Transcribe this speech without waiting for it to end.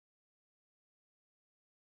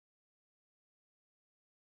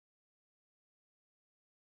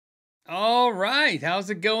All right, how's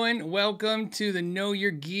it going? Welcome to the Know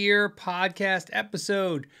Your Gear podcast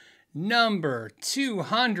episode number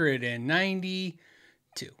 292.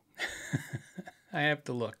 I have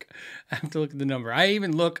to look. at the number. I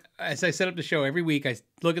even look, as I set up the show every week, I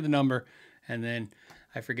look at the number and then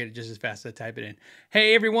I forget it just as fast as I type it in.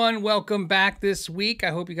 Hey everyone, welcome back this week. I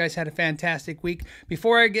hope you guys had a fantastic week.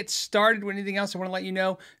 Before I get started with anything else, I want to let you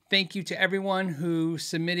know, thank you to everyone who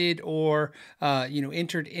submitted or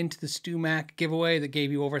entered into the StewMac giveaway that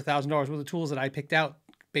gave you over $1,000 worth of tools that I picked out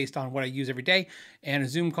based on what I use every day, and a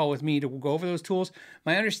Zoom call with me to go over those tools.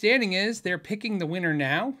 My understanding is they're picking the winner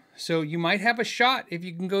now, so you might have a shot if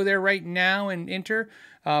you can go there right now and enter.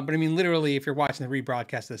 But I mean, literally, if you're watching the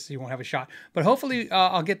rebroadcast of this, you won't have a shot. But hopefully,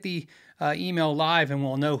 I'll get the email live, and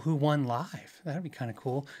we'll know who won live. That'd be kind of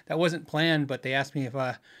cool. That wasn't planned, but they asked me if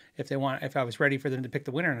I was ready for them to pick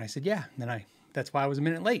the winner, and I said yeah. And then that's why I was a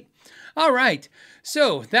minute late. All right,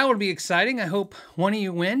 so that would be exciting. I hope one of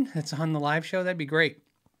you win. That's on the live show. That'd be great.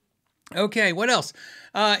 Okay, what else?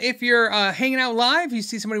 If you're hanging out live, you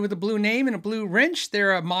see somebody with a blue name and a blue wrench,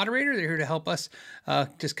 they're a moderator. They're here to help us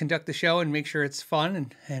just conduct the show and make sure it's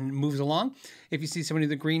fun and moves along. If you see somebody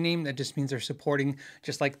with a green name, that just means they're supporting,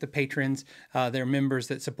 just like the patrons, they're members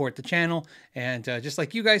that support the channel. And just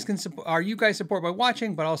like you guys can support, you guys support by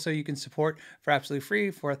watching, but also you can support for absolutely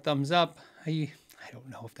free for a thumbs up. I don't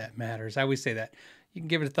know if that matters. I always say that. You can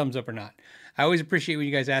give it a thumbs up or not. I always appreciate when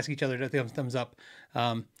you guys ask each other to thumbs up.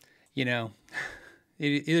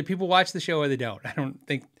 Either people watch the show or they don't. I don't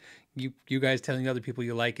think you guys telling other people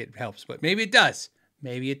you like it helps, but maybe it does.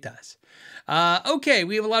 Maybe it does. Okay,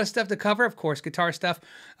 we have a lot of stuff to cover. Of course, guitar stuff,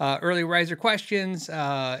 early riser questions,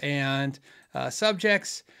 and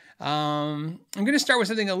subjects. I'm going to start with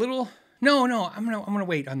something a little... No, I'm gonna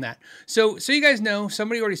wait on that. So you guys know,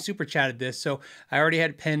 somebody already super chatted this, so I already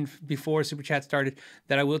had penned before super chat started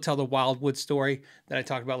that I will tell the Wildwood story that I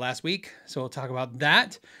talked about last week. So we'll talk about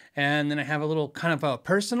that, and then I have a little kind of a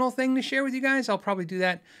personal thing to share with you guys. I'll probably do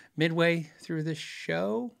that midway through the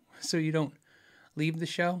show, so you don't leave the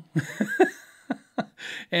show.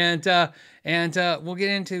 and we'll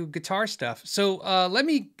get into guitar stuff. So let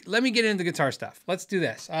me get into guitar stuff. Let's do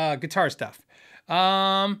this. Guitar stuff.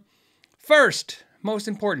 First, most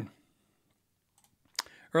important,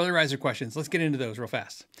 early riser questions. Let's get into those real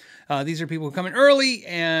fast. These are people who come in early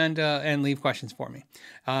and leave questions for me.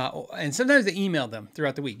 And sometimes they email them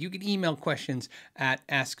throughout the week. You can email questions at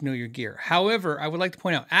Ask Know Your Gear. However, I would like to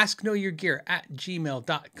point out,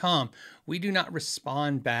 askknowyourgear@gmail.com. We do not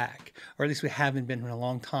respond back, or at least we haven't been in a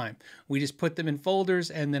long time. We just put them in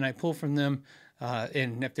folders, and then I pull from them.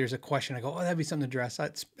 And if there's a question, I go, oh, that'd be something to address.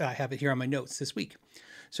 I have it here on my notes this week.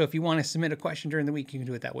 So if you want to submit a question during the week, you can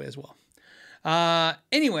do it that way as well.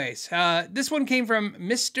 Anyways, this one came from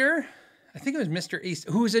I think it was Mr. Ace,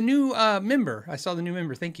 who's a new member. I saw the new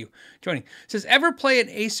member. Thank you joining. It says, ever play an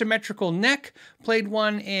asymmetrical neck? Played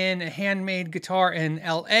one in a handmade guitar in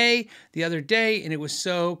LA the other day, and it was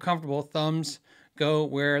so comfortable. Thumbs go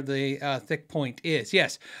where the thick point is.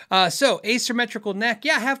 Yes. So asymmetrical neck.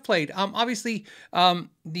 Yeah, I have played. Obviously,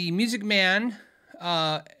 the Music Man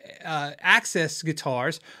Access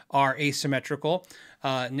guitars are asymmetrical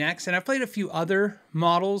necks, and I've played a few other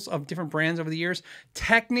models of different brands over the years.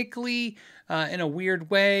 Technically, in a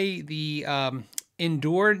weird way, the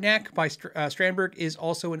Endure neck by Strandberg is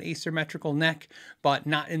also an asymmetrical neck, but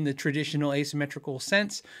not in the traditional asymmetrical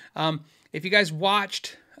sense. If you guys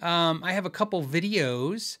watched, I have a couple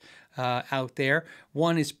videos out there.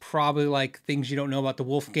 One is probably like things you don't know about the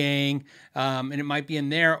Wolfgang, and it might be in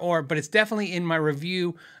there, but it's definitely in my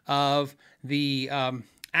review of the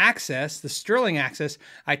Access, the Sterling Access.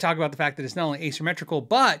 I talk about the fact that it's not only asymmetrical,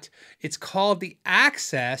 but it's called the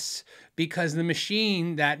Access because the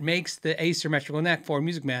machine that makes the asymmetrical neck for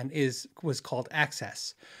Music Man was called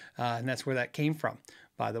Access, and that's where that came from,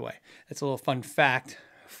 by the way. That's a little fun fact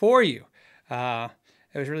for you. It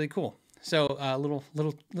was really cool. So a little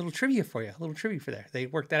trivia for you, a little trivia for there. They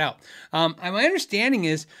worked that out. My understanding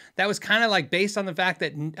is that was kind of like based on the fact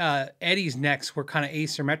that Eddie's necks were kind of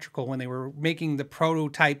asymmetrical when they were making the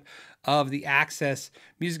prototype of the Access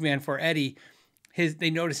Music Man for Eddie.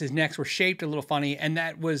 They noticed his necks were shaped a little funny, and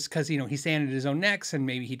that was because he sanded his own necks, and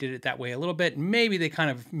maybe he did it that way a little bit. And maybe they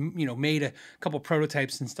kind of made a couple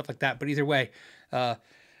prototypes and stuff like that. But either way,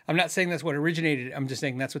 I'm not saying that's what originated. I'm just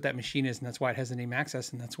saying that's what that machine is, and that's why it has the name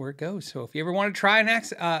Access, and that's where it goes. So if you ever want to try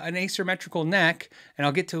an asymmetrical neck, and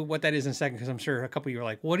I'll get to what that is in a second, because I'm sure a couple of you are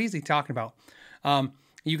like, what is he talking about?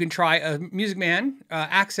 You can try a Music Man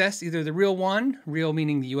Access, either the real one, real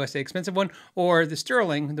meaning the USA expensive one, or the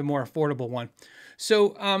Sterling, the more affordable one.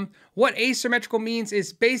 So what asymmetrical means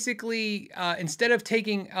is basically instead of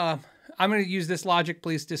taking I'm going to use this logic,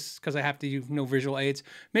 please, just because I have to use no visual aids.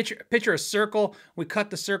 Picture a circle. We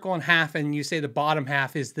cut the circle in half, and you say the bottom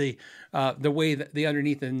half is the way that the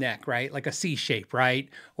underneath the neck, right? Like a C shape, right?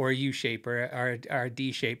 Or a U shape or a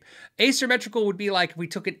D shape. Asymmetrical would be like if we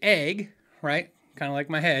took an egg, right? Kind of like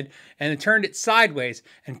my head, and then turned it sideways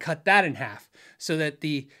and cut that in half so that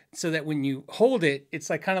when you hold it, it's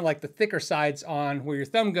like kind of like the thicker sides on where your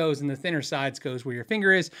thumb goes and the thinner sides goes where your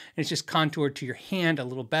finger is, and it's just contoured to your hand a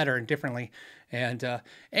little better and differently. And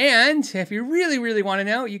if you really, really want to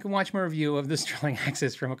know, you can watch my review of the Sterling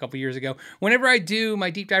Axis from a couple years ago. Whenever I do my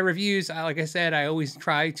deep dive reviews, like I said, I always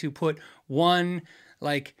try to put one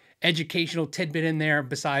like educational tidbit in there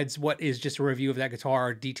besides what is just a review of that guitar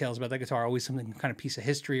or details about that guitar, always something kind of piece of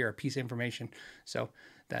history or a piece of information. So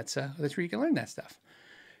that's where you can learn that stuff.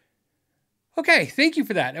 Okay, thank you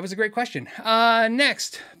for that. That was a great question.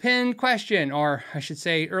 Next pinned question, or I should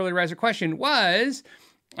say early riser question, was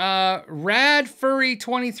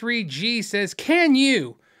RadFurry23G says, can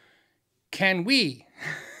we,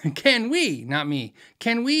 not me,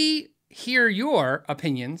 can we hear your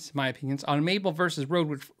opinions, my opinions, on maple versus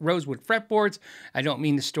rosewood fretboards? I don't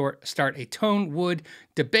mean to start a tone wood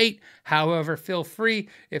debate. However, feel free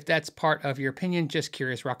if that's part of your opinion. Just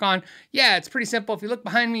curious, rock on. Yeah, it's pretty simple. If you look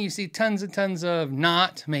behind me, you see tons and tons of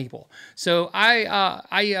not maple. So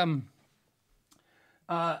I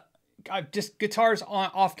just guitars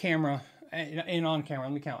off camera and on camera.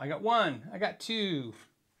 Let me count. I got 1, I got 2,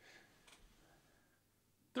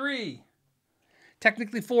 3.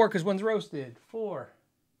 Technically 4 because one's roasted. 4,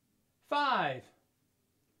 5.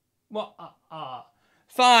 Well,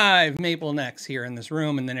 5 maple necks here in this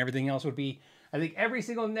room, and then everything else would be, I think, every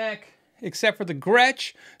single neck except for the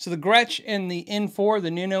Gretsch. So the Gretsch in the N4,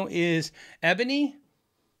 the Nuno, is ebony,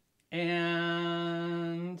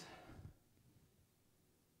 and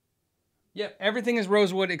yep, everything is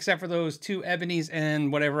rosewood except for those 2 ebonies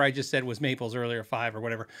and whatever I just said was maples earlier, 5 or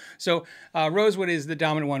whatever. So rosewood is the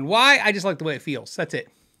dominant one. Why? I just like the way it feels. That's it.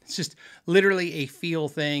 It's just literally a feel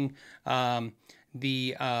thing. I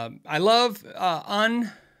love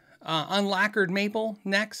unlacquered maple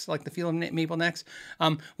necks, like the feel of maple necks.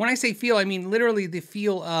 When I say feel, I mean literally the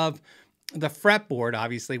feel of the fretboard.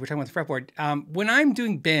 Obviously, we're talking about the fretboard. When I'm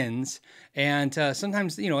doing bends, and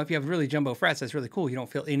sometimes, you know, if you have really jumbo frets, that's really cool. You don't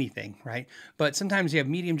feel anything, right? But sometimes you have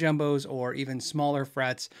medium jumbos or even smaller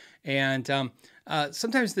frets, and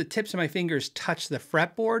sometimes the tips of my fingers touch the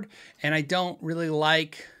fretboard, and I don't really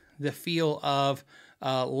like the feel of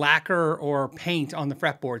lacquer or paint on the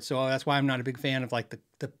fretboard. So that's why I'm not a big fan of like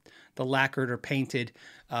the lacquered or painted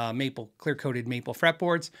maple, clear-coated maple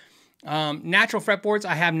fretboards. Natural fretboards,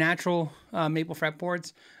 I have natural maple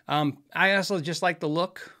fretboards. I also just like the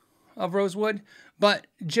look of rosewood, but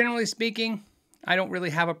generally speaking, I don't really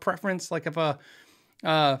have a preference. Like if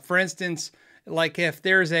for instance, like if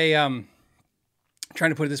there's a,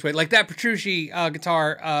 trying to put it this way, like that Petrucci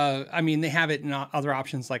guitar, I mean, they have it in other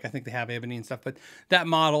options, like I think they have ebony and stuff, but that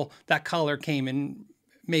model, that color came in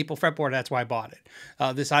maple fretboard, that's why I bought it.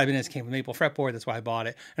 This Ibanez came with maple fretboard, that's why I bought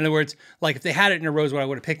it. In other words, like if they had it in a rosewood, I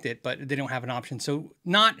would have picked it, but they don't have an option. So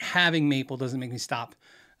not having maple doesn't make me stop.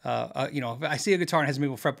 You know, if I see a guitar and has a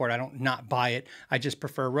maple fretboard, I don't not buy it. I just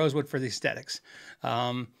prefer rosewood for the aesthetics.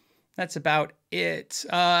 That's about it.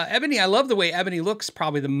 Ebony, I love the way ebony looks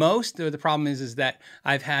probably the most. The problem is that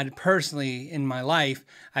I've had personally in my life,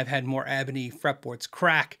 I've had more ebony fretboards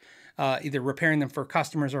crack. Either repairing them for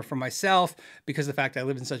customers or for myself, because of the fact I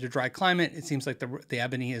live in such a dry climate. It seems like the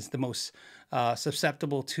ebony is the most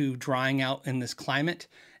susceptible to drying out in this climate.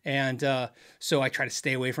 And so I try to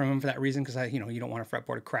stay away from them for that reason, because you don't want a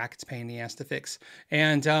fretboard to crack. It's a pain in the ass to fix.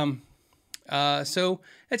 And so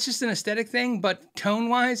it's just an aesthetic thing, but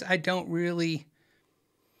tone-wise, I don't really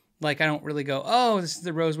go, oh, this is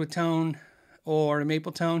the rosewood tone or a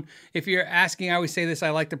maple tone. If you're asking, I always say this,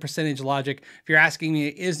 I like the percentage logic. If you're asking me,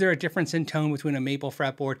 is there a difference in tone between a maple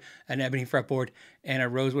fretboard, an ebony fretboard, and a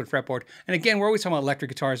rosewood fretboard? And again, we're always talking about electric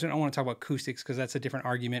guitars. I don't want to talk about acoustics because that's a different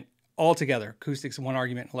argument altogether. Acoustics is one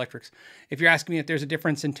argument, electrics. If you're asking me if there's a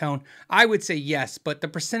difference in tone, I would say yes, but the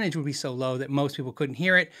percentage would be so low that most people couldn't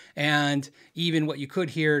hear it. And even what you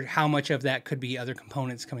could hear, how much of that could be other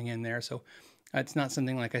components coming in there. So it's not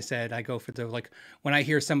something, like I said, I go for the, like, when I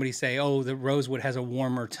hear somebody say, oh, the rosewood has a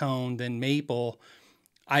warmer tone than maple,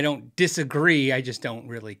 I don't disagree. I just don't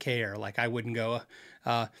really care. Like, I wouldn't go,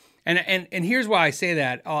 and here's why I say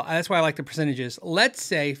that. That's why I like the percentages. Let's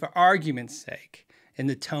say, for argument's sake, in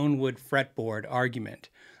the tone wood fretboard argument,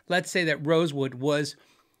 let's say that rosewood was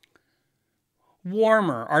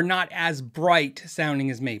warmer, are not as bright sounding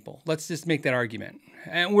as maple. Let's just make that argument.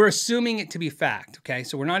 And we're assuming it to be fact, okay?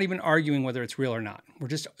 So we're not even arguing whether it's real or not. We're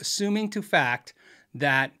just assuming to fact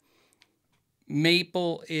that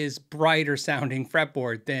maple is brighter sounding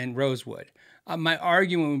fretboard than rosewood. My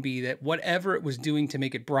argument would be that whatever it was doing to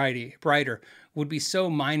make it brighter would be so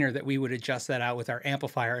minor that we would adjust that out with our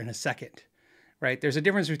amplifier in a second. Right? There's a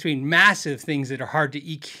difference between massive things that are hard to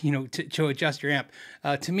EQ, to adjust your amp.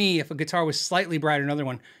 To me, if a guitar was slightly brighter than another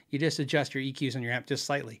one, you just adjust your EQs on your amp just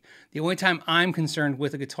slightly. The only time I'm concerned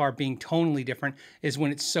with a guitar being tonally different is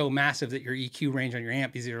when it's so massive that your EQ range on your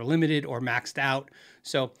amp is either limited or maxed out.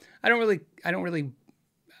 So I don't really, like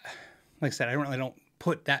I said, I don't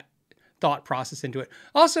put that thought process into it.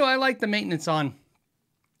 Also, I like the maintenance on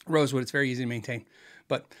rosewood. It's very easy to maintain.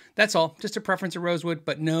 But that's all, just a preference of rosewood,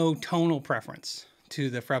 but no tonal preference to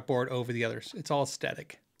the fretboard over the others. It's all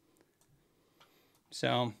aesthetic.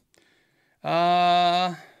 So,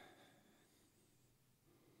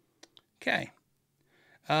 okay.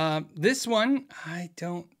 This one, I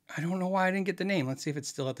don't know why I didn't get the name. Let's see if it's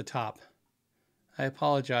still at the top. I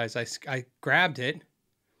apologize. I grabbed it.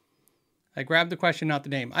 I grabbed the question, not the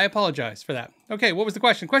name. I apologize for that. Okay, what was the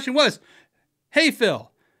question? Question was, hey, Phil,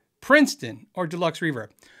 Princeton or Deluxe Reverb?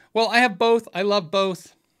 Well, I have both. I love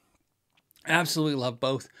both. Absolutely love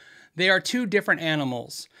both. They are two different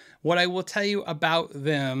animals. What I will tell you about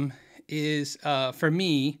them is, for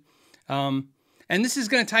me, and this is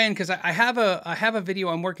going to tie in because I have a video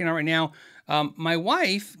I'm working on right now. My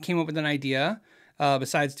wife came up with an idea.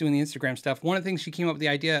 Besides doing the Instagram stuff, one of the things she came up with the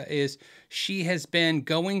idea is she has been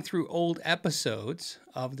going through old episodes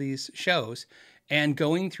of these shows and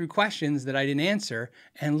going through questions that I didn't answer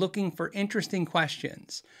and looking for interesting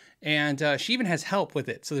questions. And she even has help with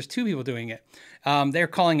it. So there's two people doing it. They're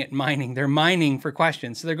calling it mining. They're mining for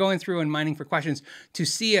questions. So they're going through and mining for questions to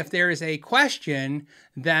see if there is a question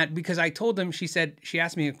that, because I told them, she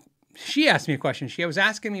asked me a question. She was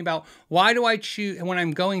asking me about why do I choose when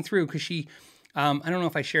I'm going through, because she, I don't know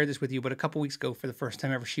if I shared this with you, but a couple weeks ago, for the first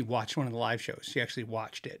time ever, she watched one of the live shows. She actually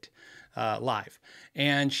watched it live.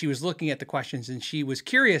 And she was looking at the questions, and she was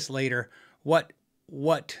curious later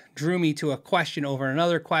what drew me to a question over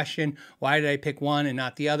another question. Why did I pick one and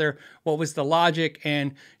not the other? What was the logic?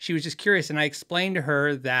 And she was just curious. And I explained to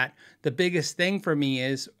her that the biggest thing for me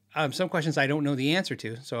is some questions I don't know the answer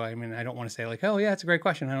to. So, I mean, I don't want to say like, oh yeah, it's a great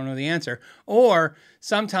question, I don't know the answer. Or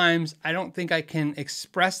sometimes I don't think I can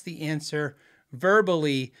express the answer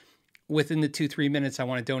verbally within the 2-3 minutes I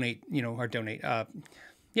want to donate, or donate.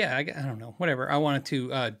 Yeah, I don't know, whatever. I wanted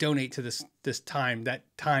to donate to this time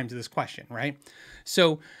to this question, right?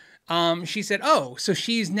 So she said, oh, so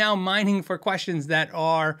she's now mining for questions that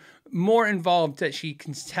are more involved that she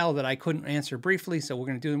can tell that I couldn't answer briefly. So we're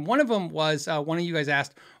going to do them. One of them was, one of you guys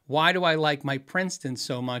asked, why do I like my Princeton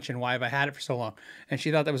so much and why have I had it for so long? And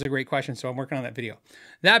she thought that was a great question. So I'm working on that video.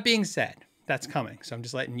 That being said, that's coming. So I'm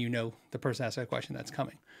just letting you know, the person asked that question, that's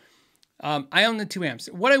coming. I own the two amps.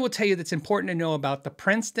 What I will tell you that's important to know about the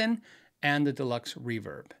Princeton and the Deluxe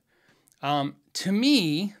Reverb. To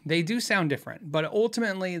me, they do sound different, but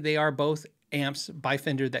ultimately they are both amps by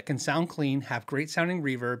Fender that can sound clean, have great sounding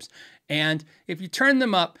reverbs, and if you turn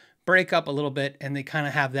them up, break up a little bit, and they kind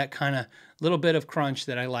of have that kind of little bit of crunch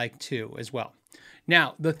that I like too as well.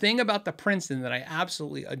 Now, the thing about the Princeton that I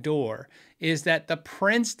absolutely adore is that the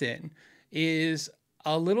Princeton is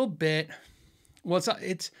a little bit, well,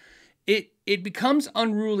 it becomes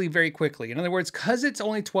unruly very quickly. In other words, because it's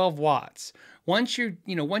only 12 watts, once you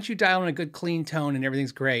dial in a good clean tone and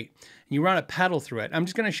everything's great, and you run a pedal through it. I'm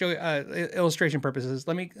just going to show you illustration purposes.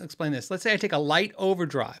 Let me explain this. Let's say I take a light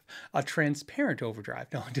overdrive, a transparent overdrive.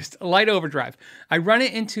 No, just a light overdrive. I run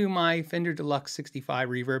it into my Fender Deluxe 65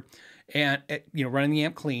 reverb and, running the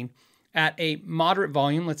amp clean at a moderate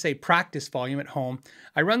volume, let's say practice volume at home.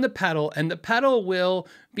 I run the pedal, and the pedal will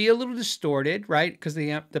be a little distorted, right? Because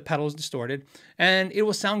the pedal is distorted, and it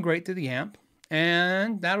will sound great through the amp,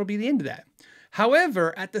 and that'll be the end of that.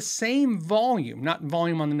 However, at the same volume, not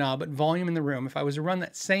volume on the knob, but volume in the room, if I was to run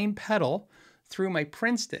that same pedal through my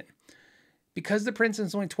Princeton, because the Princeton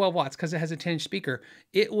is only 12 watts, because it has a 10-inch speaker,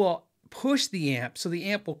 it will push the amp, so the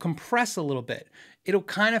amp will compress a little bit. It'll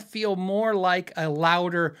kind of feel more like a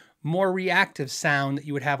louder, more reactive sound that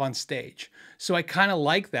you would have on stage. So I kind of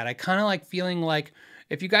like that. I kind of like feeling like,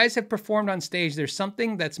 if you guys have performed on stage, there's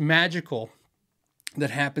something that's magical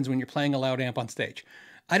that happens when you're playing a loud amp on stage.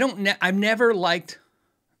 I've never liked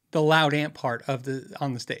the loud amp part of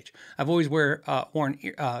on the stage. I've always worn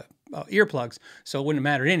earplugs, so it wouldn't have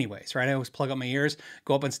mattered anyways, right? I always plug up my ears,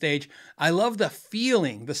 go up on stage. I love the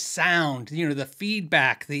feeling, the sound, you know, the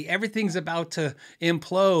feedback, everything's about to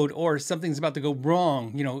implode or something's about to go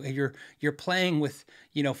wrong. You know, you're playing with,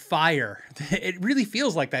 you know, fire. It really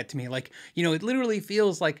feels like that to me. Like, you know, it literally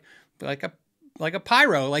feels like a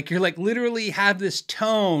pyro, like you're like literally have this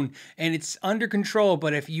tone and it's under control,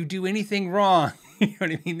 but if you do anything wrong, you know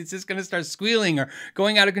what I mean? It's just going to start squealing or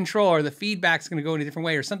going out of control, or the feedback's going to go in a different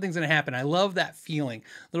way, or something's going to happen. I love that feeling,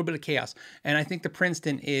 a little bit of chaos. And I think the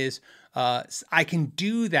Princeton is, I can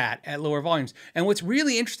do that at lower volumes. And what's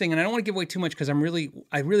really interesting, and I don't want to give away too much because I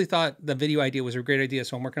really thought the video idea was a great idea,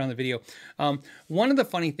 so I'm working on the video. One of the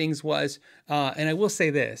funny things was, and I will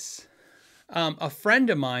say this, a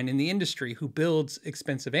friend of mine in the industry who builds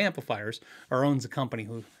expensive amplifiers, or owns a company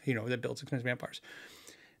who, you know, that builds expensive amplifiers,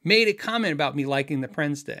 made a comment about me liking the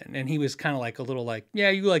Princeton. And he was kind of like a little like, yeah,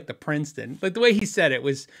 you like the Princeton. But the way he said it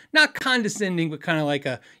was not condescending, but kind of like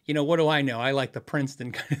a, you know, what do I know? I like the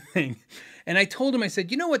Princeton kind of thing. And I told him, I said,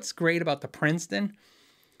 you know what's great about the Princeton?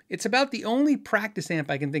 It's about the only practice amp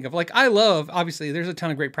I can think of. Like, I love, obviously, there's a ton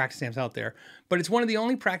of great practice amps out there, but it's one of the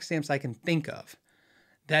only practice amps I can think of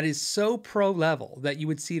that is so pro level that you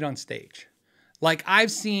would see it on stage. Like, I've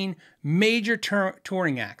seen major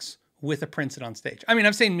touring acts with a Princeton on stage. I mean,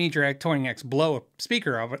 I've seen major touring acts blow a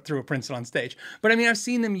speaker through a Princeton on stage, but I mean, I've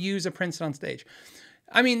seen them use a Princeton on stage.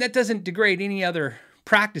 I mean, that doesn't degrade any other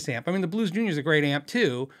practice amp. I mean, the Blues Junior is a great amp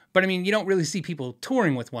too, but I mean, you don't really see people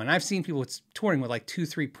touring with one. I've seen people touring with like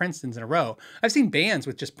 2-3 Princetons in a row. I've seen bands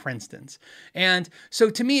with just Princetons. And so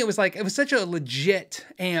to me, it was such a legit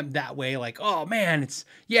amp that way. Like, oh man,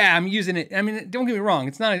 I'm using it. I mean, don't get me wrong.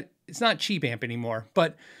 It's not a cheap amp anymore,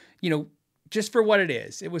 but you know, just for what it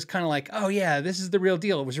is, it was kind of like, oh yeah, this is the real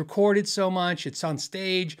deal. It was recorded so much, it's on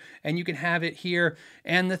stage, and you can have it here.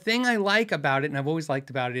 And the thing I like about it, and I've always liked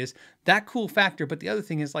about it, is that cool factor. But the other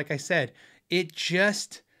thing is, like I said, it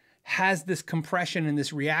just has this compression and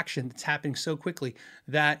this reaction that's happening so quickly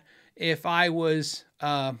that if I was,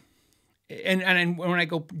 and when I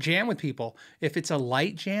go jam with people, if it's a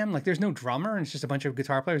light jam, like there's no drummer and it's just a bunch of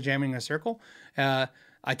guitar players jamming in a circle, I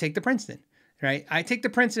take the Princeton. Right, I take the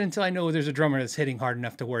Princeton until I know there's a drummer that's hitting hard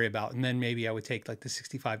enough to worry about, and then maybe I would take like the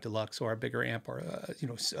 65 Deluxe or a bigger amp, or you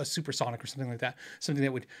know, a supersonic or something like that, something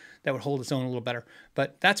that would hold its own a little better.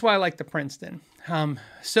 But that's why I like the Princeton.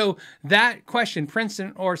 So that question,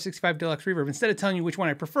 Princeton or 65 Deluxe Reverb, instead of telling you which one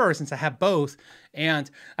I prefer, since I have both,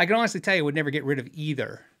 and I can honestly tell you I would never get rid of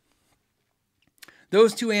either.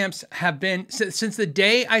 Those two amps have been since the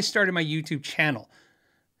day I started my YouTube channel.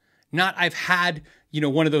 I've had, you know,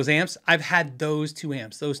 one of those amps. I've had those two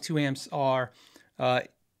amps. Those two amps are, and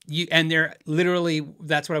they're literally,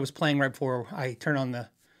 that's what I was playing right before I turned on the,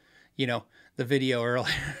 you know, the video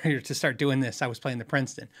earlier to start doing this. I was playing the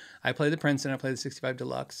Princeton. I play the Princeton. I play the 65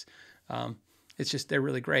 Deluxe. It's just, they're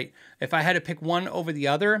really great. If I had to pick one over the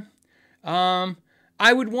other,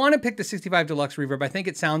 I would want to pick the 65 Deluxe Reverb. I think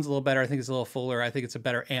it sounds a little better. I think it's a little fuller. I think it's a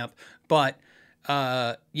better amp, but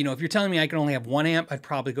you know, if you're telling me I can only have one amp, I'd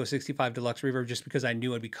probably go 65 Deluxe Reverb just because I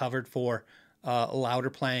knew I'd be covered for louder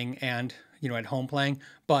playing and, you know, at home playing.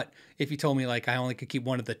 But if you told me like I only could keep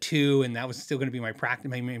one of the two and that was still going to be my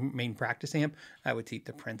main practice amp, I would keep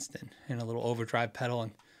the Princeton and a little overdrive pedal,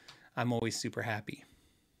 and I'm always super happy.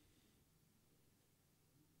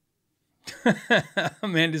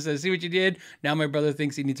 Amanda says, see what you did? Now my brother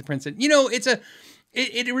thinks he needs a Princeton. You know,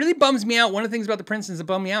 it really bums me out. One of the things about the Princetons that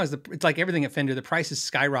bum me out is it's like everything at Fender, the price is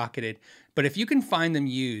skyrocketed. But if you can find them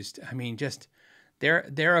used, I mean, just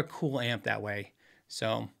they're a cool amp that way.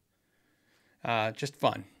 So just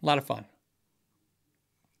fun, a lot of fun.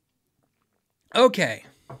 Okay.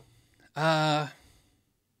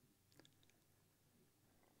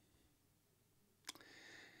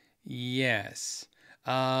 Yes.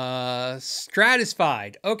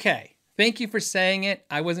 Stratified. Okay. Thank you for saying it.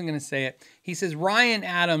 I wasn't going to say it. He says, Ryan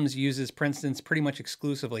Adams uses Princeton's pretty much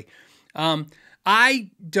exclusively.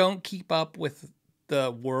 I don't keep up with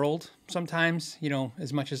the world sometimes, you know,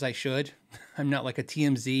 as much as I should. I'm not like a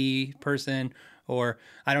TMZ person, or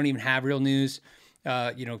I don't even have real news,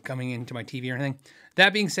 you know, coming into my TV or anything.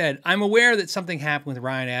 That being said, I'm aware that something happened with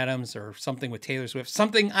Ryan Adams or something with Taylor Swift,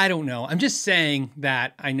 something, I don't know. I'm just saying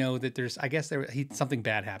that I know that something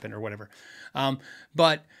bad happened or whatever.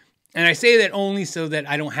 And I say that only so that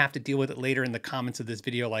I don't have to deal with it later in the comments of this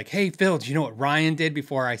video. Like, hey, Phil, do you know what Ryan did,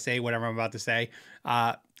 before I say whatever I'm about to say?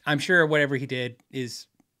 I'm sure whatever he did is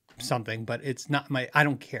something, but it's not I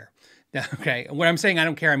don't care. Okay. What I'm saying, I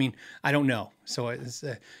don't care. I mean, I don't know. So it's,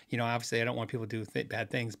 you know, obviously I don't want people to do bad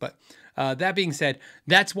things, but that being said,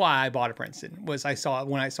 that's why I bought a Princeton. Was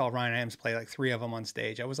when I saw Ryan Adams play like 3 of them on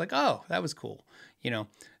stage, I was like, oh, that was cool. You know,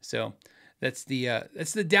 so that's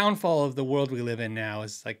the downfall of the world we live in now,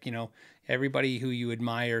 is like, you know, everybody who you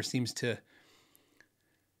admire seems to,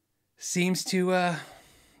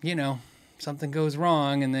 you know, something goes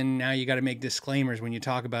wrong, and then now you got to make disclaimers when you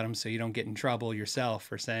talk about them so you don't get in trouble yourself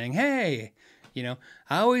for saying, hey, you know,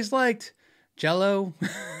 I always liked Jello,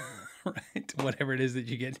 right? Whatever it is that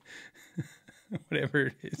you get, whatever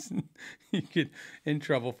it is you get in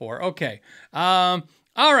trouble for. Okay. All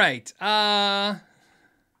right.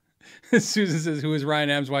 Susan says, who is Ryan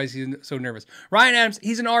Adams? Why is he so nervous? Ryan Adams,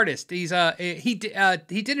 he's an artist. He did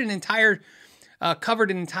an entire covered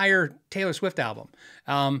an entire Taylor Swift album.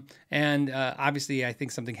 And obviously I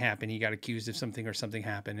think something happened. He got accused of something, or something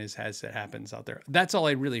happened, as it happens out there. That's all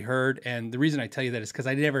I really heard. And the reason I tell you that is because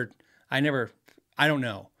I don't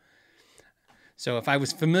know. So if I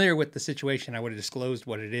was familiar with the situation, I would have disclosed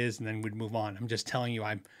what it is and then we'd move on. I'm just telling you,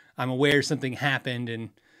 I'm aware something happened, and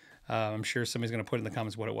I'm sure somebody's going to put in the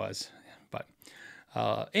comments what it was. But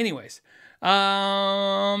anyways,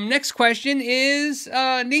 next question is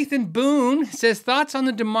Nathan Boone says, thoughts on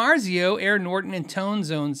the DiMarzio Air Norton and Tone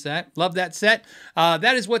Zone set. Love that set.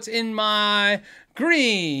 That is what's in my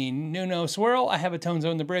green Nuno swirl. I have a Tone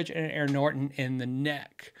Zone in the bridge and an Air Norton in the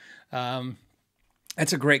neck.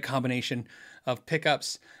 That's a great combination of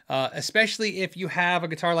pickups, especially if you have a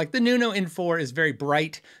guitar like the Nuno N4 is very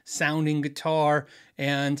bright sounding guitar.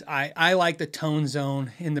 And I like the Tone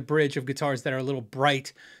Zone in the bridge of guitars that are a little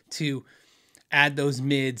bright to add those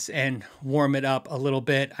mids and warm it up a little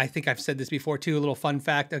bit. I think I've said this before too. A little fun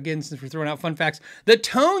fact, again, since we're throwing out fun facts, the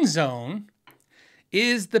Tone Zone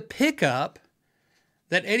is the pickup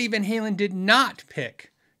that Eddie Van Halen did not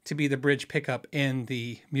pick to be the bridge pickup in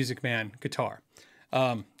the Music Man guitar.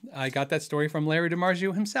 I got that story from Larry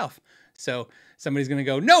DiMarzio himself. So somebody's going to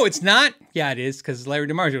go, no, it's not. Yeah, it is, because Larry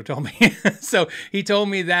DiMarzio told me. So he told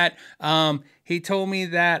me that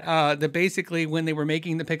that basically when they were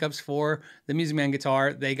making the pickups for the Music Man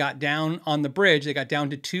guitar, they got down on the bridge. They got down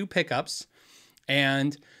to 2 pickups,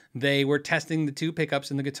 and they were testing the 2 pickups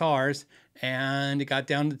in the guitars, and it got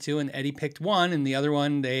down to 2, and Eddie picked one, and the other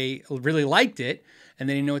one, they really liked it, and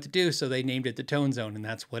they didn't know what to do, so they named it the Tone Zone, and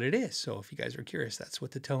that's what it is. So if you guys are curious, that's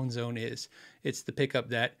what the Tone Zone is. It's the pickup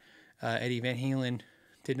that Eddie Van Halen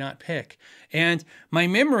did not pick. And my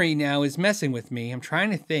memory now is messing with me. I'm trying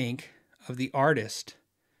to think of the artist.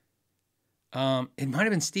 It might have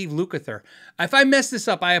been Steve Lukather. If I mess this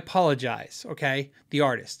up, I apologize, okay? The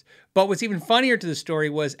artist. But what's even funnier to the story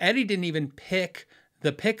was Eddie didn't even pick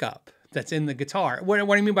the pickup that's in the guitar. What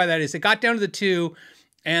I mean by that is it got down to the 2,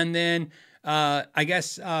 and then I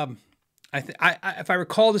guess if I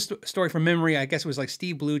recall the story from memory, I guess it was like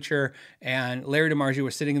Steve Blucher and Larry DiMarzio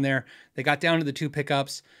were sitting in there. They got down to the 2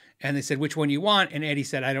 pickups, and they said, which one do you want? And Eddie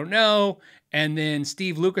said, I don't know. And then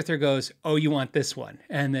Steve Lukather goes, oh, you want this one?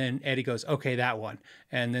 And then Eddie goes, okay, that one.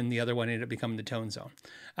 And then the other one ended up becoming the Tone Zone.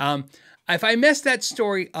 If I mess that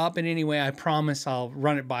story up in any way, I promise I'll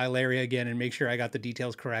run it by Larry again and make sure I got the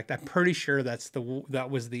details correct. I'm pretty sure that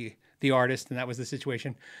was the artist and that was the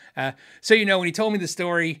situation. So, you know, when he told me the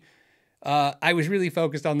story, I was really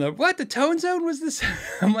focused on the Tone Zone was this?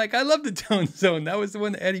 I'm like, I love the Tone Zone. That was the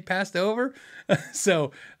one that Eddie passed over.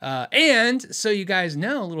 So you guys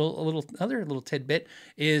know, other little tidbit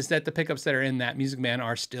is that the pickups that are in that Music Man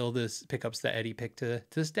are still the pickups that Eddie picked to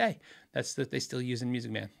this day. That's that they still use in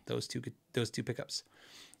Music Man. Those two pickups.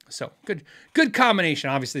 So good combination.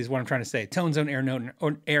 Obviously, is what I'm trying to say. Tone Zone,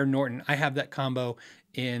 Air Norton. I have that combo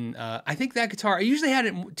in. I think that guitar. I usually had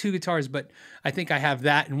it in 2 guitars, but I think I have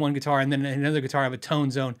that in 1 guitar, and then in another guitar I have a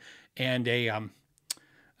Tone Zone and a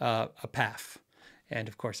PAF. And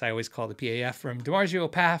of course, I always call the PAF from DiMarzio a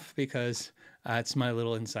PAF because it's my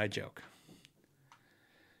little inside joke.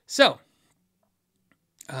 So,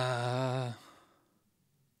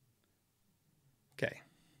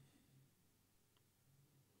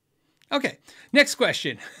 okay. Next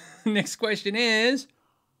question. Next question is,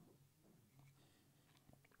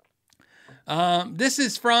 this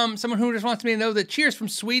is from someone who just wants me to know that cheers from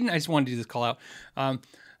Sweden. I just wanted to do this call out.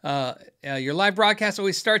 Your live broadcast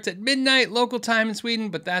always starts at midnight local time in Sweden,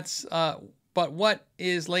 but but what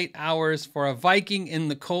is late hours for a Viking in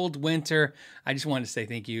the cold winter? I just wanted to say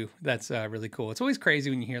thank you. That's really cool. It's always crazy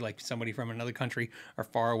when you hear like somebody from another country or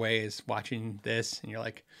far away is watching this, and you're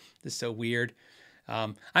like, this is so weird.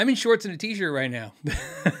 I'm in shorts and a t-shirt right now.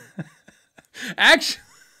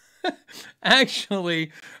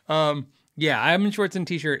 Actually, Yeah, I'm in shorts and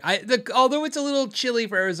t-shirt. Although it's a little chilly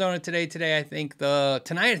for Arizona today. Tonight I think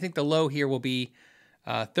the low here will be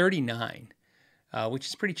 39, which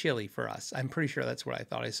is pretty chilly for us. I'm pretty sure that's what I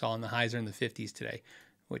thought I saw, and the highs are in the 50s today,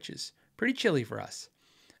 which is pretty chilly for us.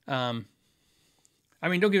 I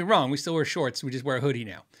mean, don't get me wrong, we still wear shorts. We just wear a hoodie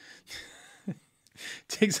now. It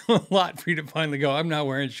takes a lot for you to finally go, I'm not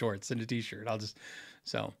wearing shorts and a t-shirt.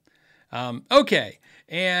 Okay.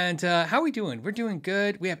 And how are we doing? We're doing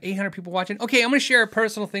good. We have 800 people watching. Okay, I'm going to share a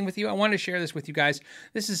personal thing with you. I wanted to share this with you guys.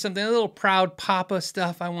 This is something, a little proud papa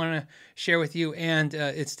stuff I want to share with you, and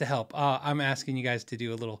it's to help. I'm asking you guys to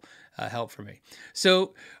do a little help for me.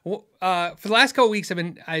 So for the last couple of weeks,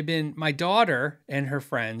 my daughter and her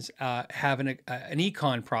friends have an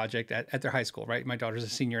econ project at their high school, right? My daughter's a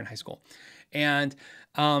senior in high school. And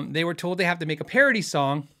they were told they have to make a parody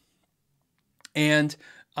song, and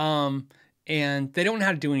they don't know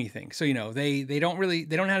how to do anything. So, they don't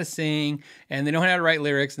know how to sing, and they don't know how to write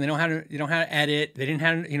lyrics, and they don't know how to edit. They didn't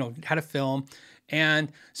have, how to film.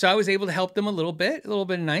 And so I was able to help them a little bit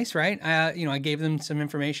nice, right? I gave them some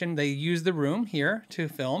information. They used the room here to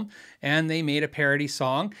film, and they made a parody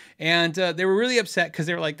song. And they were really upset because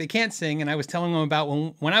they were like, they can't sing. And I was telling them about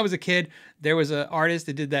when I was a kid, there was an artist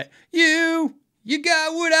that did that. You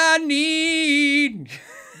got what I need.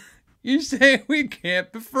 You say we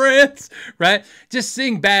can't be friends, right? Just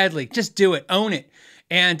sing badly. Just do it. Own it.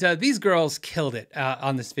 And these girls killed it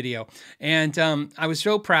on this video. And I was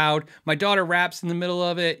so proud. My daughter raps in the middle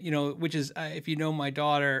of it, which is, if you know my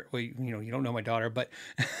daughter, well, you don't know my daughter, but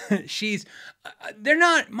my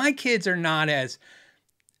kids are not as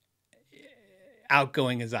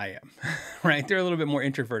outgoing as I am, right? They're a little bit more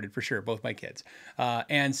introverted for sure, both my kids.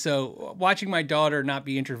 And so watching my daughter not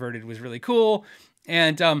be introverted was really cool.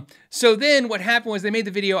 And so then what happened was they made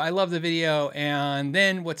the video. I love the video. And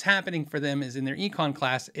then what's happening for them is in their econ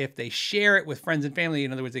class, if they share it with friends and family,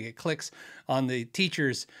 in other words, they get clicks on the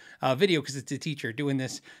teacher's video because it's a teacher doing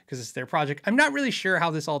this because it's their project. I'm not really sure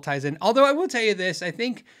how this all ties in. Although I will tell you this, I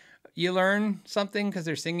think you learn something because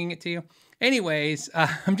they're singing it to you. Anyways,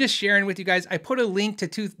 I'm just sharing with you guys. I put a link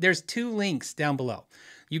to there's 2 links down below.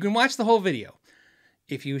 You can watch the whole video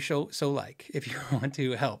if you if you want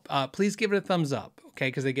to help. Please give it a thumbs up, okay?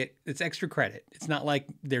 Because it's extra credit. It's not like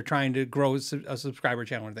they're trying to grow a subscriber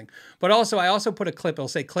channel or anything. But also, I also put a clip. It'll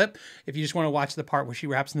say clip if you just want to watch the part where she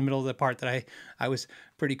raps in the middle of the part that I was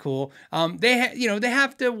pretty cool. They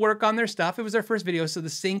have to work on their stuff. It was their first video, so the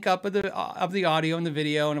sync up of the audio and the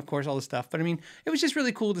video, and of course all the stuff. But I mean, it was just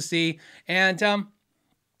really cool to see. And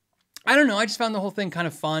I don't know. I just found the whole thing kind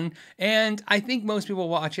of fun, and I think most people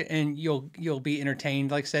watch it and you'll be entertained.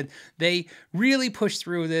 Like I said, they really pushed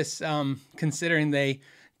through this, considering they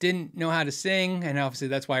didn't know how to sing, and obviously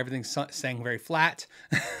that's why everything sang very flat.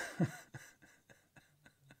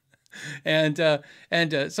 and so I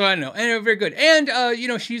don't know, and they were very good. And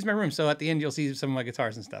she used my room, so at the end you'll see some of my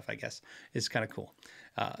guitars and stuff. I guess is kind of cool.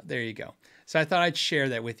 There you go. So I thought I'd share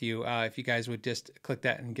that with you. If you guys would just click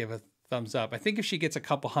that and give a thumbs up. I think if she gets a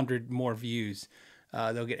couple hundred more views,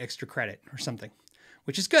 they'll get extra credit or something,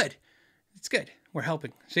 which is good. It's good. We're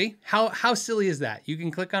helping. See how silly is that? You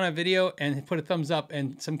can click on a video and put a thumbs up,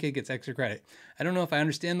 and some kid gets extra credit. I don't know if I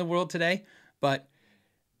understand the world today, but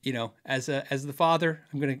as the father,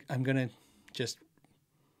 I'm gonna just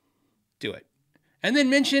do it, and then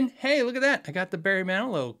mention, hey, look at that! I got the Barry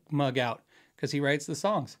Manilow mug out because he writes the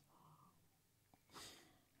songs.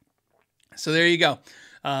 So there you go.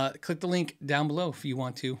 Click the link down below if you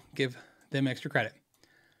want to give them extra credit.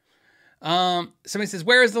 Somebody says,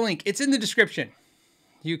 where is the link? It's in the description.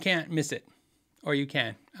 You can't miss it. Or you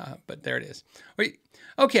can, but there it is.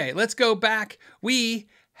 Okay, let's go back.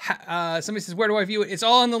 Somebody says, where do I view it? It's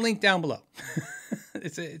all in the link down below.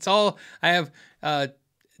 It's all, I have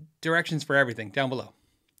directions for everything down below.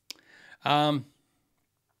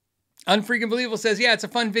 Unfreaking Believable says, yeah, it's a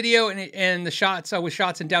fun video, and the shots with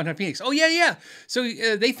shots in downtown Phoenix. Oh, yeah. So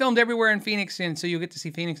they filmed everywhere in Phoenix, and so you'll get to see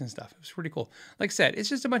Phoenix and stuff. It was pretty cool. Like I said, it's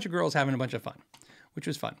just a bunch of girls having a bunch of fun, which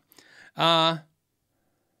was fun.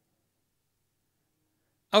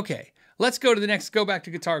 Okay, let's go back to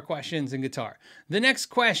guitar questions and guitar. The next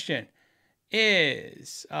question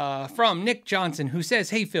is from Nick Johnson, who says,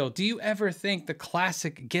 hey, Phil, do you ever think the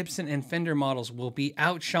classic Gibson and Fender models will be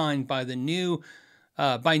outshined by the new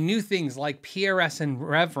things like PRS and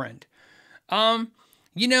Reverend?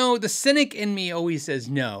 The cynic in me always says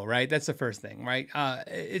no, right? That's the first thing, right?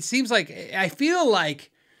 It seems like, I feel like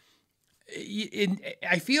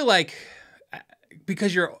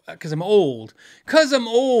because I'm old,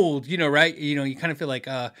 you know, right? You know, you kind of feel like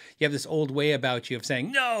you have this old way about you of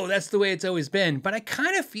saying, no, that's the way it's always been. But I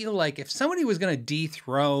kind of feel like if somebody was going to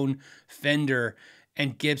dethrone Fender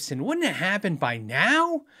and Gibson, wouldn't it happen by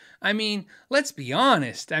now? I mean, let's be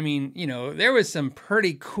honest. I mean, you know, there was some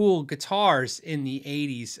pretty cool guitars in the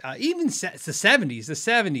 80s, even the 70s,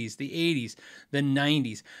 the 80s, the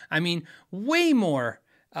 90s. I mean, way more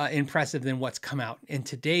impressive than what's come out in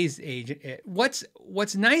today's age. What's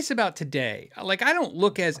nice about today, like I don't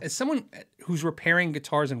look as someone who's repairing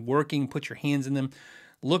guitars and working, put your hands in them,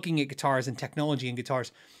 looking at guitars and technology in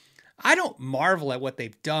guitars. I don't marvel at what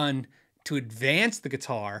they've done to advance the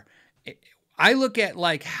guitar. I look at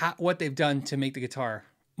like what they've done to make the guitar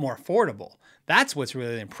more affordable. That's what's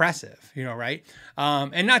really impressive, you know, right?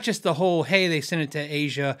 And not just the whole, hey, they sent it to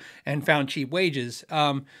Asia and found cheap wages.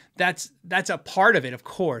 That's a part of it, of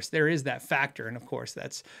course. There is that factor, and of course,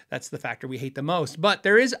 that's the factor we hate the most. But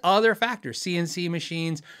there is other factors: CNC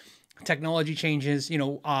machines, technology changes, you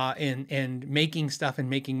know, and making stuff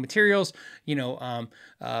and making materials,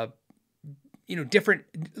 different,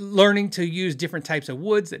 learning to use different types of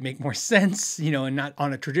woods that make more sense, you know, and not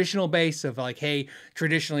on a traditional base of like, hey,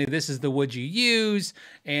 traditionally this is the wood you use,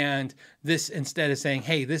 and this, instead of saying,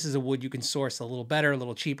 hey, this is a wood you can source a little better, a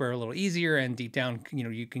little cheaper, a little easier, and deep down, you know,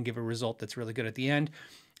 you can give a result that's really good at the end.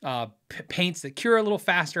 Paints that cure a little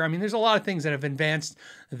faster. I mean, there's a lot of things that have advanced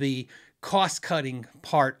the cost-cutting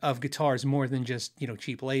part of guitars more than just, you know,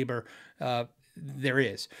 cheap labor. There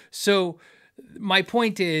is. So my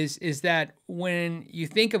point is that when you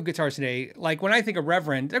think of guitars today, like when I think of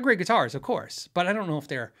Reverend, they're great guitars, of course, but I don't know if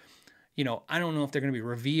they're, you know, I don't know if they're going to be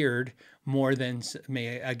revered more than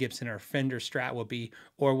a Gibson or Fender Strat will be,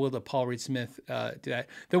 or will the Paul Reed Smith do that?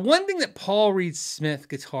 The one thing that Paul Reed Smith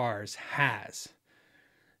guitars has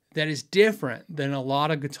that is different than a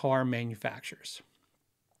lot of guitar manufacturers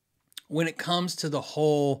when it comes to the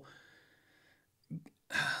whole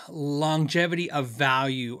longevity of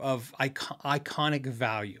value, of iconic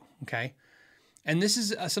value, okay? And this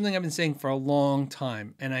is something I've been saying for a long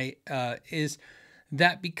time, and is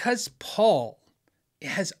that because Paul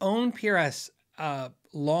has owned PRS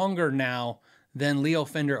longer now than Leo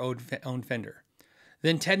Fender owned Fender,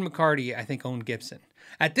 then Ted McCarty, I think, owned Gibson.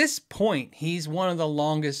 At this point, he's one of the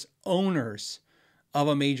longest owners of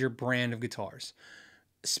a major brand of guitars,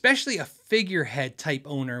 especially a figurehead type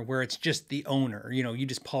owner where it's just the owner, you know, you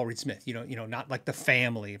just Paul Reed Smith, you know, not like the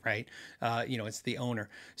family, right? You know, it's the owner.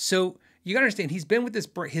 So you gotta understand, he's been with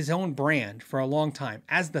his own brand for a long time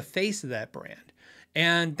as the face of that brand.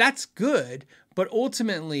 And that's good, but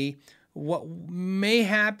ultimately what may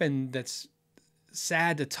happen that's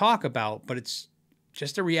sad to talk about, but it's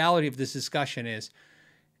just a reality of this discussion is,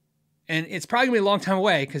 and it's probably gonna be a long time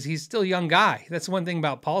away because he's still a young guy. That's one thing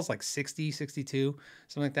about Paul's, like 60, 62,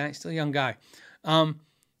 something like that. He's still a young guy.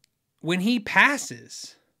 When he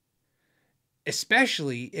passes,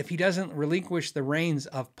 especially if he doesn't relinquish the reins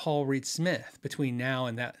of Paul Reed Smith between now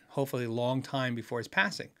and that hopefully long time before his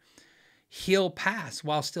passing, he'll pass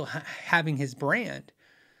while still having his brand.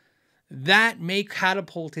 That may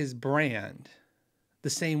catapult his brand the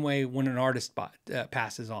same way when an artist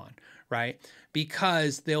passes on, right?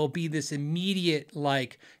 Because there'll be this immediate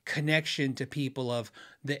like connection to people of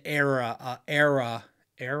the era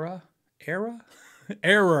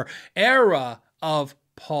of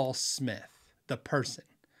Paul Smith, the person,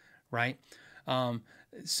 right?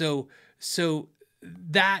 So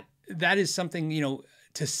that is something, you know,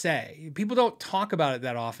 to say. People don't talk about it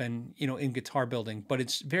that often, you know, in guitar building, but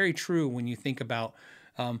it's very true when you think about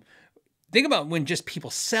when just people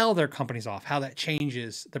sell their companies off, how that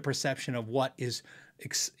changes the perception of what is,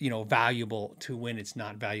 you know, valuable to when it's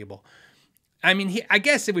not valuable. I mean, I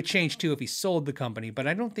guess it would change too if he sold the company, but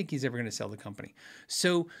I don't think he's ever going to sell the company.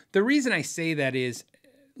 So the reason I say that is,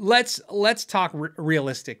 let's talk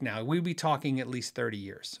realistic now. We'd be talking at least 30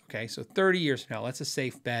 years. Okay, so 30 years from now, that's a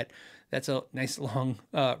safe bet. That's a nice long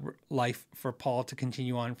life for Paul to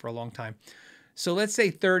continue on for a long time. So let's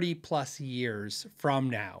say 30 plus years from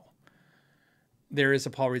now, there is a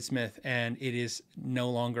Paul Reed Smith and it is no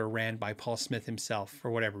longer ran by Paul Smith himself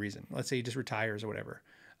for whatever reason. Let's say he just retires or whatever.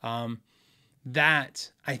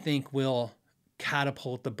 That I think will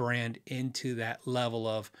catapult the brand into that level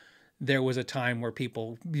of, there was a time where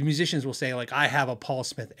musicians will say like, I have a Paul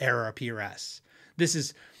Smith era PRS. This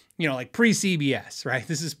is, you know, like pre-CBS, right?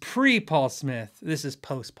 This is pre-Paul Smith. This is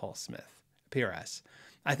post-Paul Smith PRS.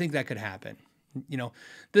 I think that could happen. You know,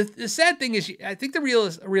 the sad thing is, I think the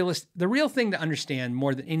real thing to understand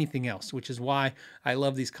more than anything else, which is why I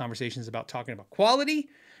love these conversations about talking about quality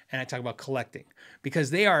and I talk about collecting, because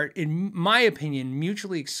they are, in my opinion,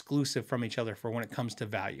 mutually exclusive from each other for when it comes to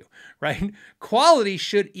value, right? Quality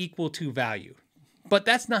should equal to value, but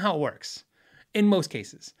that's not how it works in most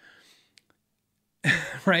cases,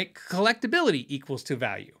 right? Collectability equals to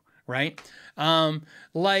value, right? I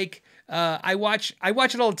watch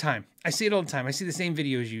it all the time. I see it all the time. I see the same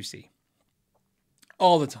videos you see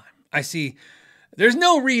all the time. I see, there's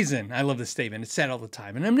no reason. I love this statement. It's said all the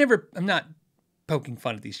time. And I'm not poking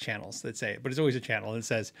fun at these channels that say it, but it's always a channel that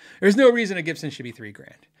says, there's no reason a Gibson should be $3,000.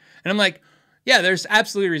 And I'm like, yeah, there's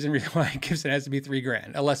absolutely a reason why a Gibson has to be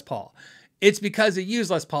 $3,000, a Les Paul. It's because a used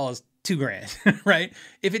Les Paul is $2,000, right?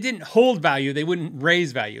 If it didn't hold value, they wouldn't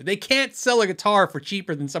raise value. They can't sell a guitar for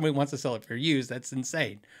cheaper than somebody wants to sell it for used. That's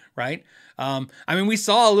insane, right? I mean, we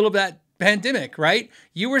saw a little bit pandemic, right?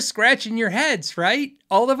 You were scratching your heads, right?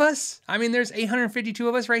 All of us. I mean, there's 852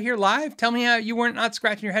 of us right here live. Tell me how you weren't not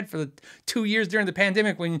scratching your head for the 2 years during the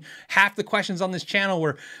pandemic when half the questions on this channel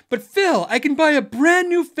were, but Phil, I can buy a brand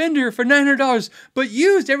new Fender for $900, but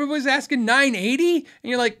used, everybody's asking $980. And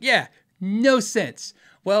you're like, yeah, no sense.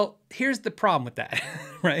 Well, here's the problem with that,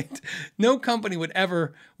 right? No company would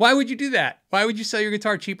ever, why would you do that? Why would you sell your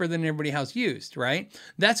guitar cheaper than everybody else used, right?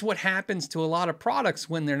 That's what happens to a lot of products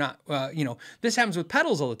when they're not, this happens with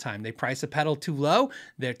pedals all the time. They price a pedal too low,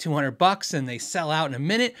 they're $200 and they sell out in a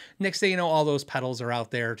minute. Next thing you know, all those pedals are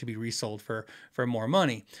out there to be resold for more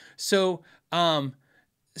money. So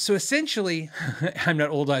essentially, I'm not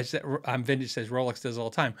old, I'm vintage, says Rolex does all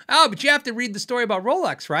the time. Oh, but you have to read the story about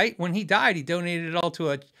Rolex, right? When he died, he donated it all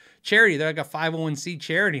to a charity. They're like a 501c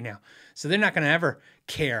charity now. So they're not going to ever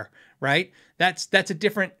care, right? That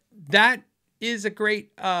is a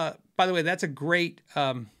great, by the way, that's a great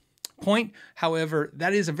point. However,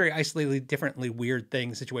 that is a very isolated, differently weird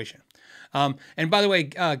situation. And by the way,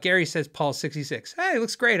 Gary says Paul's 66. Hey,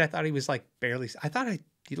 looks great. I thought he was like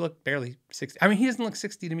he looked barely 60. I mean, he doesn't look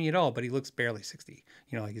 60 to me at all, but he looks barely 60.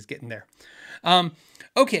 Like he's getting there.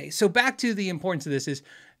 Okay, so back to the importance of this is,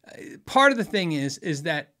 part of the thing is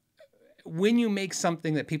that when you make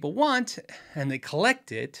something that people want and they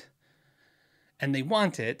collect it and they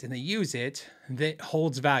want it and they use it, that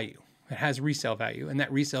holds value. It has resale value, and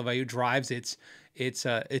that resale value drives its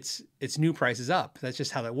new prices up. That's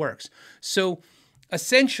just how that works. So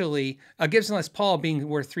essentially, a Gibson Les Paul being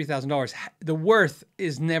worth $3,000, the worth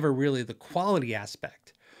is never really the quality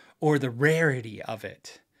aspect or the rarity of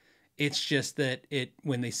it. It's just that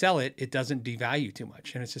when they sell it, it doesn't devalue too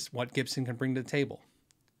much, and it's just what Gibson can bring to the table.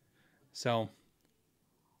 So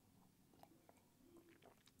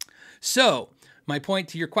my point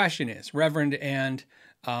to your question is Reverend and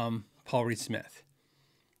Paul Reed Smith.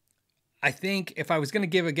 I think if I was going to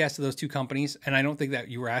give a guess to those two companies, and I don't think that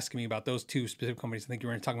you were asking me about those two specific companies, I think you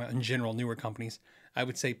were talking about in general newer companies, I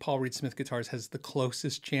would say Paul Reed Smith Guitars has the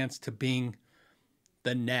closest chance to being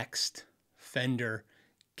the next Fender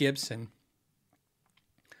Gibson.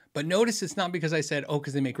 But notice it's not because I said, oh,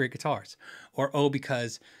 because they make great guitars, or oh,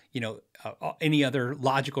 because, any other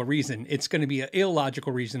logical reason. It's going to be an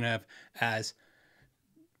illogical reason as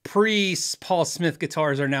pre-Paul Smith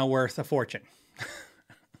guitars are now worth a fortune.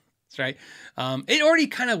 That's right. It already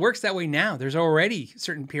kind of works that way now. There's already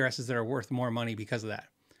certain PRSs that are worth more money because of that.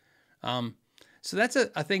 So that's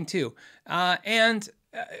a thing too. And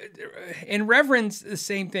Reverend's the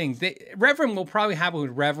same thing. Reverend will probably happen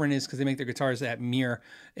with Reverend is because they make their guitars at Mir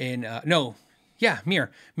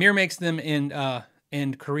Mir. Mir makes them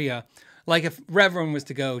in Korea. Like if Reverend was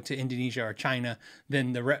to go to Indonesia or China,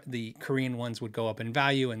 then the Korean ones would go up in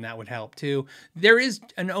value, and that would help too. There is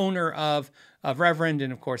an owner of Reverend,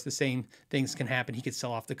 and of course the same things can happen. He could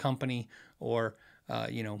sell off the company or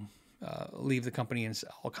leave the company in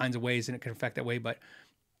all kinds of ways, and it can affect that way. But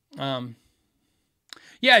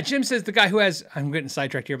yeah, Jim says the guy who has, I'm getting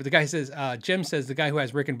sidetracked here, but the guy says, Jim says the guy who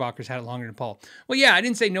has Rickenbacker's had it longer than Paul. Well, yeah, I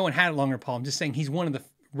didn't say no one had it longer than Paul. I'm just saying he's one of the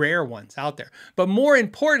rare ones out there. But more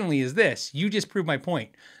importantly is this, you just proved my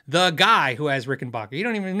point. The guy who has Rickenbacker, you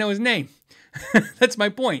don't even know his name. That's my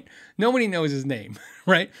point. Nobody knows his name,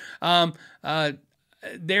 right?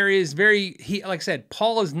 There is like I said,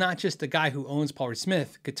 Paul is not just the guy who owns Paul Reed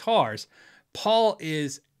Smith guitars. Paul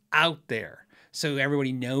is out there. So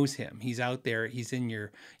everybody knows him. He's out there. He's in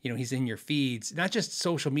your, he's in your feeds, not just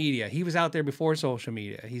social media. He was out there before social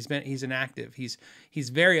media. He's an active. He's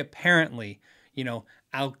very apparently,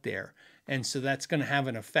 out there. And so that's going to have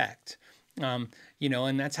an effect. And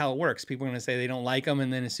that's how it works. People are going to say they don't like him.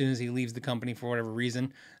 And then as soon as he leaves the company for whatever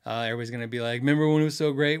reason, everybody's going to be like, remember when it was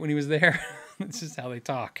so great when he was there? That's just how they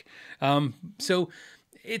talk. So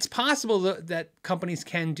it's possible that companies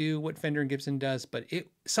can do what Fender and Gibson does, but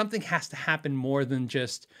something has to happen more than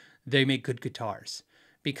just they make good guitars.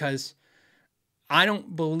 because I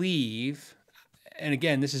don't believe, and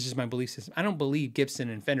again, this is just my belief system, I don't believe Gibson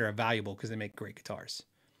and Fender are valuable because they make great guitars.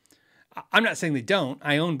 I'm not saying they don't.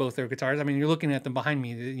 I own both their guitars. I mean, you're looking at them behind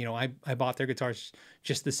me. You know, I bought their guitars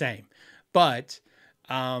just the same. But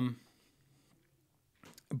that's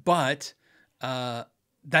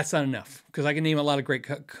not enough, because I can name a lot of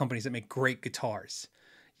great companies that make great guitars.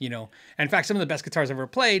 You know, and in fact, some of the best guitars I've ever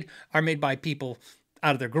played are made by people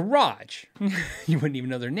out of their garage. You wouldn't even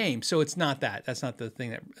know their name. So it's not that. That's not the thing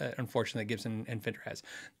that, unfortunately, Gibson and Fender has.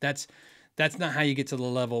 That's not how you get to the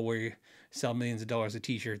level where you sell millions of dollars of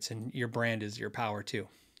t-shirts and your brand is your power too.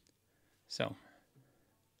 So.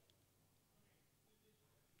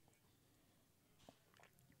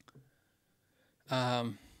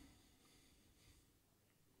 Okay,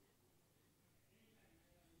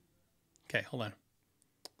 hold on.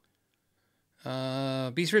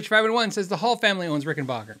 Beast Rich 501 says the Hall family owns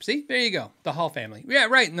Rickenbacker. See, there you go. The Hall family. Yeah,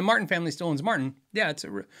 right. And the Martin family still owns Martin. Yeah, it's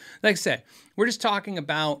like I said, we're just talking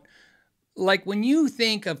about, like, when you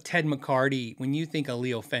think of Ted McCarty, when you think of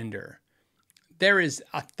Leo Fender, there is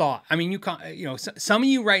a thought. I mean, you know, some of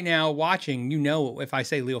you right now watching, you know, if I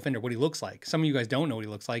say Leo Fender, what he looks like. Some of you guys don't know what he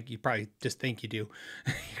looks like. You probably just think you do.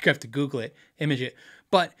 You have to Google it, image it.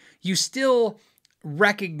 But you still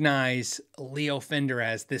recognize Leo Fender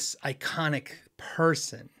as this iconic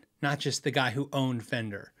person, not just the guy who owned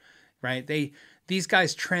Fender, right? These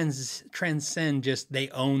guys transcend just they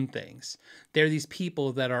own things. They're these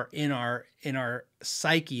people that are in our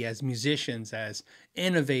psyche as musicians, as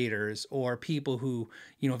innovators, or people who,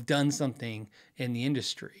 you know, have done something in the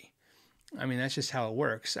industry. I mean, that's just how it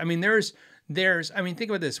works. I mean, I mean,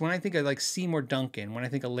 think about this. When I think of like Seymour Duncan, when I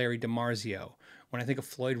think of Larry DiMarzio, when I think of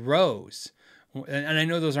Floyd Rose, and I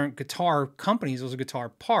know those aren't guitar companies, those are guitar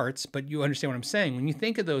parts, but you understand what I'm saying. When you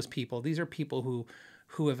think of those people, these are people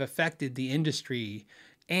who have affected the industry,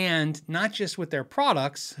 and not just with their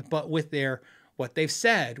products, but with what they've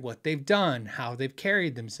said, what they've done, how they've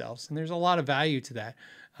carried themselves. And there's a lot of value to that.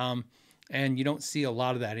 And you don't see a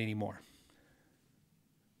lot of that anymore.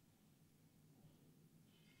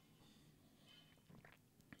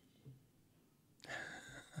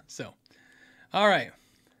 So, all right.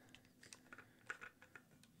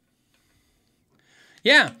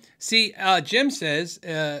 Yeah. See, Jim says,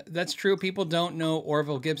 that's true. People don't know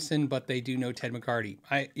Orville Gibson, but they do know Ted McCarty.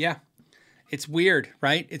 Yeah. It's weird,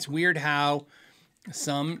 right? It's weird how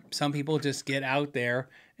some people just get out there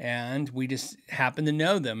and we just happen to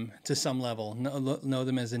know them to some level, know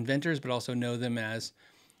them as inventors, but also know them as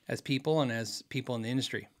people and as people in the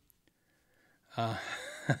industry.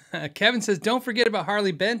 Kevin says, don't forget about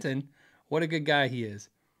Harley Benton. What a good guy he is.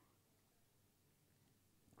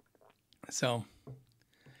 So,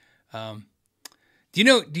 do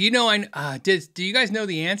you guys know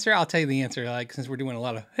the answer? I'll tell you the answer. Like, since we're doing a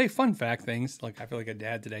lot of, hey, fun fact things, like I feel like a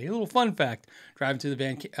dad today, a little fun fact, driving to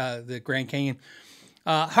the Grand Canyon.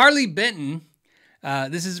 Harley Benton,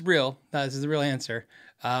 this is real. This is the real answer.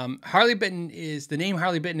 Harley Benton the name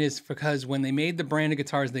Harley Benton is because when they made the brand of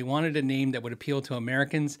guitars, they wanted a name that would appeal to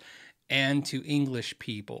Americans and to English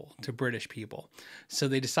people, to British people. So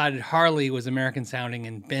they decided Harley was American sounding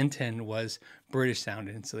and Benton was British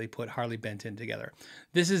sounding. And so they put Harley Benton together.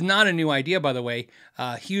 This is not a new idea, by the way.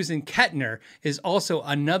 Hughes and Kettner is also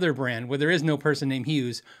another brand where there is no person named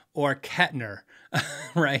Hughes or Kettner,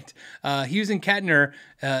 right? Hughes and Kettner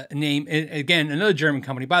name, again, another German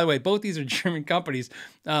company. By the way, both these are German companies.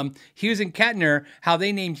 Hughes and Kettner, how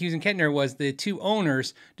they named Hughes and Kettner was the two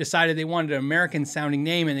owners decided they wanted an American sounding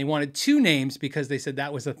name, and they wanted two names because they said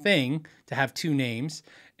that was a thing to have two names.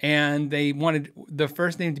 And they wanted the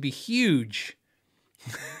first name to be Huge.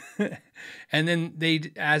 And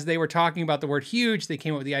then as they were talking about the word huge, they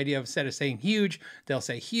came up with the idea of, instead of saying huge, they'll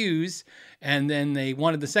say Hughes. And then they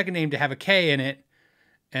wanted the second name to have a K in it,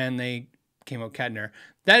 and they came up with Kettner.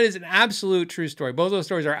 That is an absolute true story. Both of those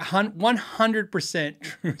stories are 100%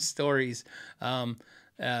 true stories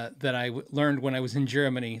that I learned when I was in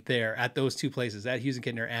Germany there at those two places, at Hughes and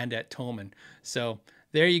Kettner and at Thomann. So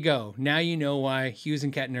there you go. Now you know why Hughes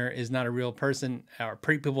and Kettner is not a real person or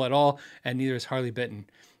people at all, and neither is Harley Benton.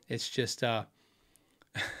 It's just,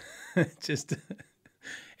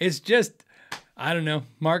 it's just, I don't know,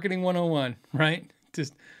 marketing 101, right?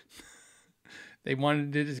 Just, they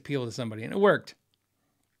wanted it to appeal to somebody, and it worked.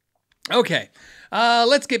 Okay,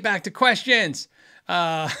 let's get back to questions.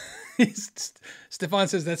 Stefan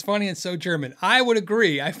says, that's funny and so German. I would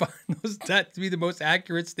agree. I find that to be the most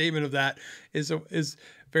accurate statement of that is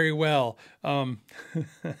very well.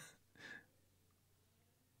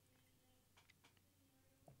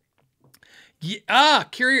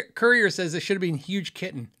 Courier says it should have been Huge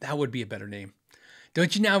Kitten. That would be a better name.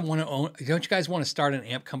 Don't you now want to own? Don't you guys want to start an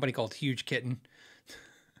amp company called Huge Kitten?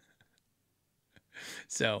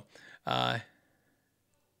 So,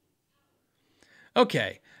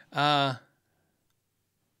 okay.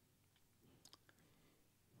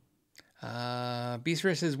 Beast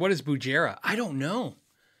Race says, what is Bujera? I don't know.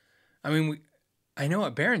 I mean, I know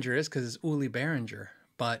what Behringer is because it's Uli Behringer,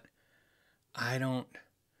 but I don't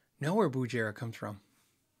know where Bujera comes from.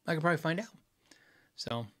 I could probably find out.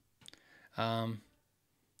 So,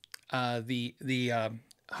 the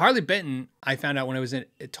Harley Benton, I found out when I was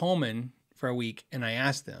at Tolman for a week, and I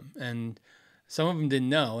asked them, and some of them didn't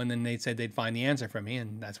know, and then they said they'd find the answer for me,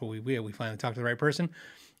 and that's what we did. We finally talked to the right person,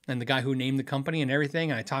 and the guy who named the company and everything,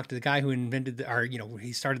 and I talked to the guy who invented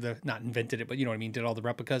he started not invented it, but you know what I mean, did all the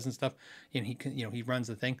replicas and stuff, and he runs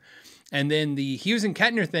the thing. And then the Hughes and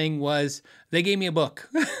Kettner thing was, they gave me a book.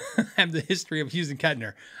 I have the history of Hughes and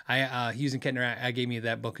Kettner. Hughes and Kettner, I gave me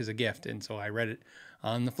that book as a gift, and so I read it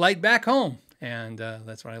on the flight back home, and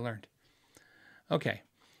that's what I learned. Okay.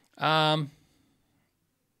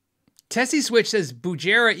 Tessie Switch says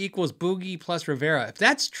Bujera equals Boogie plus Rivera. If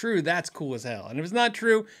that's true, that's cool as hell. And if it's not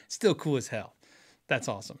true, it's still cool as hell. That's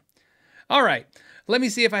awesome. All right. Let me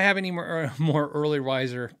see if I have any more early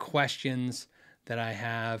riser questions that I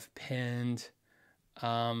have pinned.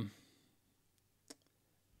 And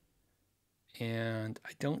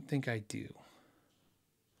I don't think I do.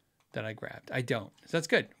 That I grabbed. I don't. So that's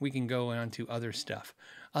good. We can go on to other stuff,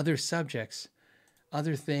 other subjects,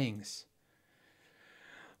 other things.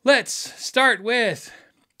 Let's start with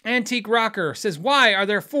Antique Rocker says, why are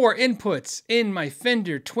there 4 inputs in my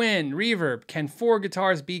Fender Twin Reverb? Can 4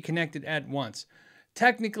 guitars be connected at once?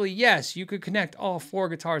 Technically, yes, you could connect all 4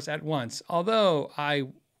 guitars at once, although I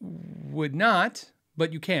would not,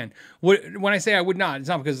 but you can. When I say I would not, it's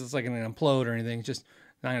not because it's like going to implode or anything. It's just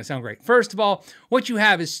not going to sound great. First of all, what you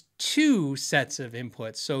have is 2 sets of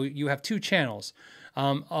inputs. So you have 2 channels.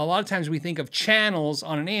 A lot of times we think of channels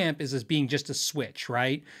on an amp as being just a switch,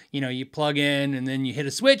 right? You know, you plug in and then you hit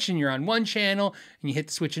a switch and you're on one channel, and you hit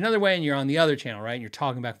the switch another way and you're on the other channel, right? And you're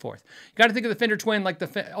toggling back and forth. You got to think of the Fender Twin like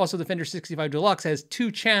also the Fender 65 Deluxe has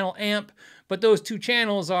 2-channel amp, but those 2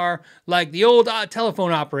 channels are like the old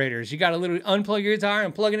telephone operators. You got to literally unplug your guitar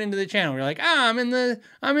and plug it into the channel. You're like, I'm in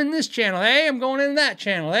this channel, hey, I'm going in that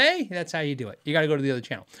channel, hey. That's how you do it. You got to go to the other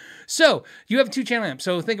channel. So you have a 2-channel amp.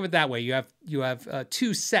 So think of it that way. You have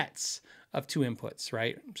 2 sets of 2 inputs,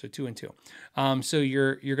 right? So 2 and 2. So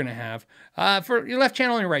you're going to have for your left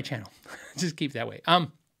channel and your right channel. Just keep it that way.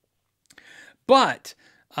 But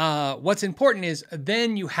what's important is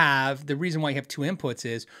then you have, the reason why you have 2 inputs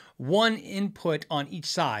is 1 input on each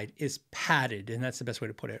side is padded, and that's the best way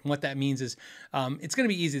to put it. And what that means is it's going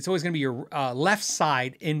to be easy. It's always going to be your left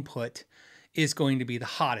side input is going to be the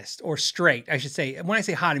hottest, or straight, I should say. When I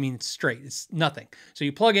say hot, I mean straight. It's nothing. So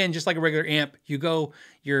you plug in just like a regular amp.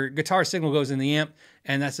 Your guitar signal goes in the amp,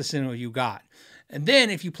 and that's the signal you got. And then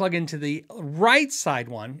if you plug into the right side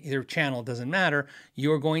one, either channel, doesn't matter,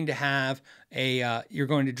 you're going to have you're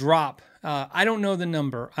going to drop, I don't know the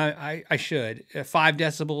number, I should, 5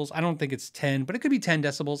 decibels. I don't think it's 10, but it could be 10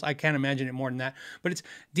 decibels. I can't imagine it more than that. But it's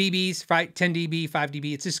dBs, 10 dB, 5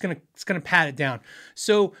 dB. It's just it's gonna pad it down.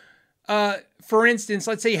 So for instance,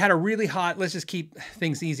 let's say you had a really hot, let's just keep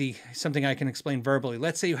things easy, something I can explain verbally.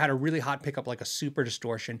 Let's say you had a really hot pickup like a Super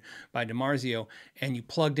Distortion by DiMarzio, and you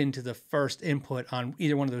plugged into the first input on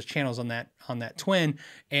either one of those channels on that Twin,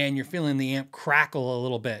 and you're feeling the amp crackle a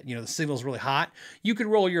little bit. You know, the signal's really hot. You could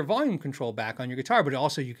roll your volume control back on your guitar, but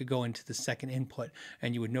also you could go into the second input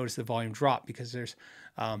and you would notice the volume drop because there's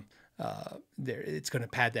it's going to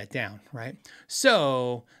pad that down, right?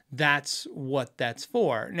 So that's what that's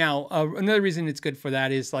for. Now, another reason it's good for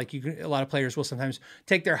that is like a lot of players will sometimes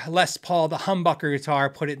take their Les Paul, the humbucker guitar,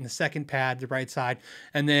 put it in the second pad, the right side,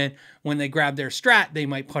 and then when they grab their Strat, they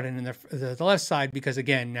might put it in the left side because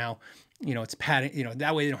again, now, you know, it's padding, you know,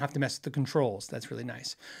 that way they don't have to mess with the controls. That's really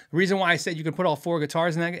nice. The reason why I said you could put all 4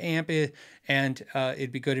 guitars in that amp and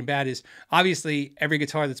it'd be good and bad is obviously every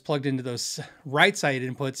guitar that's plugged into those right side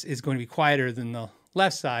inputs is going to be quieter than the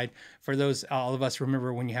left side. For those, all of us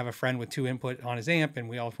remember when you have a friend with 2 input on his amp and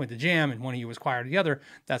we all went to jam and one of you was quieter than the other,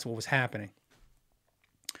 that's what was happening.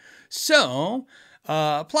 So,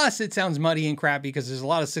 plus it sounds muddy and crappy because there's a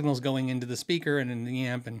lot of signals going into the speaker and in the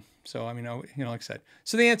amp, and so, I mean, you know, like I said.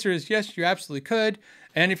 So the answer is yes, you absolutely could.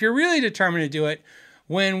 And if you're really determined to do it,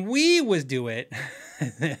 When we would do it,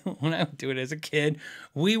 when I would do it as a kid,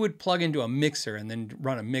 we would plug into a mixer and then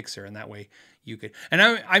run a mixer, and that way you could. And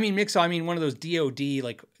I mean mixer, I mean one of those DOD,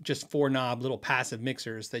 like just 4-knob little passive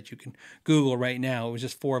mixers that you can Google right now. It was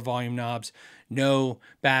just 4 volume knobs, no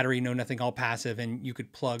battery, no nothing, all passive, and you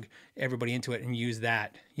could plug everybody into it and use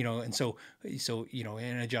that, you know, and so you know,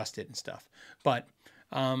 and adjust it and stuff. But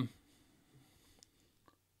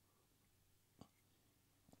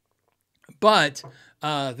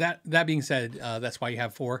that being said, that's why you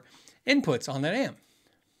have 4 inputs on that amp.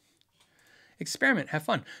 Experiment, have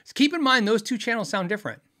fun. So keep in mind, those 2 channels sound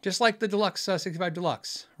different, just like the Deluxe 65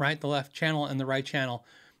 Deluxe, right? The left channel and the right channel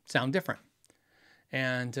sound different.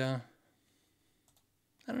 And I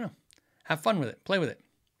don't know, have fun with it, play with it.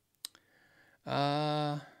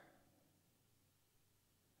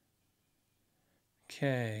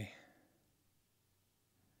 Okay.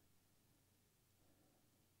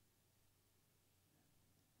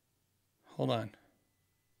 Hold on.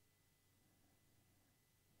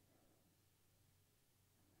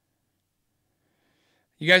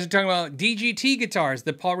 You guys are talking about DGT guitars,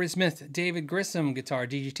 the Paul Smith David Grissom guitar,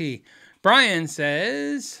 DGT. Brian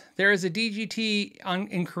says, there is a DGT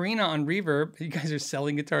in Carina on Reverb. You guys are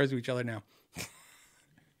selling guitars to each other now.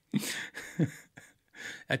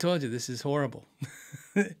 I told you, this is horrible.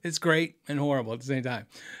 It's great and horrible at the same time.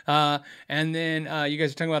 And then you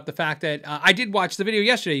guys are talking about the fact that I did watch the video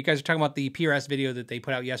yesterday. You guys are talking about the PRS video that they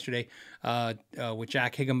put out yesterday with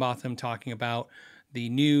Jack Higginbotham talking about the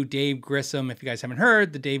new Dave Grissom. If you guys haven't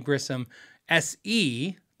heard, the Dave Grissom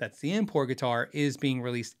SE, that's the import guitar, is being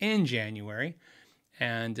released in January.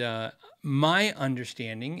 And my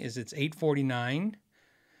understanding is it's $849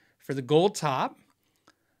 for the gold top.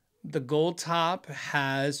 The gold top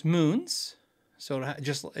has moons. So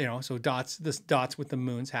just, you know, so dots with the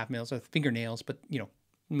moons, half mils, so fingernails, but, you know,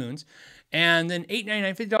 moons. And then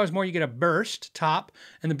 $899, $50 more, you get a burst top,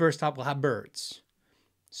 and the burst top will have birds.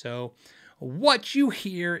 So what you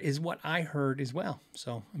hear is what I heard as well.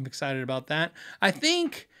 So I'm excited about that. I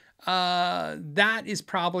think that is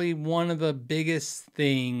probably one of the biggest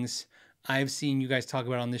things I've seen you guys talk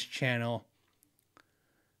about on this channel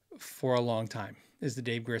for a long time, is the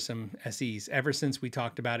Dave Grissom SEs. Ever since we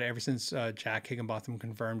talked about it, ever since Jack Higginbotham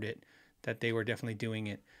confirmed it, that they were definitely doing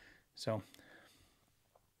it. So,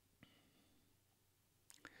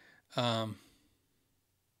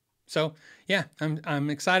 yeah, I'm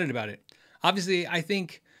excited about it. Obviously, I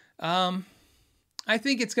think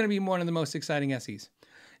it's going to be one of the most exciting SEs.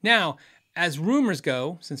 Now, as rumors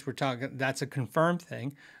go, since we're talking, that's a confirmed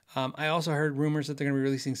thing. I also heard rumors that they're going to be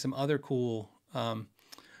releasing some other cool.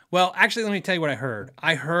 Well, actually, let me tell you what I heard.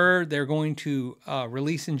 I heard they're going to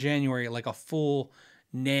release in January like a full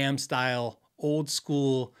NAMM style, old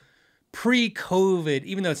school, pre-COVID.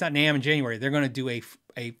 Even though it's not NAMM in January, they're going to do a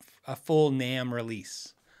full NAMM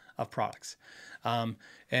release of products.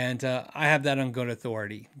 And I have that on good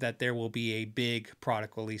authority that there will be a big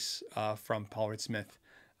product release from Paul Smith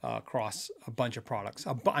across a bunch of products.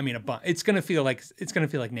 It's gonna feel like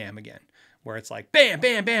NAMM again, where it's like bam,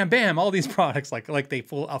 bam, bam, bam, all these products like they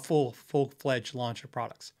a full-fledged launch of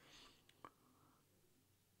products.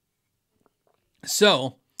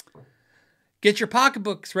 So get your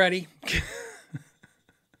pocketbooks ready.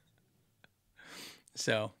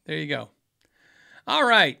 So there you go. All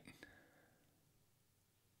right.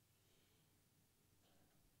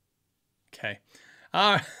 Okay.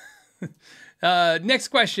 Next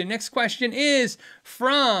question. Next question is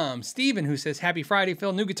from Steven, who says, Happy Friday,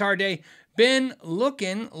 Phil. New guitar day. Been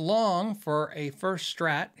looking long for a first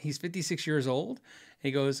Strat. He's 56 years old. He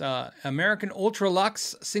goes, American Ultra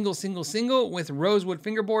Lux single with Rosewood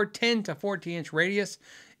fingerboard, 10 to 14-inch radius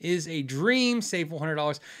is a dream. Save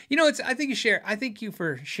 $400. You know, I thank you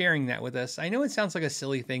for sharing that with us. I know it sounds like a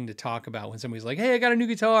silly thing to talk about when somebody's like, hey, I got a new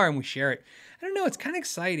guitar, and we share it. I don't know. It's kind of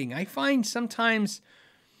exciting. I find sometimes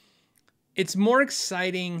it's more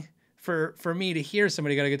exciting for me to hear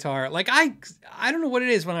somebody got a guitar. Like I don't know what it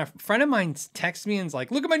is when a friend of mine texts me and is like,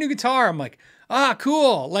 look at my new guitar. I'm like, ah,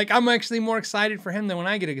 cool. Like I'm actually more excited for him than when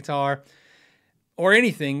I get a guitar or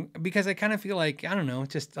anything, because I kind of feel like, I don't know,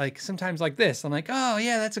 just like sometimes like this, I'm like, oh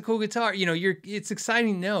yeah, that's a cool guitar. You know, it's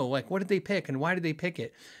exciting to know, like, what did they pick and why did they pick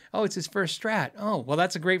it? Oh, it's his first Strat. Oh, well,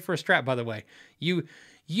 that's a great first Strat, by the way. You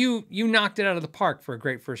knocked it out of the park for a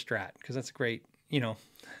great first Strat, because that's a great, you know.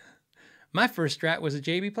 My first Strat was a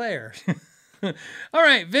JB player. All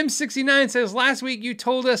right, Vim69 says, last week you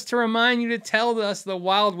told us to remind you to tell us the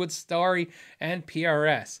Wildwood story and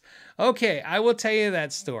PRS. Okay, I will tell you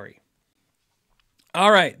that story. All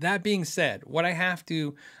right, that being said, what I have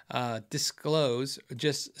to disclose,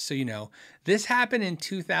 just so you know, this happened in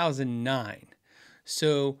 2009.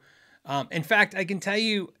 So, in fact, I can tell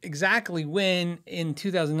you exactly when in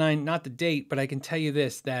 2009, not the date, but I can tell you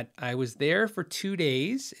this, that I was there for 2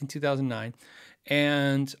 days in 2009.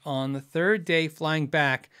 And on the third day flying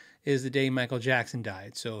back is the day Michael Jackson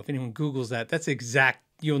died. So if anyone Googles that, that's exact,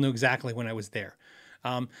 you'll know exactly when I was there.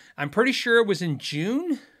 I'm pretty sure it was in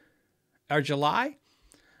June or July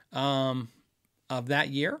of that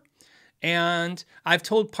year. And I've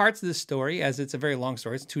told parts of this story, as it's a very long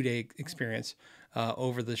story. It's a 2-day experience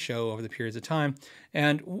over the show, over the periods of time.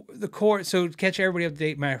 And the core, so to catch everybody up to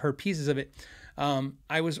date, I heard pieces of it.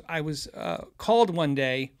 I was called one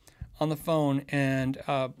day on the phone, and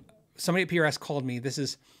somebody at PRS called me. This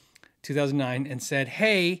is 2009, and said,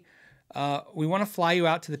 "Hey, we want to fly you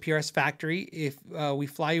out to the PRS factory. If we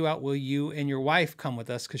fly you out, will you and your wife come with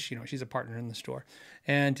us? Because she's a partner in the store.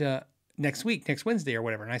 And next week, next Wednesday or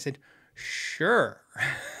whatever." And I said, "Sure."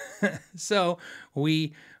 So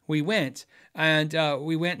we went, and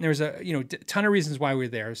and there's a ton of reasons why we were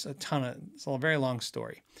there. It's a very long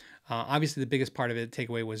story. Obviously, the biggest part of it,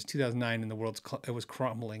 takeaway, was 2009, and the it was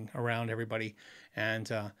crumbling around everybody, and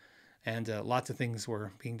lots of things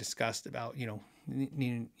were being discussed about the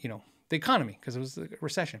economy, because it was a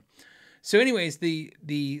recession. So, anyways, the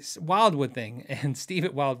Wildwood thing and Steve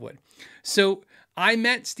at Wildwood. So I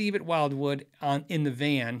met Steve at Wildwood in the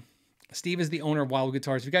van. Steve is the owner of Wildwood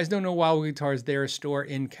Guitars. If you guys don't know Wildwood Guitars, they're a store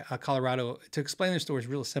in Colorado. To explain their store is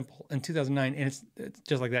real simple. In 2009, and it's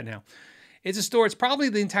just like that now. It's a store. It's probably,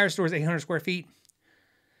 the entire store is 800 square feet.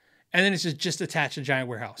 And then it's just attached to a giant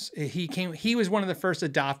warehouse. He was one of the first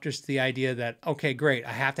adopters to the idea that, okay, great,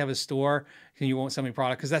 I have to have a store, and you won't sell me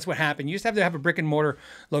product, because that's what happened. You used to have a brick and mortar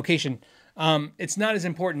location. It's not as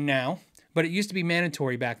important now, but it used to be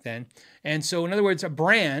mandatory back then. And so, in other words, a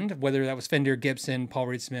brand, whether that was Fender, Gibson, Paul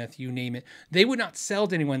Reed Smith, you name it, they would not sell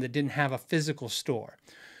to anyone that didn't have a physical store.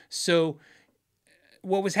 So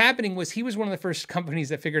what was happening was, he was one of the first companies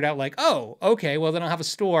that figured out, like, oh, okay, well, then I'll have a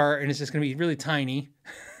store, and it's just going to be really tiny,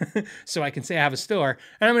 so I can say I have a store,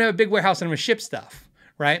 and I'm going to have a big warehouse, and I'm going to ship stuff,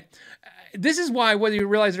 right? This is why, whether you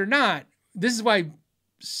realize it or not, this is why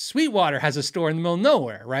Sweetwater has a store in the middle of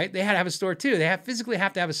nowhere, right? They had to have a store too. They physically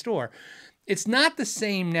have to have a store. It's not the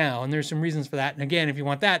same now, and there's some reasons for that. And again, if you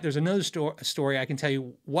want that, there's another story. I can tell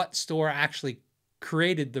you what store actually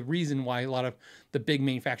created the reason why a lot of the big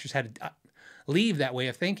manufacturers had to leave that way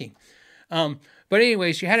of thinking. But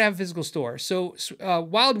anyways, you had to have a physical store. So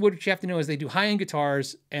Wildwood, what you have to know is they do high-end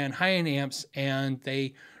guitars and high-end amps, and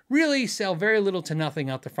they really sell very little to nothing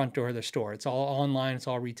out the front door of their store. It's all online, it's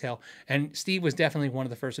all retail. And Steve was definitely one of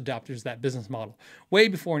the first adopters of that business model, way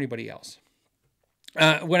before anybody else.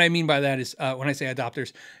 What I mean by that is, when I say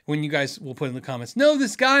adopters, when you guys will put in the comments, no,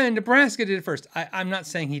 this guy in Nebraska did it first. I'm not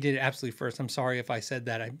saying he did it absolutely first. I'm sorry if I said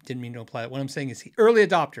that. I didn't mean to imply that. What I'm saying is early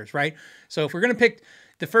adopters, right? So if we're going to pick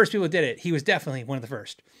the first people who did it, he was definitely one of the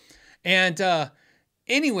first. And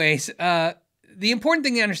anyways, the important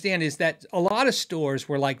thing to understand is that a lot of stores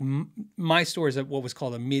were like, my store is what was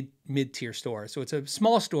called a mid-tier store. So it's a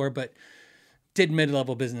small store, but did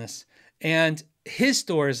mid-level business. And his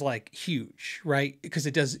store is like huge, right? Because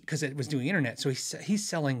it was doing internet. So he's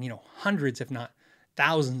selling, hundreds, if not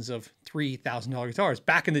thousands of $3,000 guitars.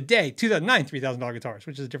 Back in the day, 2009, $3,000 guitars,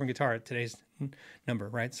 which is a different guitar at today's number,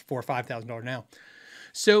 right? It's $4,000 or $5,000 now.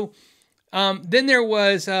 So then there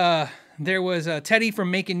was Teddy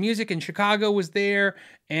from Making Music in Chicago was there,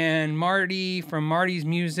 and Marty from Marty's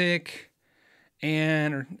Music,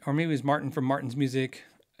 or maybe it was Martin from Martin's Music.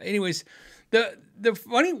 Anyways, the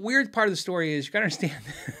funny, weird part of the story is, you gotta understand,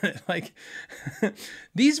 like,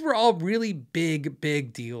 these were all really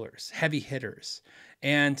big dealers, heavy hitters.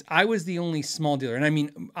 And I was the only small dealer. And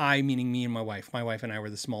meaning me and my wife. My wife and I were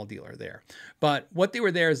the small dealer there. But what they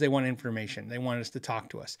were there is they wanted information. They wanted us to talk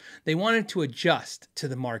to us. They wanted to adjust to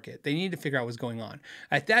the market. They needed to figure out what was going on.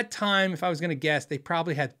 At that time, if I was going to guess, they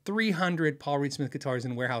probably had 300 Paul Reed Smith guitars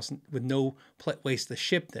in a warehouse with no ways to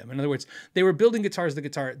ship them. In other words, they were building guitars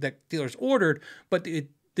that dealers ordered, but the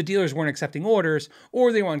dealers weren't accepting orders,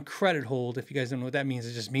 or they were on credit hold. If you guys don't know what that means,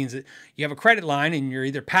 it just means that you have a credit line and you're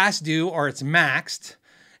either past due or it's maxed,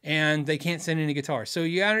 and they can't send any guitars. So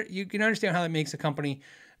you can understand how that makes a company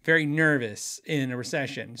very nervous in a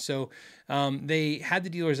recession. So they had the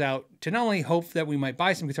dealers out to not only hope that we might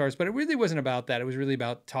buy some guitars, but it really wasn't about that. It was really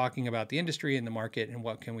about talking about the industry and the market and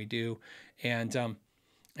what can we do. And one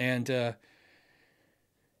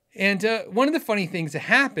of the funny things that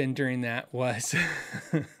happened during that was,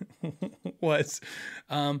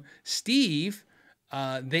 Steve,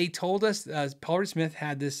 they told us, Paul Reed Smith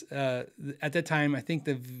had this, at that time, I think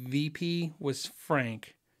the VP was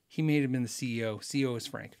Frank. He may have been the CEO. CEO was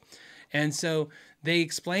Frank. And so they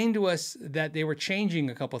explained to us that they were changing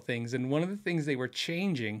a couple things. And one of the things they were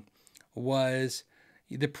changing was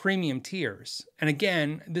the premium tiers. And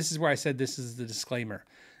again, this is where I said this is the disclaimer.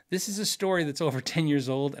 This is a story that's over 10 years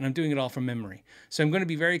old, and I'm doing it all from memory. So I'm going to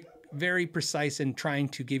be very, very precise in trying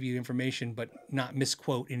to give you information, but not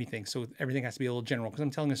misquote anything. So everything has to be a little general because I'm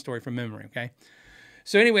telling a story from memory, okay?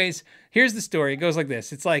 So anyways, here's the story. It goes like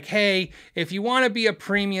this. It's like, hey, if you want to be a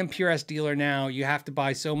premium PRS dealer now, you have to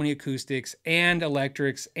buy so many acoustics and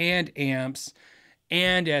electrics and amps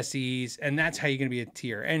and SEs, and that's how you're going to be a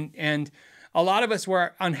tier. And a lot of us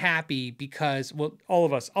were unhappy because, well, all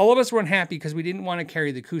of us were unhappy because we didn't want to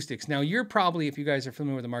carry the acoustics. Now, you're probably, if you guys are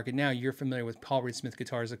familiar with the market now, you're familiar with Paul Reed Smith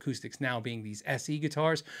guitars, acoustics now being these SE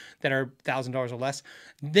guitars that are $1,000 or less.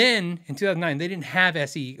 Then, in 2009, they didn't have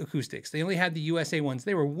SE acoustics. They only had the USA ones.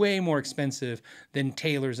 They were way more expensive than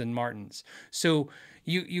Taylor's and Martin's. So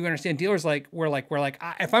you understand, dealers we're like,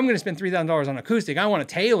 if I'm going to spend $3,000 on acoustic, I want a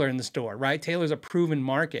Taylor in the store, right? Taylor's a proven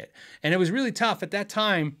market. And it was really tough at that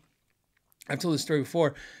time. I've told this story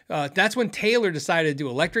before. That's when Taylor decided to do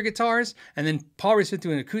electric guitars, and then Paul Reed Smith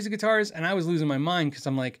doing acoustic guitars, and I was losing my mind because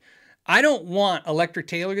I'm like, I don't want electric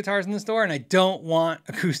Taylor guitars in the store, and I don't want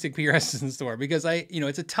acoustic PRSs in the store because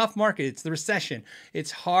it's a tough market. It's the recession. It's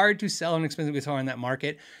hard to sell an expensive guitar in that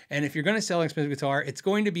market, and if you're going to sell an expensive guitar, it's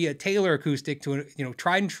going to be a Taylor acoustic to a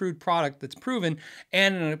tried and true product that's proven,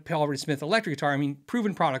 and a Paul Reed Smith electric guitar. I mean,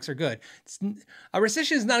 proven products are good. A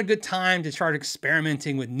recession is not a good time to start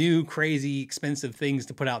experimenting with new, crazy, expensive things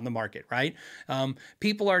to put out in the market, right?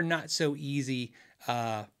 People are not so easy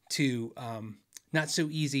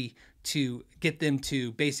to get them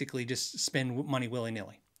to basically just spend money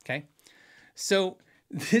willy-nilly, okay? So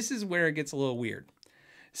this is where it gets a little weird.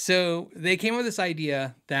 So they came up with this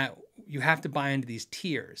idea that you have to buy into these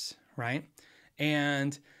tiers, right?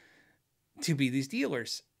 And to be these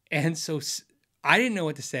dealers. And so I didn't know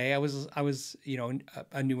what to say. I was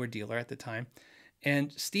a newer dealer at the time.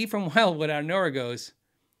 And Steve from Wildwood out of nowhere goes,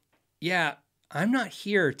 yeah, I'm not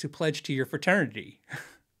here to pledge to your fraternity.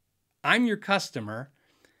 I'm your customer.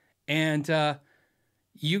 And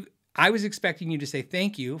I was expecting you to say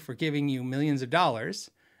thank you for giving you millions of dollars.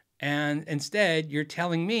 And instead, you're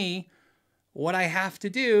telling me what I have to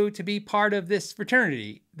do to be part of this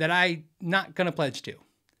fraternity that I'm not going to pledge to.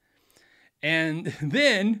 And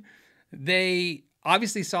then they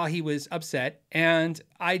obviously saw he was upset. And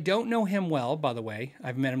I don't know him well, by the way.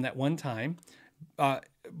 I've met him that one time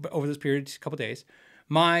over this period, a couple days.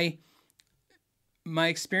 My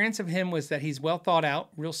experience of him was that he's well thought out,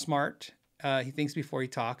 real smart. He thinks before he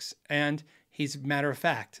talks, and he's matter of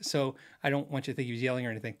fact. So I don't want you to think he was yelling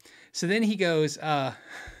or anything. So then he goes,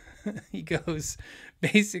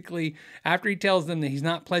 basically, after he tells them that he's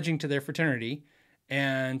not pledging to their fraternity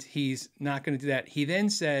and he's not going to do that, he then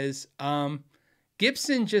says,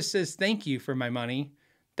 Gibson just says thank you for my money.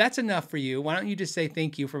 That's enough for you. Why don't you just say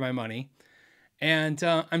thank you for my money? And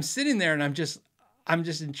I'm sitting there and I'm just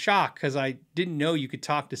in shock because I didn't know you could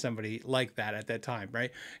talk to somebody like that at that time,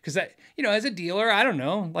 right? Because as a dealer, I don't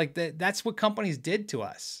know, like that's what companies did to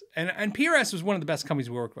us. And PRS was one of the best companies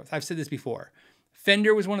we worked with. I've said this before.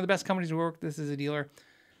 Fender was one of the best companies we worked with as a dealer.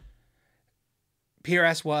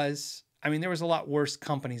 PRS was. I mean, there was a lot worse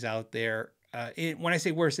companies out there. When I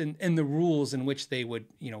say worse, in the rules in which they would,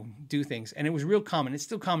 do things. And it was real common. It's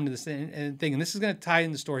still common to this thing. And this is going to tie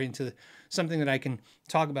in the story into something that I can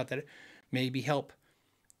talk about that maybe help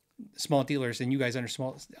small dealers, and you guys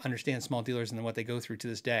understand small dealers and what they go through to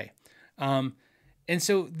this day. And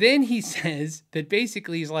so then he says that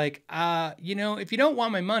basically he's like, if you don't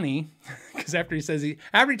want my money, because after he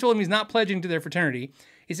told him he's not pledging to their fraternity,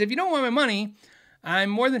 he said, if you don't want my money, I'm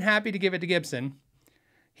more than happy to give it to Gibson.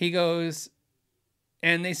 He goes,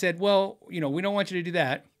 and they said, well, we don't want you to do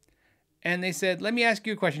that. And they said, let me ask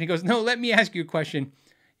you a question. He goes, no, let me ask you a question.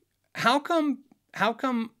 How come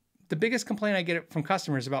the biggest complaint I get from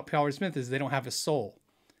customers about Paul Reed Smith is they don't have a soul?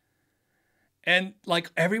 And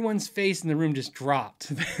like everyone's face in the room just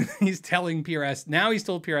dropped. He's telling PRS, now he's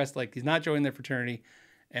told PRS like he's not joining their fraternity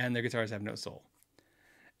and their guitars have no soul.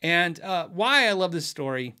 And why I love this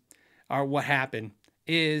story, or what happened,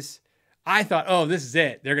 is I thought, oh, this is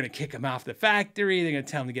it. They're going to kick him off the factory. They're going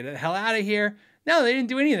to tell him to get the hell out of here. No, they didn't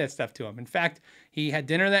do any of that stuff to him. In fact, he had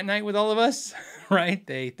dinner that night with all of us, right?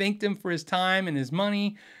 They thanked him for his time and his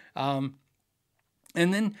money. And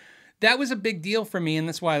then that was a big deal for me. And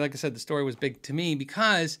that's why, like I said, the story was big to me,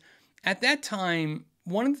 because at that time,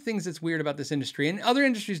 one of the things that's weird about this industry, and other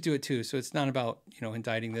industries do it too, so it's not about,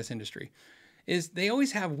 indicting this industry, is they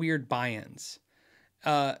always have weird buy-ins.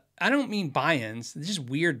 I don't mean buy-ins, just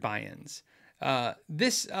weird buy-ins.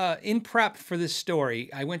 In prep for this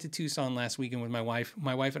story, I went to Tucson last weekend with my wife.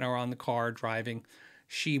 My wife and I were on the car driving.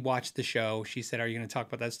 She watched the show. She said, "Are you going to talk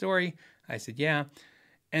about that story?" I said, "Yeah."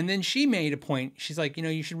 And then she made a point. She's like,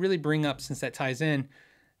 you should really bring up, since that ties in,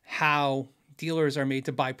 how dealers are made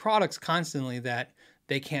to buy products constantly that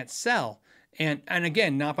they can't sell. And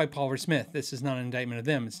again, not by Paul or Smith. This is not an indictment of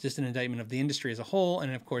them. It's just an indictment of the industry as a whole.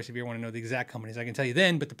 And of course, if you want to know the exact companies, I can tell you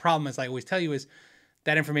then. But the problem, as I always tell you, is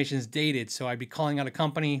that information is dated. So I'd be calling out a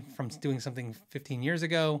company from doing something 15 years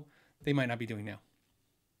ago. They might not be doing now.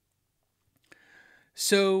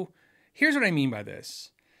 So here's what I mean by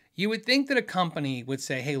this. You would think that a company would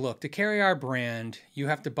say, hey, look, to carry our brand, you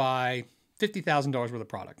have to buy $50,000 worth of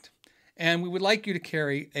product. And we would like you to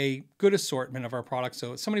carry a good assortment of our products.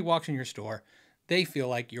 So if somebody walks in your store, they feel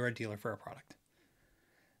like you're a dealer for a product.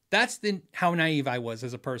 That's how naive I was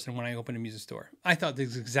as a person when I opened a music store. I thought this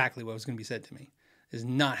is exactly what was going to be said to me. This is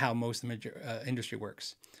not how most of the industry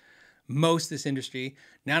works. Most of this industry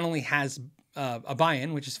not only has a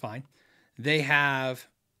buy-in, which is fine, they have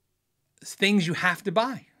things you have to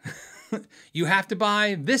buy. You have to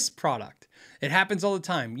buy this product. It happens all the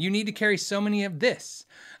time. You need to carry so many of this.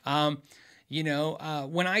 When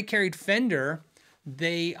I carried Fender,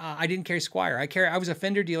 I didn't carry Squier. I was a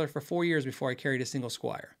Fender dealer for 4 years before I carried a single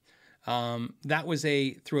Squier. That was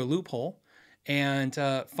through a loophole. And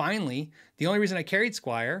finally, the only reason I carried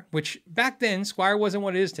Squier, which back then Squier wasn't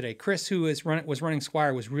what it is today. Chris, who was running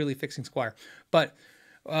Squier, was really fixing Squier. But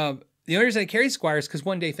the only reason I carried Squier is because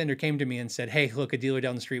one day Fender came to me and said, hey, look, a dealer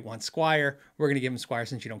down the street wants Squier. We're going to give him Squier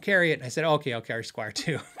since you don't carry it. And I said, okay, I'll carry Squier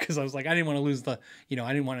too. Because I was like, I didn't want to lose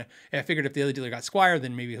I figured if the other dealer got Squier,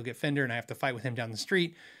 then maybe he'll get Fender and I have to fight with him down the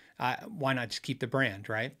street. Why not just keep the brand,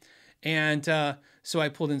 right? And so I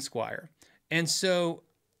pulled in Squier. And so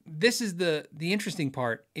this is the interesting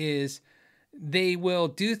part is they will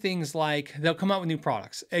do things like they'll come out with new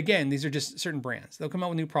products. Again, these are just certain brands. They'll come out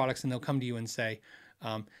with new products and they'll come to you and say,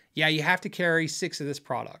 yeah, you have to carry 6 of this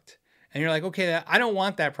product. And you're like, okay, I don't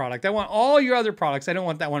want that product. I want all your other products. I don't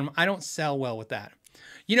want that one. I don't sell well with that.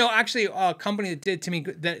 Actually, a company that did to me,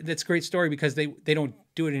 that's a great story because they don't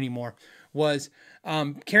do it anymore, was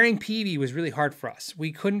carrying PV was really hard for us.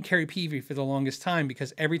 We couldn't carry PV for the longest time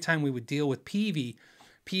because every time we would deal with PV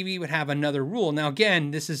would have another rule. Now,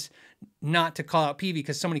 again, this is not to call out PV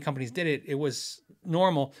because so many companies did it. It was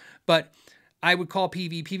normal, but I would call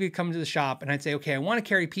PV would come to the shop and I'd say, okay, I want to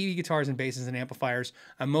carry PV guitars and basses and amplifiers.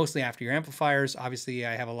 I'm mostly after your amplifiers. Obviously,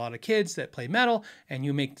 I have a lot of kids that play metal and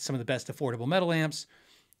you make some of the best affordable metal amps.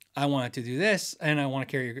 I want to do this and I want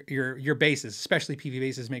to carry your basses, especially PV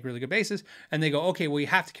basses make really good basses. And they go, okay, well, you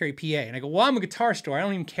have to carry PA. And I go, well, I'm a guitar store. I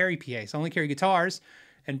don't even carry PA. So I only carry guitars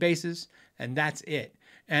and basses and that's it.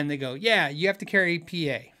 And they go, yeah, you have to carry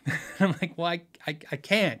PA. I'm like, well, I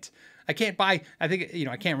can't. I can't buy, I think,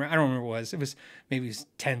 I can't remember, I don't remember what it was. It was maybe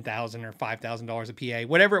 $10,000 or $5,000 a PA.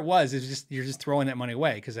 Whatever it was just, you're just throwing that money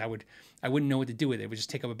away because I wouldn't know what to do with it. It would just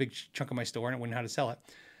take up a big chunk of my store and I wouldn't know how to sell it.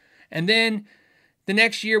 And then the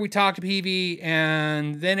next year we talked to PV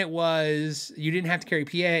and then it was, you didn't have to carry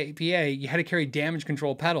PA, you had to carry damage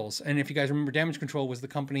control pedals. And if you guys remember, Damage Control was the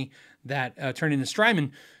company that turned into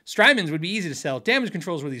Strymon. Strymons would be easy to sell. Damage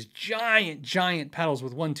Controls were these giant pedals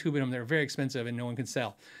with one tube in them. They were very expensive and no one could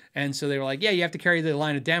sell. And so they were like, yeah, you have to carry the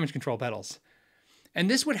line of Damage Control pedals. And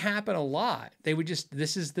this would happen a lot. They would just,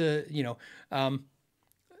 this is the,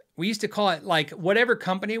 we used to call it like whatever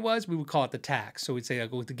company it was, we would call it the tax. So we'd say, I'll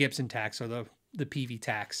go with the Gibson tax or the PV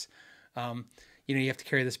tax. You have to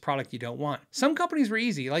carry this product you don't want. Some companies were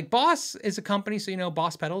easy. Like Boss is a company, so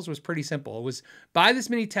Boss pedals was pretty simple. It was buy this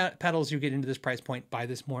many pedals, you get into this price point. Buy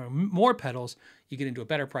this more pedals, you get into a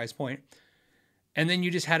better price point. And then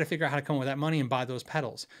you just had to figure out how to come up with that money and buy those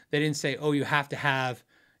pedals. They didn't say, oh, you have to have,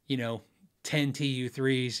 10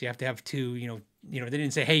 TU3s. You have to have 2, they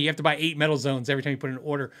didn't say, hey, you have to buy 8 metal zones every time you put in an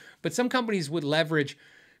order. But some companies would leverage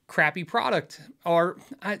crappy product, or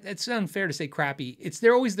it's unfair to say crappy.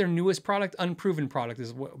 They're always their newest product. Unproven product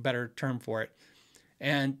is a better term for it.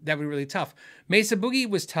 And that would be really tough. Mesa Boogie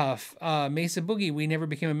was tough. Mesa Boogie, we never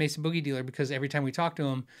became a Mesa Boogie dealer because every time we talked to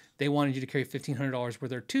them, they wanted you to carry $1,500 worth of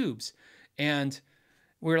their tubes. And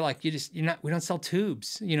we were like, we don't sell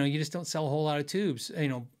tubes. You just don't sell a whole lot of tubes.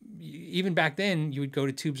 Even back then you would go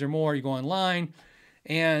to Tubes or More, you go online,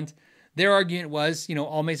 and their argument was,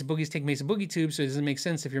 all Mesa Boogies take Mesa Boogie tubes, so it doesn't make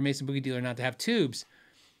sense if you're a Mesa Boogie dealer not to have tubes.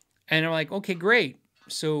 And I'm like, okay, great.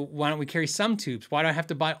 So why don't we carry some tubes? Why do I have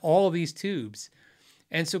to buy all of these tubes?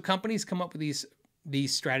 And so companies come up with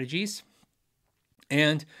these strategies,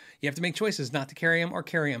 and you have to make choices not to carry them or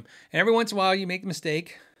carry them. And every once in a while you make the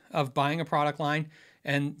mistake of buying a product line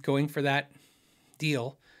and going for that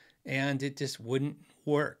deal and it just wouldn't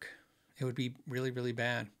work. It would be really, really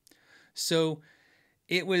bad. So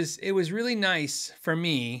it was really nice for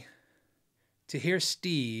me to hear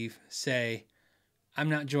Steve say, I'm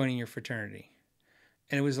not joining your fraternity.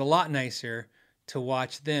 And it was a lot nicer to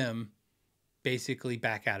watch them basically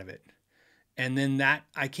back out of it. And then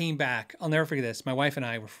I came back. I'll never forget this. My wife and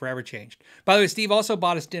I were forever changed. By the way, Steve also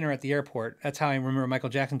bought us dinner at the airport. That's how I remember Michael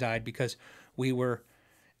Jackson died, because we were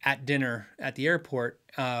at dinner at the airport,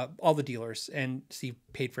 all the dealers, and Steve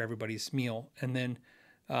paid for everybody's meal. And then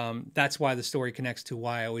that's why the story connects to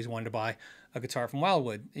why I always wanted to buy a guitar from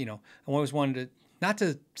Wildwood. You know, I always wanted to, not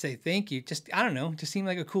to say thank you, just, I don't know, just seemed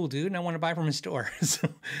like a cool dude, and I want to buy from his store. So,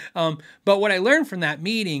 but what I learned from that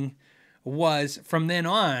meeting was, from then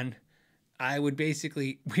on, we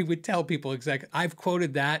would tell people exactly, I've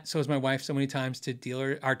quoted that, so has my wife, so many times to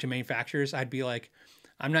to manufacturers. I'd be like,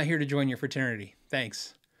 I'm not here to join your fraternity.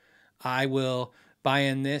 Thanks. I will buy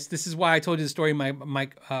in this. This is why I told you the story,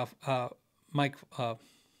 Mike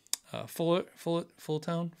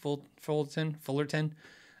Fullerton,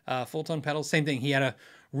 Fulltone pedals, same thing. He had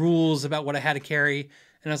rules about what I had to carry.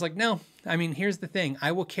 And I was like, no, I mean, here's the thing.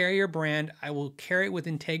 I will carry your brand. I will carry it with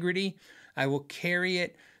integrity. I will carry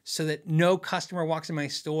it so that no customer walks in my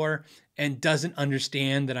store and doesn't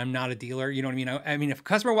understand that I'm not a dealer. You know what I mean? I mean, if a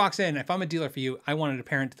customer walks in, if I'm a dealer for you, I wanted to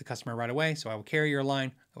parent to the customer right away. So I will carry your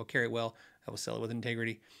line. I will carry it well. I will sell it with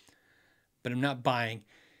integrity. But I'm not buying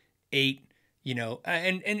 8, you know,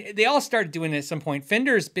 and they all started doing it at some point.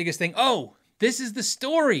 Fender's biggest thing. Oh, this is the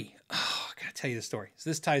story. Oh, I gotta tell you the story. So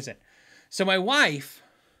this ties in. So my wife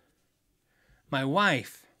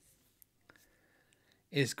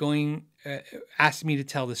is going, asked me to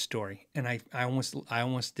tell this story, and I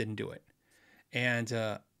almost didn't do it. And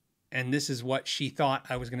this is what she thought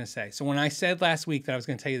I was going to say. So when I said last week that I was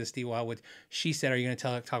going to tell you the Steve Wildwood, she said, are you going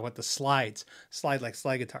to talk about the slide like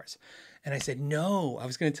slide guitars? And I said, no, I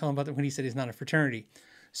was going to tell him about that when he said he's not a fraternity.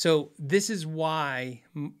 So this is why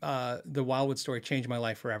the Wildwood story changed my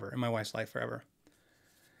life forever, and my wife's life forever.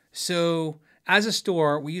 So as a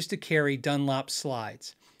store, we used to carry Dunlop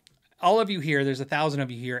slides. All of you here, there's 1,000 of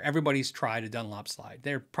you here, everybody's tried a Dunlop slide.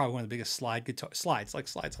 They're probably one of the biggest slides, like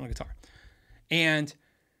slides on a guitar. And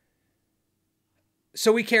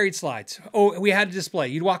so we carried slides. Oh, we had a display.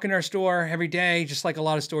 You'd walk in our store every day, just like a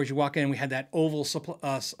lot of stores. You walk in, we had that oval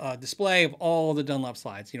display of all the Dunlop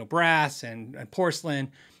slides, you know, brass and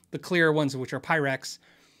porcelain, the clear ones, which are Pyrex,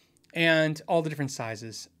 and all the different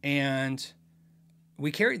sizes. And we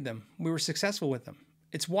carried them. We were successful with them.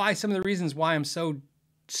 It's why, some of the reasons why I'm so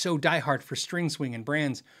diehard for string swing and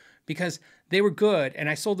brands, because they were good and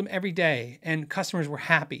I sold them every day and customers were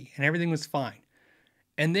happy and everything was fine.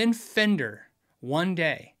 And then Fender one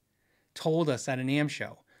day told us at an AM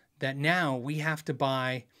show that now we have to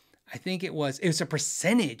buy, I think it was a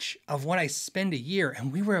percentage of what I spend a year.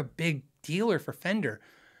 And we were a big dealer for Fender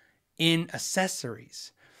in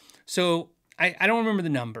accessories. So I don't remember the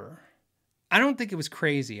number. I don't think it was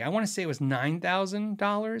crazy. I want to say it was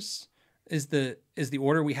 $9,000 is the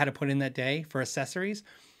order we had to put in that day for accessories.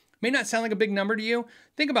 May not sound like a big number to you.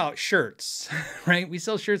 Think about shirts, right? We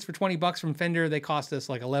sell shirts for 20 bucks from Fender. They cost us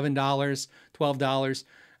like $11, $12.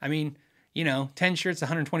 I mean, you know, 10 shirts,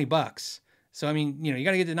 120 bucks. So, I mean, you know, you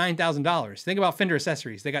got to get to $9,000. Think about Fender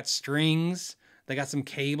accessories. They got strings, they got some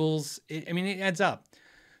cables. I mean, it adds up.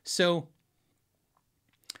 So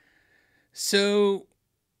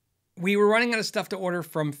we were running out of stuff to order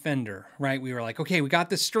from Fender, right? We were like, okay, we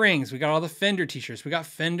got the strings, we got all the Fender t-shirts, we got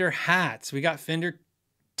Fender hats, we got Fender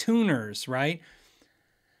tuners, right?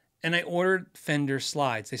 And I ordered Fender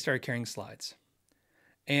slides. They started carrying slides.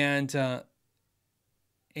 And so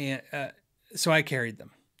I carried them.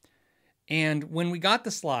 And when we got the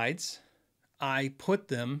slides, I put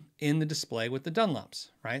them in the display with the Dunlops,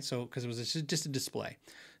 right? So, because it was just a display.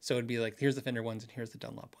 So it'd be like, here's the Fender ones and here's the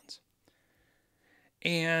Dunlop ones.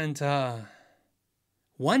 And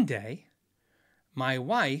one day, my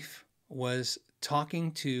wife was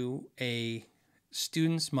talking to a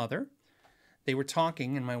student's mother. They were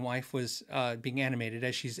talking, and my wife was being animated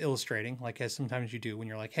as she's illustrating, like as sometimes you do when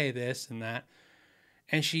you're like, hey, this and that.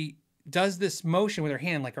 And she does this motion with her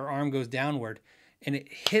hand, like her arm goes downward, and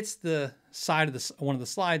it hits the side of one of the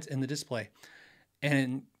slides in the display.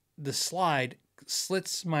 And the slide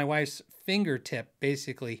slits my wife's fingertip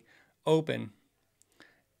basically open,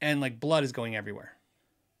 and like blood is going everywhere.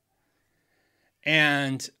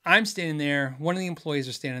 And I'm standing there. One of the employees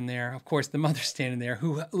are standing there. Of course, the mother's standing there,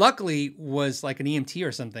 who luckily was like an EMT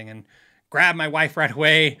or something, and grabbed my wife right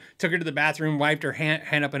away, took her to the bathroom, wiped her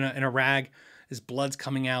hand up in a rag. His blood's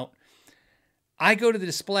coming out. I go to the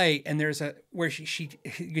display and there's a, where you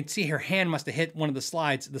can see her hand must have hit one of the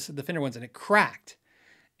slides, the Fender ones, and it cracked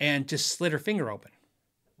and just slit her finger open.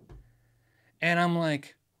 And I'm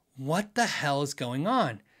like, what the hell is going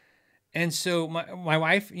on? And so my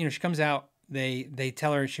wife, you know, she comes out, they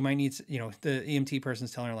tell her she might need, you know, the EMT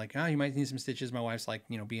person's telling her like, oh, you might need some stitches. My wife's like,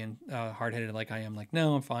 you know, being hard-headed like I am, like,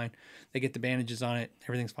 no, I'm fine. They get the bandages on it.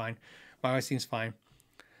 Everything's fine. My wife seems fine.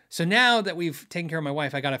 So now that we've taken care of my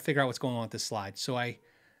wife, I got to figure out what's going on with this slide. So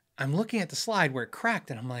I'm looking at the slide where it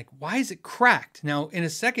cracked and I'm like, why is it cracked? Now in a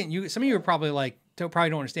second, some of you are probably like, probably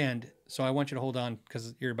don't understand. So I want you to hold on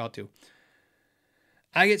because you're about to.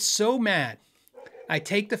 I get so mad. I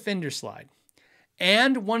take the Fender slide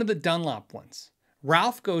and one of the Dunlop ones.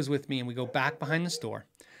 Ralph goes with me and we go back behind the store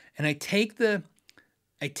and I take the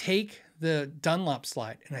Dunlop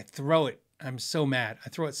slide and I throw it. I'm so mad. I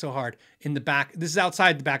throw it so hard in the back. This is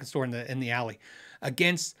outside the back of the store in the alley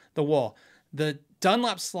against the wall. The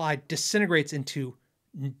Dunlop slide disintegrates into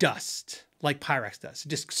dust like Pyrex does. It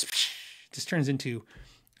just turns into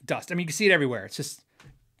dust. I mean, you can see it everywhere. It's just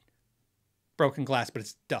broken glass, but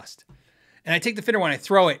it's dust. And I take the Fender one, I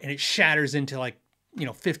throw it, and it shatters into like, you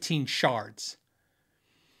know, 15 shards.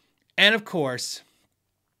 And of course,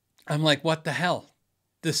 I'm like, what the hell?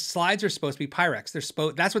 The slides are supposed to be Pyrex.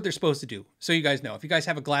 That's what they're supposed to do. So you guys know, if you guys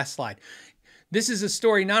have a glass slide, this is a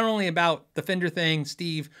story not only about the Fender thing,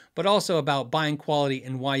 Steve, but also about buying quality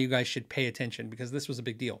and why you guys should pay attention because this was a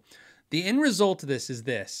big deal. The end result of this is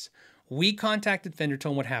this. We contacted Fender,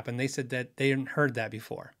 told them what happened. They said that they hadn't heard that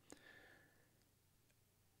before.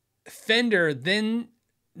 Fender then,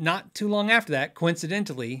 not too long after that,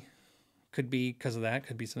 coincidentally, could be because of that,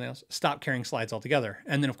 could be something else, stopped carrying slides altogether.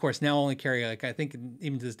 And then, of course, now only carry, like, I think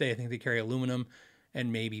even to this day, I think they carry aluminum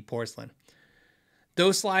and maybe porcelain.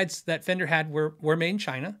 Those slides that Fender had were made in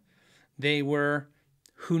China. They were,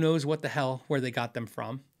 who knows what the hell, where they got them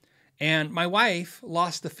from. And my wife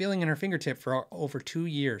lost the feeling in her fingertip for over 2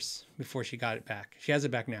 years before she got it back. She has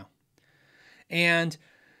it back now. And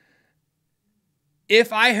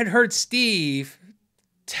if I had heard Steve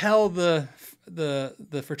tell the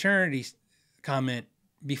fraternity comment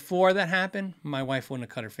before that happened, my wife wouldn't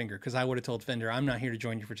have cut her finger because I would have told Fender, I'm not here to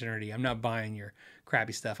join your fraternity. I'm not buying your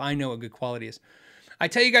crappy stuff. I know what good quality is. I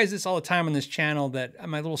tell you guys this all the time on this channel that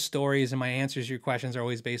my little stories and my answers to your questions are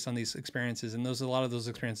always based on these experiences, and a lot of those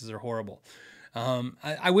experiences are horrible.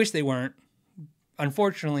 I wish they weren't.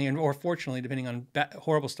 Unfortunately, or fortunately, depending on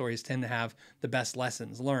horrible stories, tend to have the best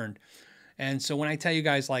lessons learned. And so when I tell you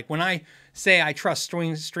guys, like when I say I trust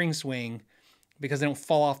string swing because they don't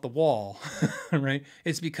fall off the wall, right?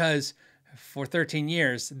 It's because for 13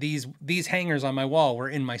 years, these hangers on my wall were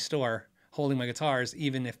in my store holding my guitars,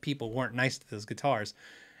 even if people weren't nice to those guitars.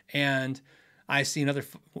 And I've seen other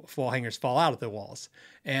wall hangers fall out of the walls.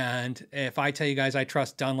 And if I tell you guys I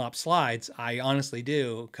trust Dunlop slides, I honestly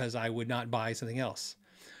do, because I would not buy something else.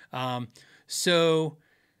 Brian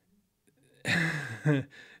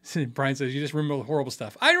says, you just remember the horrible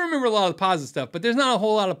stuff. I remember a lot of the positive stuff, but there's not a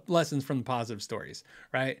whole lot of lessons from the positive stories,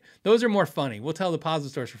 right? Those are more funny. We'll tell the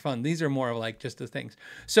positive stories for fun. These are more of like just the things.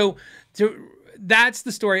 So that's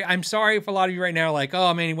the story. I'm sorry for a lot of you right now, like,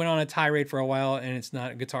 oh man, he went on a tirade for a while and it's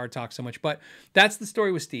not guitar talk so much, but that's the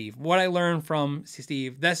story with Steve. What I learned from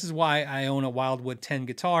Steve, this is why I own a Wildwood 10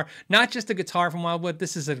 guitar, not just a guitar from Wildwood.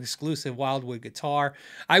 This is an exclusive Wildwood guitar.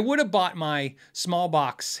 I would have bought my small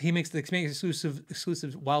box. He makes the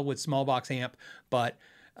exclusive Wildwood small box amp, but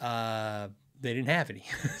they didn't have any.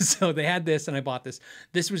 So they had this and I bought this.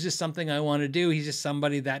 This was just something I wanted to do. He's just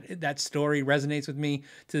somebody that story resonates with me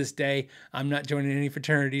to this day. I'm not joining any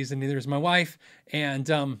fraternities and neither is my wife.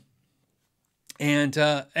 That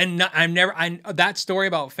story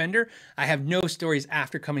about Fender, I have no stories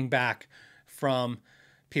after coming back from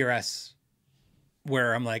PRS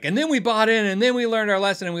where I'm like, and then we bought in and then we learned our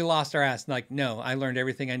lesson and we lost our ass. Like, no, I learned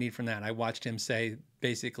everything I need from that. I watched him say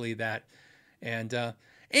basically that. And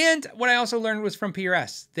what I also learned was from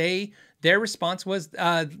PRS. Their response was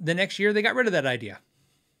the next year they got rid of that idea.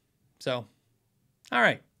 So, all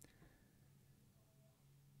right.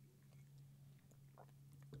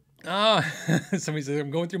 Oh, somebody says I'm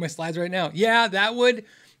going through my slides right now. Yeah, that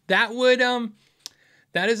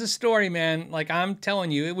is a story, man. Like I'm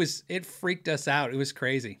telling you, it freaked us out. It was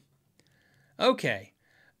crazy. Okay.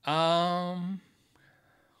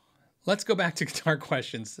 Let's go back to guitar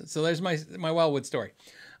questions. So there's my Wildwood story.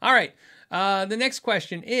 All right. The next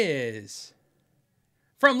question is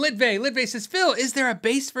from Litvey. Litvey says, Phil, is there a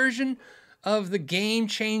bass version of the game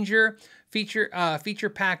changer feature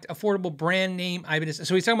packed affordable brand name Ibanez.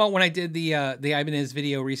 So he's talking about when I did the Ibanez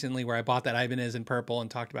video recently where I bought that Ibanez in purple and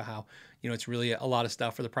talked about how, you know, it's really a lot of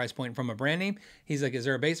stuff for the price point from a brand name. He's like, is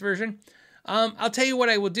there a bass version? I'll tell you what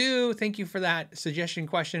I will do. Thank you for that suggestion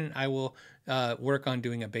question. I will work on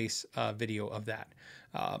doing a bass video of that.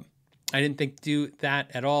 I didn't think to do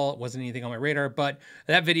that at all. It wasn't anything on my radar, but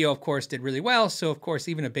that video, of course, did really well. So, of course,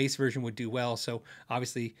 even a bass version would do well. So,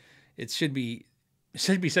 obviously, it should be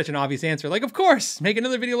such an obvious answer. Like, of course, make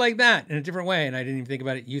another video like that in a different way. And I didn't even think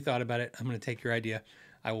about it. You thought about it. I'm going to take your idea.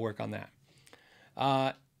 I will work on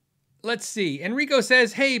that. Let's see. Enrico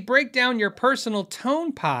says, hey, break down your personal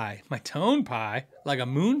tone pie. My tone pie? Like a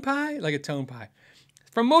moon pie? Like a tone pie.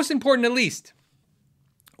 From most important to least.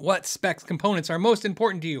 What specs components are most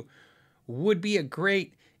important to you? Would be a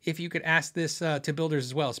great if you could ask this to builders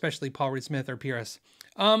as well, especially Paul Reed Smith or PRS.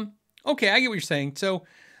 Okay, I get what you're saying. So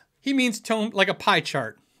he means tone like a pie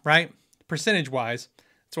chart, right? Percentage-wise.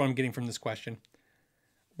 That's what I'm getting from this question.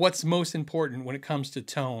 What's most important when it comes to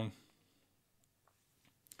tone?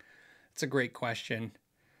 It's a great question.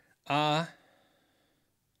 I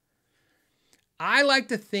like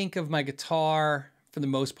to think of my guitar for the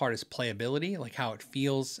most part as playability, like how it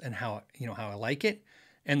feels and how, you know, how I like it,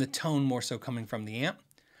 and the tone more so coming from the amp.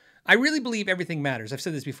 I really believe everything matters. I've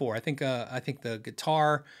said this before. I think the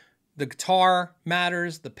guitar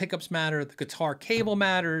matters, the pickups matter, the guitar cable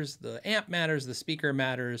matters, the amp matters, the speaker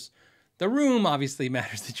matters. The room obviously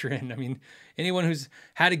matters that you're in. I mean, anyone who's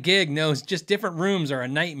had a gig knows just different rooms are a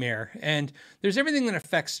nightmare. And there's everything that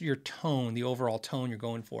affects your tone, the overall tone you're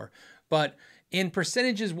going for. But in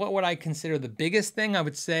percentages, what would I consider the biggest thing? I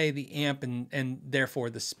would say the amp and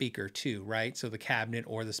therefore the speaker too, right? So the cabinet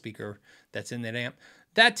or the speaker that's in that amp.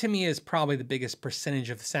 That to me is probably the biggest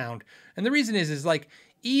percentage of the sound. And the reason is like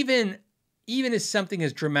even as something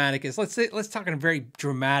as dramatic as, let's talk in very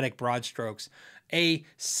dramatic broad strokes, a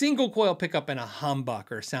single coil pickup and a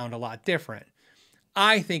humbucker sound a lot different.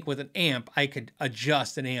 I think with an amp, I could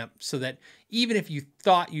adjust an amp so that even if you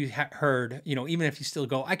thought you heard, you know, even if you still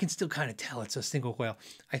go, I can still kind of tell it's a single coil.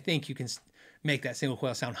 I think you can make that single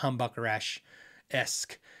coil sound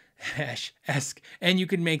humbucker-esque, and you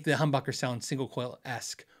can make the humbucker sound single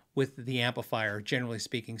coil-esque with the amplifier, generally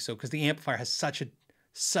speaking. So, because the amplifier has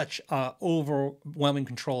such overwhelming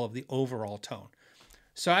control of the overall tone.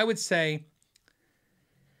 So I would say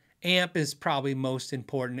amp is probably most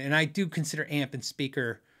important, and I do consider amp and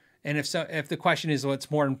speaker. And if the question is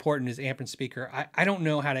what's more important is amp and speaker, I don't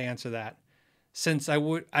know how to answer that, since I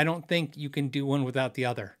don't think you can do one without the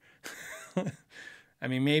other. I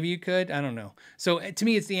mean, maybe you could, I don't know. So to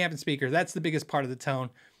me, it's the amp and speaker. That's the biggest part of the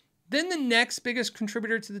tone. Then the next biggest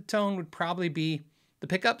contributor to the tone would probably be the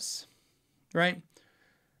pickups, right?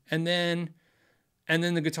 And then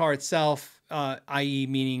the guitar itself, i.e.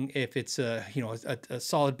 meaning if it's a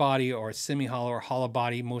solid body or a semi-hollow or hollow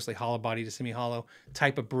body, mostly hollow body to semi-hollow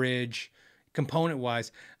type of bridge,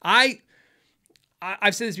 component-wise. I've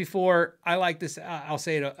said this before. I like this. I'll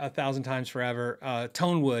say it a thousand times forever.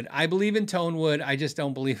 Tone wood. I believe in tone wood. I just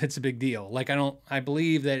don't believe it's a big deal. Like I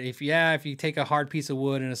believe that if you take a hard piece of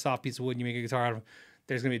wood and a soft piece of wood and you make a guitar out of them,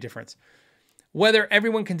 there's gonna be a difference. Whether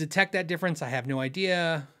everyone can detect that difference, I have no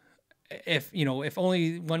idea. If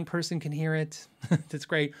only one person can hear it, that's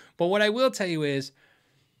great. But what I will tell you is,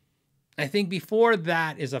 I think before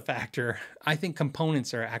that is a factor, I think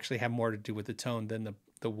components actually have more to do with the tone than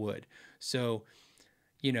the wood. So,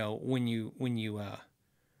 when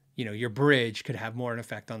your bridge could have more an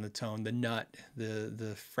effect on the tone, the nut,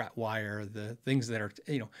 the fret wire, the things that are,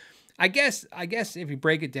 I guess if you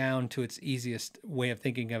break it down to its easiest way of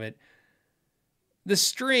thinking of it, the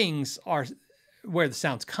strings are where the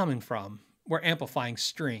sound's coming from. We're amplifying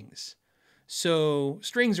strings. So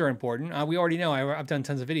strings are important. We already know, I've done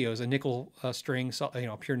tons of videos, a nickel string,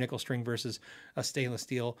 pure nickel string versus a stainless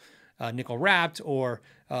steel nickel wrapped, or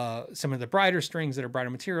some of the brighter strings that are brighter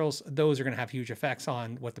materials. Those are going to have huge effects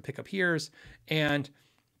on what the pickup hears. And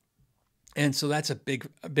so that's a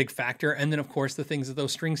big factor. And then of course the things that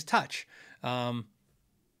those strings touch.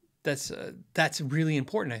 That's really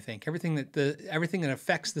important, I think. Everything that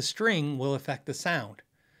affects the string will affect the sound.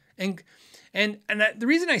 And the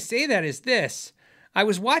reason I say that is this. I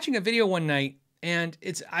was watching a video one night, and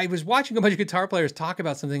I was watching a bunch of guitar players talk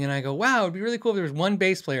about something, and I go, wow, it'd be really cool if there was one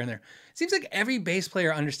bass player in there. It seems like every bass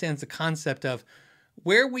player understands the concept of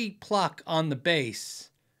where we pluck on the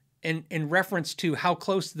bass in reference to how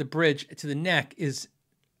close to the bridge to the neck is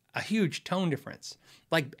a huge tone difference.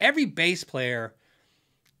 Like every bass player,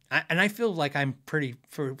 and I feel like I'm pretty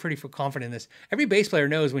confident in this. Every bass player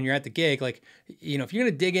knows when you're at the gig, like, if you're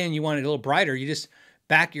going to dig in, you want it a little brighter, you just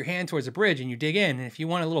back your hand towards the bridge and you dig in. And if you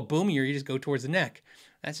want a little boomier, you just go towards the neck.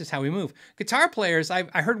 That's just how we move. Guitar players, I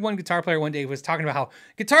heard one guitar player one day was talking about how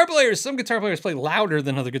some guitar players play louder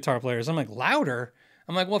than other guitar players. I'm like, louder?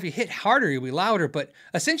 I'm like, well, if you hit harder, you'll be louder. But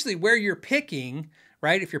essentially where you're picking,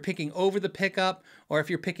 right? If you're picking over the pickup, or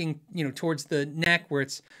if you're picking, towards the neck where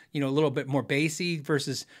it's, a little bit more bassy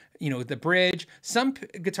versus, the bridge. Some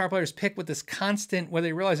guitar players pick with this constant, whether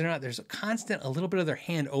they realize it or not, there's a little bit of their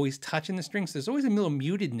hand always touching the strings. There's always a little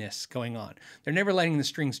mutedness going on. They're never letting the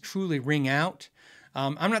strings truly ring out.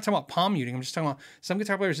 I'm not talking about palm muting. I'm just talking about some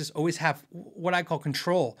guitar players just always have what I call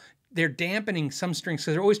control. They're dampening some strings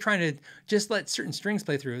because they're always trying to just let certain strings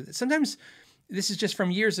play through. Sometimes this is just from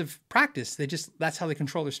years of practice. That's how they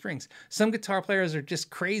control their strings. Some guitar players are just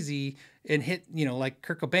crazy and hit, like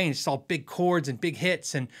Kurt Cobain, just all big chords and big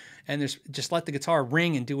hits and there's just let the guitar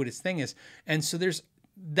ring and do what its thing is. And so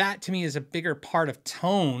that to me is a bigger part of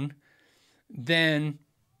tone than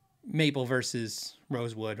maple versus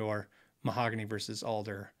rosewood or mahogany versus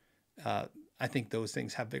alder. I think those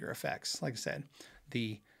things have bigger effects. Like I said,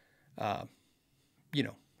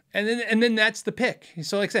 and then that's the pick.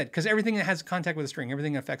 So like I said, because everything that has contact with the string,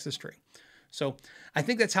 everything affects the string. So I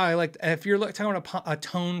think that's how I like, if you're talking about a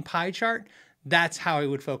tone pie chart, that's how I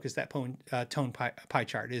would focus that tone pie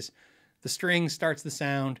chart is the string starts the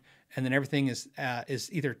sound and then everything is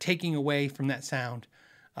either taking away from that sound.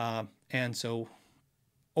 Or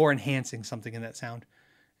enhancing something in that sound.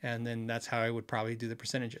 And then that's how I would probably do the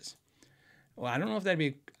percentages. Well, I don't know if that'd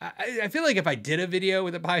be, I feel like if I did a video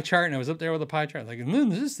with a pie chart and I was up there with a pie chart, like,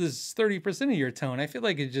 this is 30% of your tone. I feel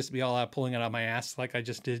like it'd just be all out pulling it out my ass like I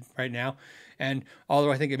just did right now. And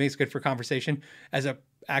although I think it makes good for conversation, as a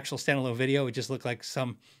actual standalone video, it just looked like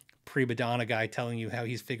some prima donna guy telling you how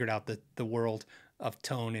he's figured out the world of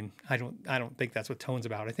tone. And I don't think that's what tone's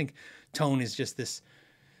about. I think tone is just this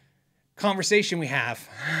conversation we have.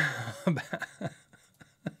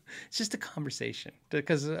 It's just a conversation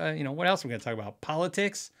because, what else are we going to talk about?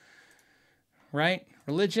 Politics, right?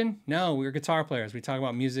 Religion? No, we're guitar players. We talk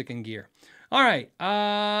about music and gear. All right.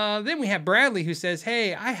 Then we have Bradley who says,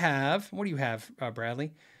 hey, what do you have,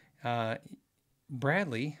 Bradley?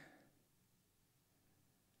 Bradley.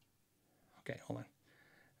 Okay, hold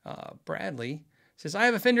on. Bradley says, I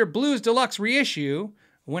have a Fender Blues Deluxe reissue.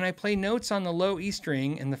 When I play notes on the low E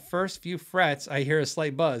string in the first few frets, I hear a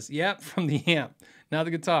slight buzz. Yep, from the amp, not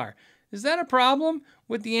the guitar. Is that a problem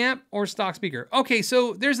with the amp or stock speaker? Okay,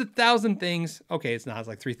 so there's 1,000 things. Okay, it's not. It's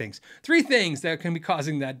like 3 things. 3 things that can be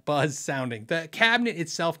causing that buzz sounding. The cabinet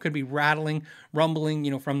itself could be rattling,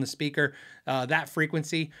 rumbling, from the speaker, that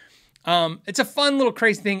frequency. It's a fun little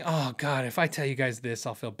crazy thing. Oh, God, if I tell you guys this,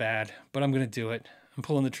 I'll feel bad, but I'm going to do it. I'm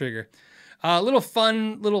pulling the trigger. Little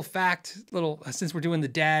fun, little fact, since we're doing the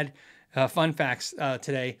dad fun facts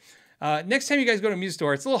today. Next time you guys go to a music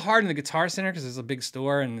store, it's a little hard in the Guitar Center because it's a big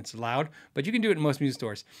store and it's loud, but you can do it in most music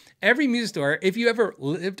stores. Every music store, if you ever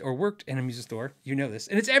lived or worked in a music store, you know this.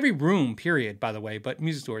 And it's every room, period, by the way, but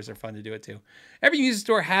music stores are fun to do it too. Every music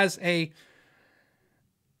store has a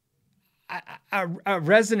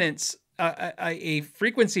resonance, a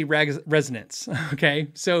frequency resonance, okay?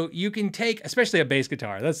 So you can take, especially a bass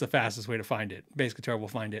guitar, that's the fastest way to find it. Bass guitar will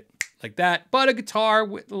find it like that, but a guitar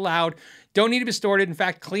with loud, don't need to be distorted. In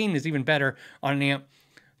fact, clean is even better on an amp.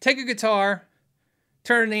 Take a guitar,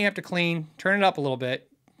 turn the amp to clean, turn it up a little bit,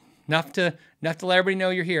 enough to let everybody know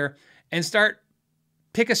you're here, and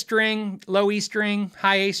pick a string, low E string,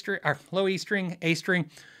 high A string, or low E string, A string,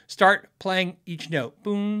 start playing each note.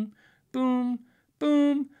 Boom, boom,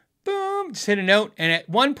 boom, boom, just hit a note. And at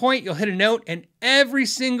one point you'll hit a note and every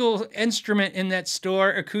single instrument in that store,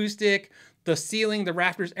 acoustic, the ceiling, the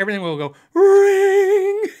rafters, everything will go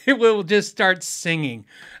ring. It will just start singing.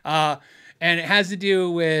 And it has to do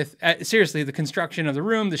with, seriously, the construction of the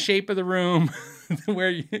room, the shape of the room,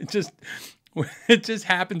 where it just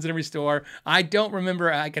happens in every store. I don't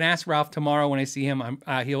remember. I can ask Ralph tomorrow when I see him.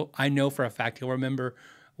 I know for a fact he'll remember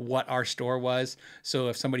what our store was. So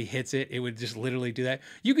if somebody hits it, it would just literally do that.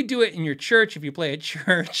 You could do it in your church if you play at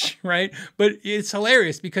church, right? But it's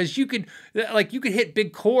hilarious because you could hit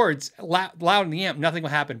big chords loud in the amp, nothing will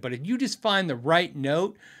happen. But if you just find the right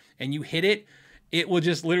note and you hit it, it will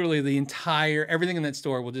just literally everything in that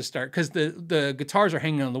store will just start, because the guitars are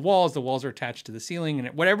hanging on the walls are attached to the ceiling, and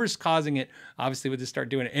whatever's causing it obviously will just start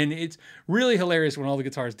doing it. And it's really hilarious when all the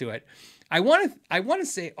guitars do it. I want to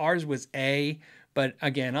say ours was A, but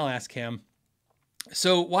again, I'll ask him.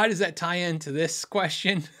 So why does that tie into this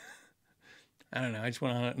question? I don't know. I just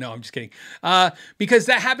want to, no, I'm just kidding. Because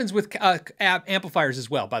that happens with amplifiers as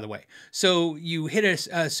well, by the way. So you hit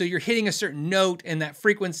so you're hitting a certain note and that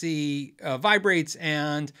frequency vibrates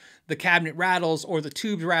and the cabinet rattles or the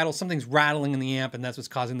tubes rattle. Something's rattling in the amp and that's what's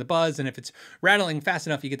causing the buzz. And if it's rattling fast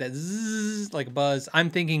enough, you get that zzz, like a buzz. I'm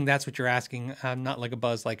thinking that's what you're asking. Not like a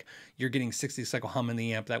buzz, like you're getting 60 cycle hum in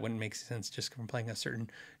the amp. That wouldn't make sense just from playing a certain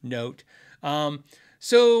note.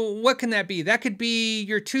 So what can that be? That could be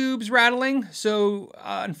your tubes rattling. So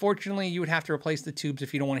unfortunately, you would have to replace the tubes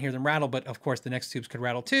if you don't want to hear them rattle. But of course, the next tubes could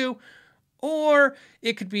rattle too. Or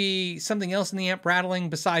it could be something else in the amp rattling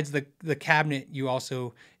besides the cabinet.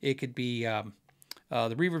 It could be the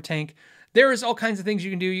reverb tank. There is all kinds of things you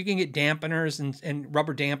can do. You can get dampeners and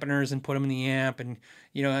rubber dampeners and put them in the amp. And,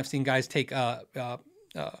 you know, I've seen guys take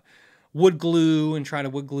wood glue and try to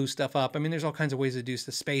wood glue stuff up. I mean, there's all kinds of ways to do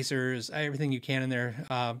the spacers, everything you can in there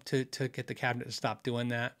to get the cabinet to stop doing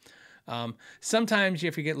that. Sometimes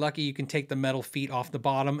if you get lucky, you can take the metal feet off the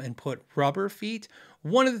bottom and put rubber feet.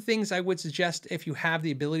 One of the things I would suggest if you have the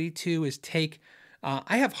ability to is take,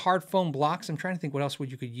 I have hard foam blocks. I'm trying to think what else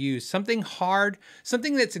you could use. Something hard,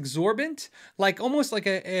 something that's absorbent, like almost like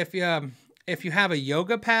if you have a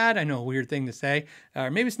yoga pad. I know, a weird thing to say, or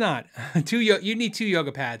maybe it's not. You need 2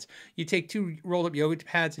 yoga pads. You take 2 rolled up yoga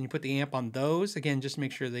pads and you put the amp on those. Again, just to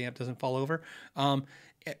make sure the amp doesn't fall over.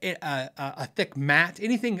 A thick mat,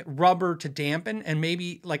 anything rubber to dampen, and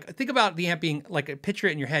maybe like think about the amp being like, picture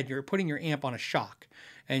it in your head. You're putting your amp on a shock,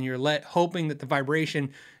 and you're hoping that the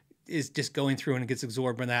vibration is just going through and it gets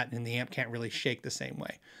absorbed by that, and the amp can't really shake the same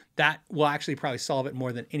way. That will actually probably solve it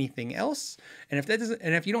more than anything else. And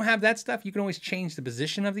if you don't have that stuff, you can always change the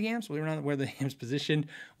position of the amps. Whether or not where the amp's positioned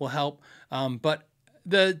will help. But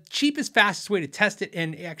the cheapest, fastest way to test it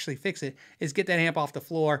and actually fix it is get that amp off the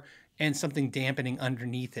floor and something dampening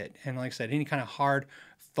underneath it. And like I said, any kind of hard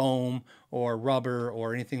foam or rubber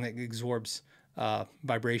or anything that absorbs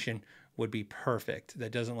vibration would be perfect.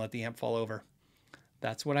 That doesn't let the amp fall over.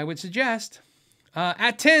 That's what I would suggest.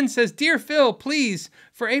 At 10 says, Dear Phil, please,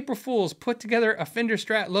 for April Fools, put together a Fender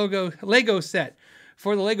Strat Lego set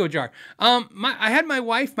for the Lego jar. I had my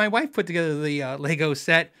wife put together the Lego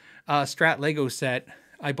set, Strat Lego set.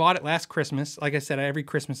 I bought it last Christmas. Like I said, every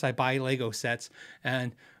Christmas I buy Lego sets,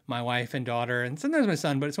 and my wife and daughter, and sometimes my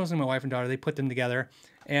son, but it's mostly my wife and daughter, they put them together.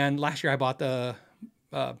 And last year I bought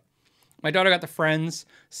my daughter got the Friends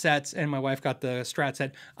sets and my wife got the Strat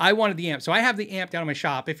set. I wanted the amp. So I have the amp down in my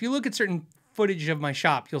shop. If you look at certain footage of my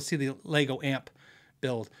shop, you'll see the Lego amp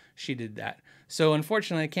build. She did that. So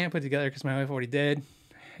unfortunately I can't put it together because my wife already did.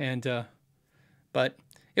 And, but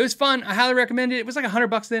it was fun. I highly recommend it. It was like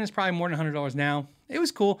 $100 then. It's probably more than $100 now. It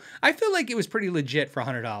was cool. I feel like it was pretty legit for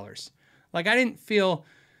 $100. Like I didn't feel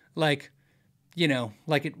like, you know,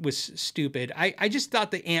 like it was stupid. I just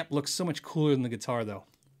thought the amp looked so much cooler than the guitar though.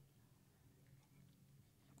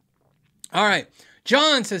 All right.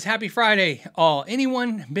 John says, Happy Friday, all.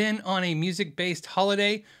 Anyone been on a music-based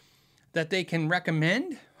holiday that they can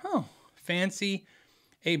recommend? Oh, fancy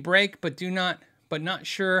a break, but not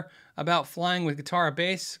sure about flying with guitar or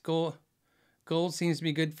bass. Gold seems to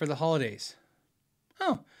be good for the holidays.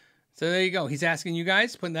 Oh, so there you go. He's asking you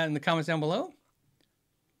guys, putting that in the comments down below.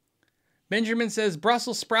 Benjamin says,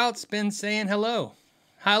 Brussels sprouts been saying hello.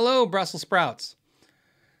 Hello, Brussels sprouts.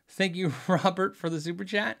 Thank you, Robert, for the super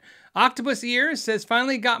chat. Octopus Ears says,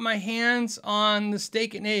 finally got my hands on the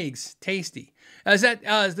steak and eggs. Tasty. Is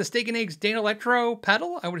the steak and eggs Dane Electro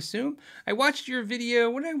pedal, I would assume? I watched your video.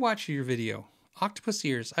 When did I watch your video? Octopus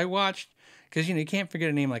Ears. I watched, because you can't forget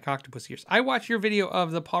a name like Octopus Ears. I watched your video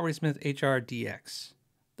of the Paul Reed Smith HRDX.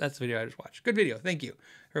 That's the video I just watched. Good video. Thank you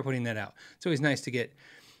for putting that out. It's always nice to get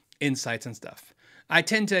insights and stuff. I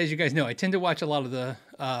tend to, as you guys know, I tend to watch a lot of the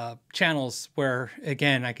channels where,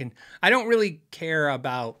 again, I don't really care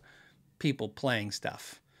about people playing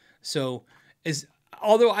stuff. So,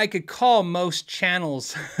 although I could call most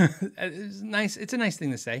channels, it's a nice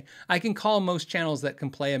thing to say. I can call most channels that can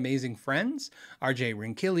play amazing friends, RJ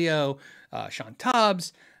Rinquillo, Sean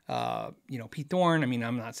Tubbs, Pete Thorne. I mean,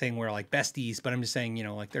 I'm not saying we're like besties, but I'm just saying,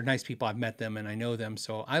 like they're nice people. I've met them and I know them.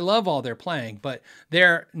 So I love all their playing, but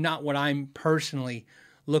they're not what I'm personally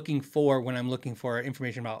looking for when I'm looking for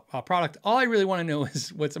information about a product. All I really want to know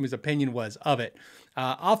is what somebody's opinion was of it.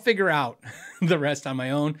 I'll figure out the rest on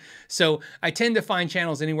my own. So I tend to find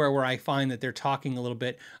channels anywhere where I find that they're talking a little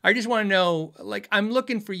bit. I just want to know, like, I'm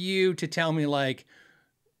looking for you to tell me, like,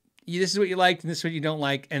 this is what you liked and this is what you don't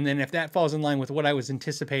like. And then if that falls in line with what I was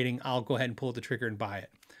anticipating, I'll go ahead and pull the trigger and buy it.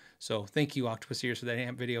 So thank you, Octopus Ears, for that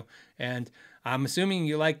amp video. And I'm assuming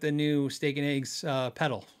you like the new Steak and Eggs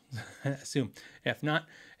pedal. Assume. If not,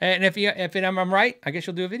 and if I'm right, I guess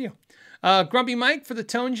you'll do a video. Grumpy Mike for the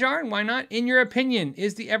tone jar, and why not? In your opinion,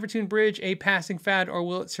 is the Evertune bridge a passing fad, or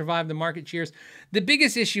will it survive the market cheers? The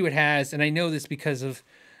biggest issue it has, and I know this because of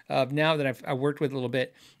now that I've worked with it a little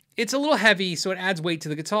bit, it's a little heavy, so it adds weight to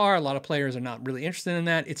the guitar. A lot of players are not really interested in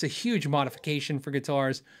that. It's a huge modification for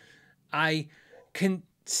guitars. I can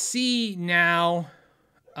see now.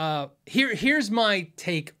 Here's my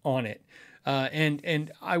take on it,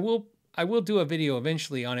 and I will do a video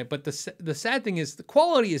eventually on it. But the sad thing is the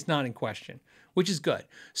quality is not in question, which is good.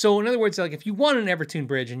 So in other words, like if you want an Evertune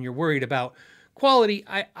bridge and you're worried about quality,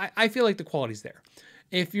 I feel like the quality's there.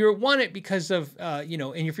 If you want it because of,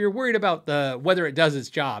 and if you're worried about whether it does its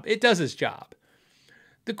job, it does its job.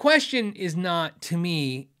 The question is not, to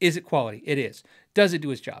me, is it quality? It is. Does it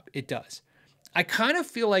do its job? It does. I kind of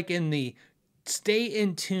feel like in the stay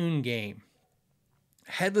in tune game,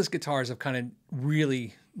 headless guitars have kind of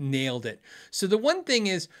really nailed it. So the one thing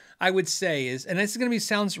is, I would say is, and this is going to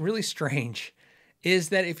sounds really strange, is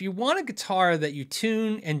that if you want a guitar that you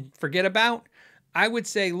tune and forget about, I would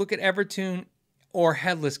say look at Evertune or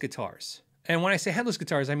headless guitars. And when I say headless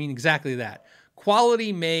guitars, I mean exactly that.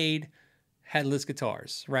 Quality made headless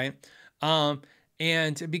guitars, right?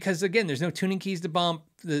 And because again, there's no tuning keys to bump.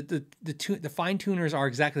 The fine tuners are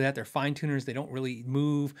exactly that. They're fine tuners. They don't really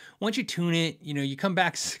move. Once you tune it, you come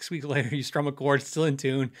back 6 weeks later, you strum a chord, it's still in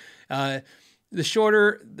tune. The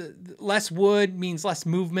less wood means less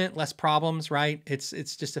movement, less problems, right? It's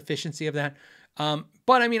just efficiency of that.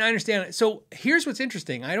 But I mean, I understand it. So here's what's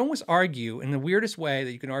interesting. I'd almost argue in the weirdest way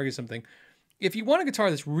that you can argue something. If you want a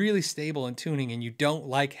guitar that's really stable in tuning and you don't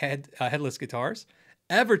like headless guitars,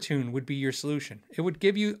 Evertune would be your solution. It would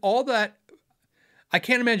give you all that. I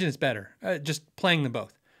can't imagine it's better, just playing them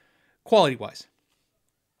both, quality-wise,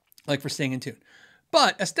 like for staying in tune.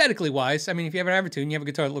 But aesthetically-wise, I mean, if you have an Evertune, you have a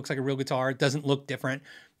guitar that looks like a real guitar, it doesn't look different,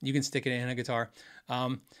 you can stick it in a guitar.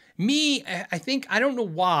 I think, I don't know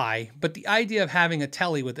why, but the idea of having a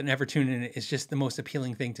telly with an Evertune in it is just the most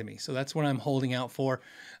appealing thing to me. So that's what I'm holding out for,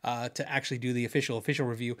 to actually do the official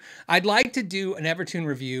review. I'd like to do an Evertune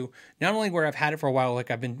review, not only where I've had it for a while, like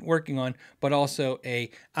I've been working on, but also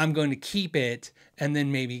I'm going to keep it, and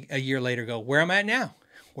then maybe a year later go, where am I at now?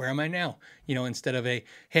 Where am I now? Instead of hey,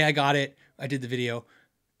 I got it, I did the video,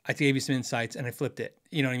 I gave you some insights and I flipped it.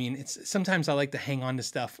 You know what I mean? Sometimes I like to hang on to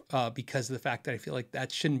stuff because of the fact that I feel like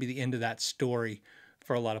that shouldn't be the end of that story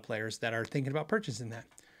for a lot of players that are thinking about purchasing that.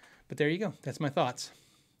 But there you go. That's my thoughts.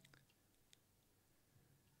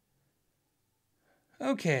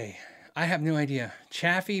 Okay. I have no idea.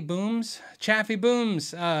 Chaffee Booms,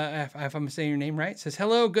 if I'm saying your name right, says,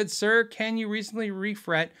 hello, good sir. Can you recently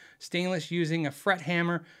refret stainless using a fret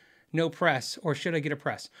hammer? No press, or should I get a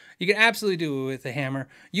press? You can absolutely do it with a hammer.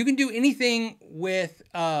 You can do anything with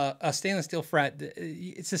a stainless steel fret.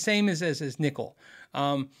 It's the same as nickel.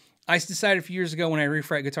 I decided a few years ago when I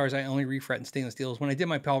refret guitars, I only refret in stainless steels. When I did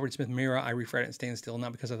my Palbert Smith Mira, I refret it in stainless steel,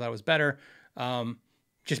 not because I thought it was better,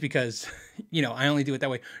 just because, I only do it that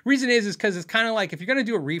way. Reason is because it's kind of like, if you're going to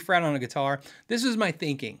do a refret on a guitar, this is my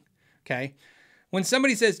thinking, okay? When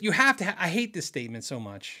somebody says, you have to, I hate this statement so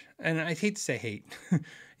much, and I hate to say hate.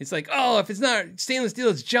 It's like, oh, if it's not stainless steel,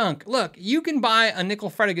 it's junk. Look, you can buy a nickel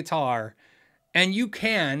fretted guitar and you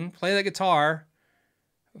can play that guitar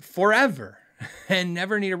forever and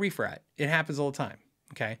never need a refret. It happens all the time,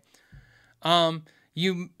 okay?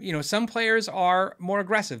 Some players are more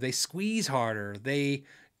aggressive. They squeeze harder. They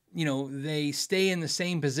stay in the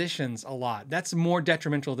same positions a lot. That's more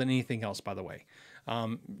detrimental than anything else, by the way.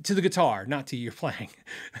 To the guitar, not to your playing.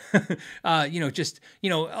 Like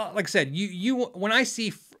I said, when I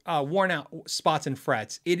see worn out spots and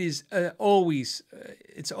frets, it is always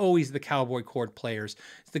the cowboy chord players.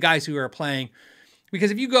 It's the guys who are playing,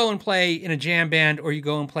 because if you go and play in a jam band, or you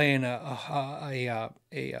go and play in a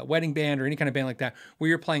wedding band or any kind of band like that, where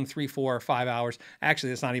you're playing 3, 4, or 5 hours, actually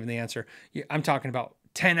that's not even the answer. I'm talking about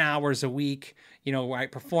 10 hours a week,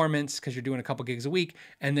 right? Performance, because you're doing a couple gigs a week,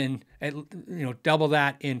 and then, double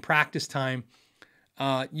that in practice time,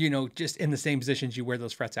 just in the same positions you wear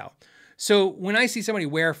those frets out. So when I see somebody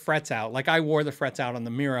wear frets out, like I wore the frets out on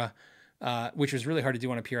the Mira, which was really hard to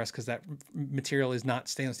do on a PRS because that material is not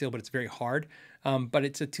stainless steel, but it's very hard. But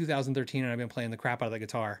it's a 2013 and I've been playing the crap out of the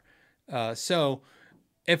guitar. So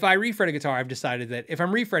if I refret a guitar, I've decided that if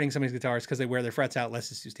I'm refretting somebody's guitars because they wear their frets out, let's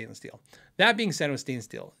just do stainless steel. That being said, with stainless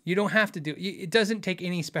steel, you don't have to do, it doesn't take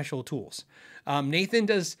any special tools. Nathan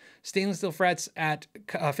does stainless steel frets at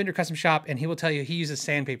Fender Custom Shop, and he will tell you he uses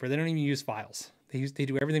sandpaper. They don't even use files. They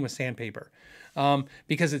do everything with sandpaper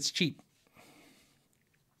because it's cheap.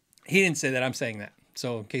 He didn't say that, I'm saying that.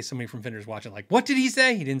 So in case somebody from Fender is watching, like, what did he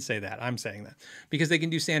say? He didn't say that. I'm saying that because they can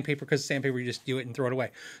do sandpaper, because sandpaper, you just do it and throw it away.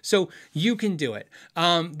 So you can do it.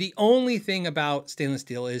 The only thing about stainless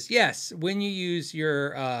steel is, yes, when you use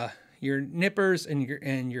your nippers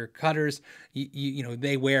and your cutters, you know,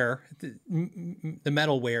 they wear, the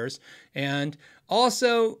metal wears. And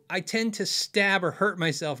also I tend to stab or hurt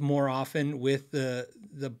myself more often with the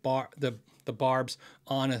barbs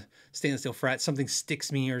on a stainless steel fret. Something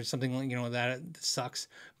sticks me or something, you know, that sucks,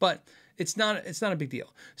 but it's not a big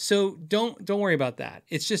deal. So don't worry about that.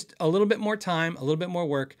 It's just a little bit more time, a little bit more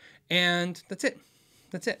work, and that's it.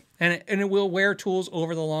 That's it. And it will wear tools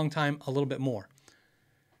over the long time a little bit more.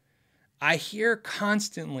 I hear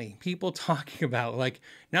constantly people talking about, like,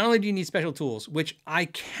 not only do you need special tools, which I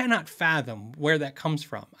cannot fathom where that comes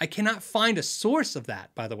from. I cannot find a source of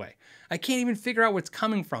that, by the way. I can't even figure out where it's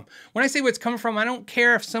coming from. When I say where it's coming from, I don't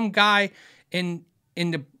care if some guy in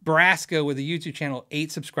Nebraska with a YouTube channel,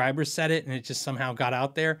 8 subscribers said it and it just somehow got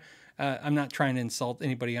out there. I'm not trying to insult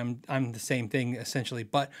anybody. I'm the same thing essentially.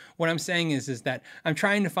 But what I'm saying is that I'm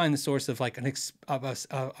trying to find the source of like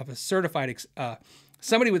a certified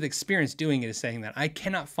somebody with experience doing it is saying that. I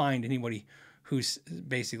cannot find anybody who's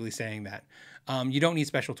basically saying that. You don't need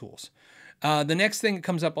special tools. The next thing that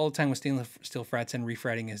comes up all the time with stainless steel frets and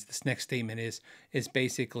refretting is this next statement is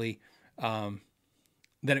basically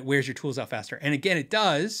that it wears your tools out faster. And again, it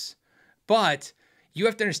does, but you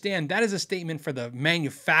have to understand that is a statement for the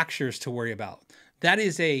manufacturers to worry about. That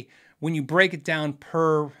is when you break it down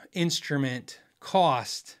per instrument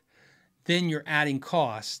cost, then you're adding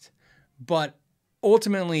cost. But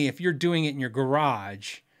ultimately, if you're doing it in your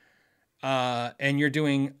garage, and you're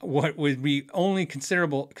doing what would be only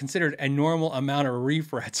considered a normal amount of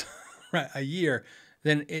refrets a year,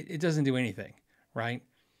 then it doesn't do anything, right?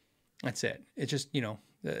 That's it. It's just, you know,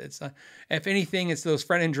 it's if anything, it's those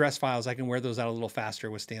fret and dress files. I can wear those out a little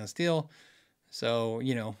faster with stainless steel. So,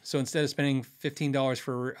 you know, so instead of spending $15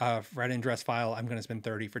 for a fret and dress file, I'm going to spend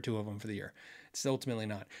 $30 for 2 of them for the year. It's ultimately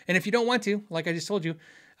not. And if you don't want to, like I just told you,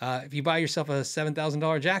 if you buy yourself a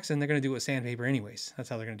 $7,000 Jackson, they're going to do it with sandpaper anyways. That's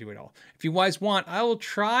how they're going to do it all. If you guys want, I will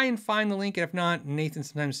try and find the link. And if not, Nathan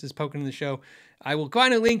sometimes is poking in the show. I will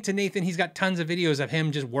find a link to Nathan. He's got tons of videos of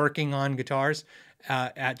him just working on guitars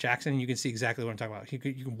at Jackson. And you can see exactly what I'm talking about. You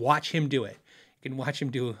can watch him do it. You can watch him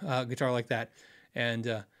do a guitar like that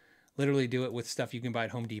and literally do it with stuff you can buy at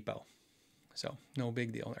Home Depot. So no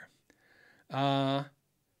big deal there.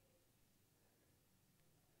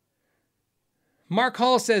 Mark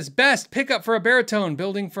Hall says, best pickup for a baritone,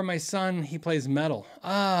 building for my son. He plays metal.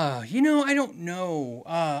 You know, I don't know.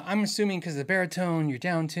 I'm assuming because the baritone, you're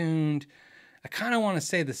down-tuned. I kind of want to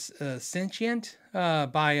say this Sentient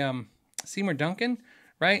by Seymour Duncan,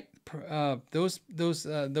 right? Those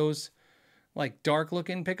like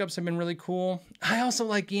dark-looking pickups have been really cool. I also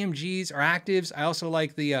like EMGs or actives. I also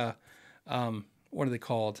like the, what are they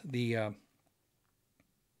called?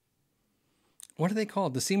 What are they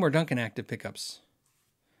called? The Seymour Duncan active pickups.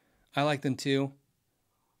 I like them too.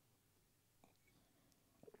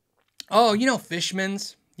 Oh, you know,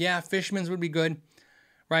 Fishman's. Yeah, Fishman's would be good,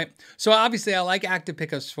 right? So obviously I like active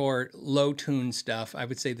pickups for low tune stuff. I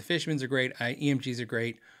would say the Fishman's are great. EMGs are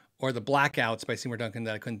great. Or the Blackouts by Seymour Duncan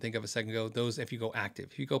that I couldn't think of a second ago. Those if you go active.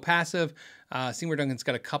 If you go passive, Seymour Duncan's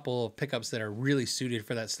got a couple of pickups that are really suited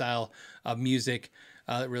for that style of music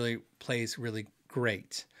that really plays really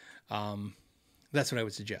great. That's what I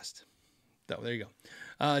would suggest. So there you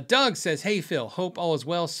go. Doug says, hey, Phil, hope all is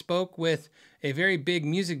well. Spoke with a very big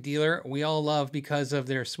music dealer we all love because of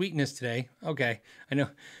their sweetness today. Okay, I know.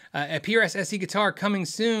 A PRS SE guitar coming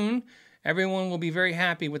soon. Everyone will be very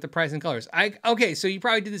happy with the price and colors. Okay, so you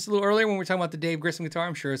probably did this a little earlier when we were talking about the Dave Grissom guitar.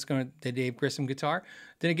 I'm sure it's the Dave Grissom guitar.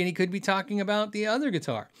 Then again, he could be talking about the other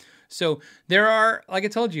guitar. So there are, like I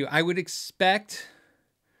told you, I would expect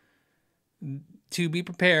to be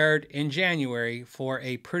prepared in January for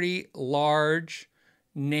a pretty large,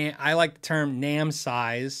 I like the term NAMM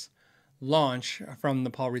size launch from the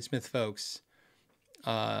Paul Reed Smith folks,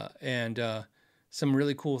 and some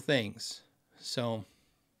really cool things. So,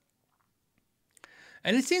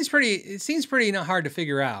 and it seems pretty not hard to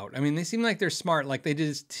figure out. I mean, they seem like they're smart. Like they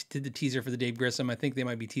did the teaser for the Dave Grissom. I think they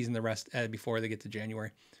might be teasing the rest before they get to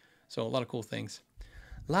January. So a lot of cool things.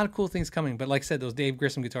 A lot of cool things coming. But like I said, those Dave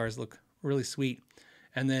Grissom guitars look really sweet.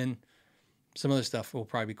 And then some other stuff will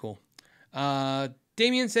probably be cool.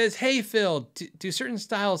 Damien says, hey, Phil, do certain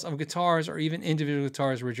styles of guitars or even individual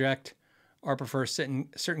guitars reject or prefer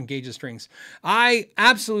certain gauge of strings? I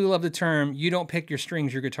absolutely love the term, you don't pick your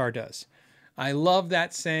strings, your guitar does. I love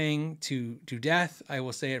that saying to death. I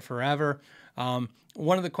will say it forever.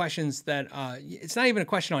 One of the questions that, it's not even a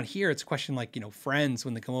question on here. It's a question like, you know, friends,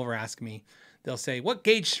 when they come over, ask me, they'll say, what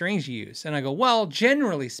gauge strings you use? And I go, well,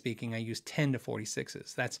 generally speaking, I use 10 to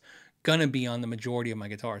 46s. That's going to be on the majority of my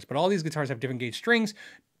guitars. But all these guitars have different gauge strings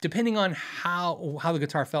depending on how the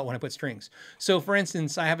guitar felt when I put strings. So for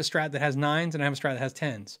instance, I have a Strat that has 9s and I have a Strat that has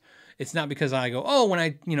 10s. It's not because I go, oh, when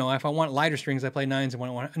I, you know, if I want lighter strings, I play 9s, and when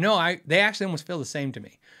I want, no, they actually almost feel the same to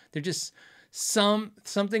me. They're just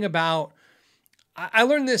something about, I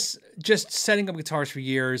learned this just setting up guitars for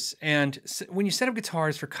years. And when you set up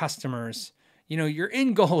guitars for customers, you know, your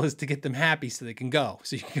end goal is to get them happy so they can go.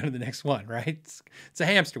 So you can go to the next one, right? It's a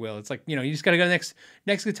hamster wheel. It's like, you know, you just got to go to the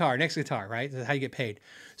next guitar, right? That's how you get paid.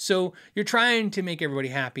 So you're trying to make everybody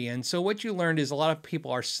happy. And so what you learned is a lot of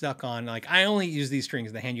people are stuck on, like, I only use these strings.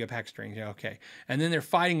 And they hand you a pack of strings. Yeah, okay. And then they're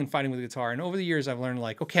fighting with the guitar. And over the years, I've learned,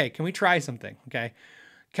 like, okay, can we try something? Okay.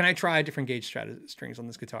 Can I try different gauge strings on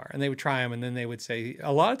this guitar? And they would try them. And then they would say,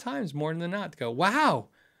 a lot of times, more than not, go, wow,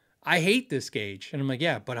 I hate this gauge. And I'm like,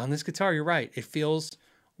 yeah, but on this guitar, you're right. It feels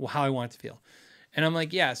how I want it to feel. And I'm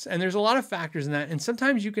like, yes. And there's a lot of factors in that. And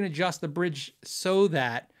sometimes you can adjust the bridge so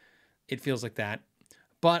that it feels like that.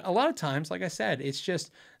 But a lot of times, like I said, it's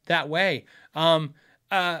just that way.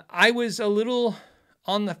 I was a little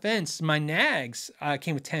on the fence. My Nags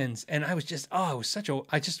came with 10s. And I was just,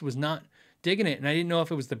 I just was not digging it. And I didn't know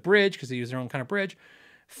if it was the bridge, because they use their own kind of bridge.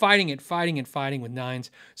 Fighting with 9s.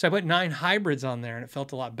 So I put 9 hybrids on there and it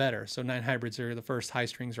felt a lot better. So 9 hybrids are the first high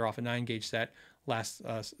strings are off a 9 gauge set. Last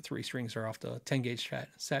 3 strings are off the 10 gauge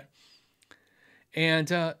set. And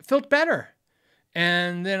felt better.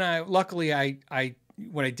 And then luckily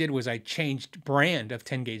what I did was I changed brand of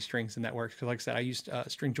 10 gauge strings, and that works. Because like I said, I used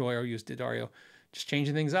String Joy or used D'Addario, just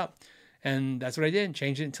changing things up. And that's what I did,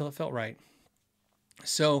 change it until it felt right.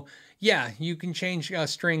 So yeah, you can change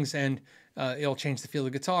strings and it'll change the feel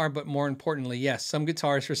of the guitar. But more importantly, yes, some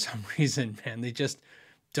guitars for some reason, man, they just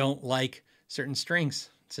don't like certain strings.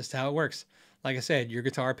 It's just how it works. Like I said, your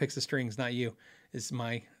guitar picks the strings, not you, is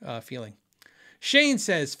my feeling. Shane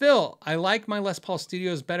says, Phil, I like my Les Paul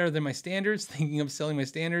Studios better than my Standards. Thinking of selling my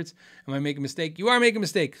Standards. Am I making a mistake? You are making a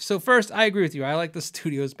mistake. So first, I agree with you. I like the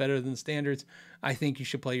Studios better than the Standards. I think you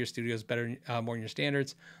should play your Studios better, more than your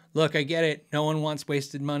Standards. Look, I get it. No one wants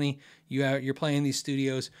wasted money. You're playing these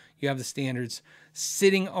Studios. You have the Standards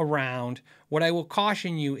sitting around. What I will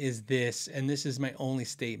caution you is this, and this is my only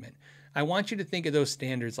statement. I want you to think of those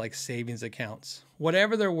Standards like savings accounts.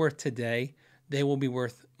 Whatever they're worth today, they will be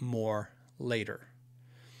worth more later.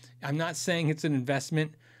 I'm not saying it's an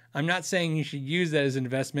investment. I'm not saying you should use that as an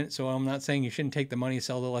investment. So I'm not saying you shouldn't take the money,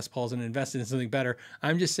 sell the Les Pauls, and invest it in something better.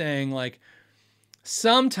 I'm just saying, like,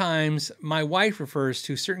 sometimes my wife refers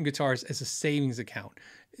to certain guitars as a savings account.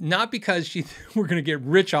 Not because we're going to get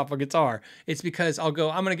rich off a guitar. It's because I'll go,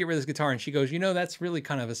 I'm going to get rid of this guitar. And she goes, you know, that's really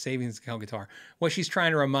kind of a savings account guitar. What she's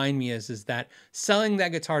trying to remind me is that selling that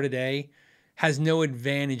guitar today has no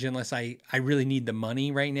advantage unless I really need the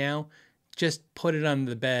money right now. Just put it under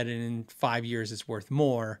the bed, and in 5 years it's worth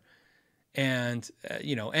more. And,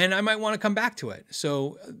 and I might want to come back to it.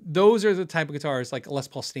 So those are the type of guitars, like Les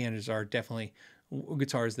Paul Standards are definitely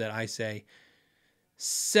guitars that I say,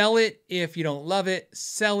 sell it if you don't love it,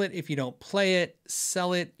 sell it if you don't play it,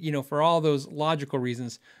 sell it, for all those logical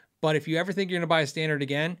reasons. But if you ever think you're going to buy a Standard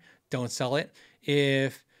again, don't sell it.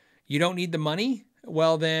 If you don't need the money,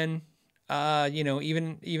 well then,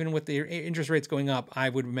 even with the interest rates going up, I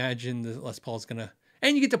would imagine the Les Paul is going to,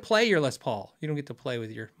 and you get to play your Les Paul. You don't get to play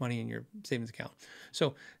with your money in your savings account.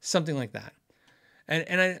 So something like that.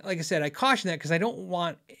 And I, like I said, I caution that because I don't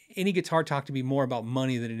want any guitar talk to be more about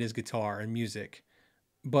money than it is guitar and music.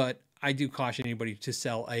 But I do caution anybody to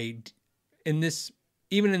sell even in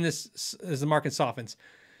this, as the market softens,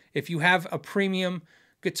 if you have a premium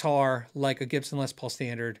guitar like a Gibson Les Paul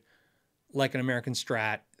Standard, like an American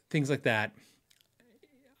Strat, things like that,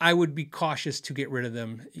 I would be cautious to get rid of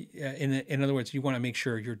them. In other words, you want to make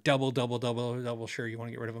sure you're double sure you want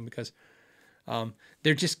to get rid of them, because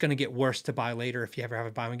they're just going to get worse to buy later if you ever have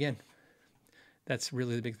to buy them again. That's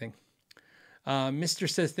really the big thing. Mr.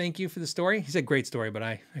 says, thank you for the story. He said, great story, but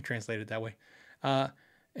I translated it that way.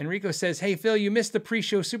 Enrico says, hey, Phil, you missed the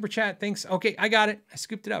pre-show super chat. Thanks. Okay, I got it. I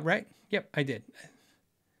scooped it up, right? Yep, I did.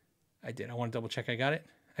 I want to double check I got it.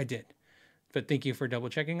 I did. But thank you for double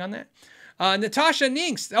checking on that. Natasha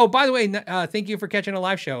Ninks. Oh, by the way, thank you for catching a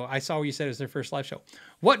live show. I saw where you said it was their first live show.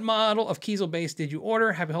 What model of Kiesel bass did you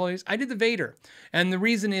order? Happy holidays. I did the Vader. And the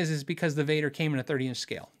reason is because the Vader came in a 30-inch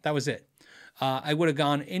scale. That was it. I would have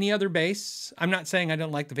gone any other bass. I'm not saying I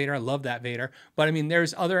don't like the Vader. I love that Vader. But I mean,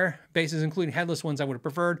 there's other basses, including headless ones, I would have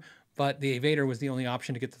preferred. But the Vader was the only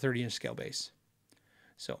option to get the 30-inch scale bass.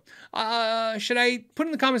 So, should I put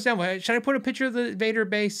in the comments down? Should I put a picture of the Vader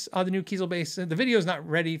bass, the new Kiesel bass? The video is not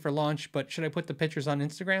ready for launch, but should I put the pictures on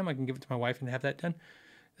Instagram? I can give it to my wife and have that done.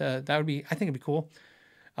 That would be, I think it'd be cool.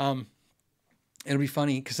 It'll be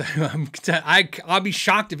funny because I'll be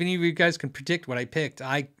shocked if any of you guys can predict what I picked.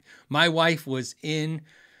 My wife was when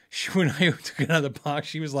I took it out of the box,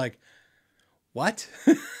 she was like, "What?"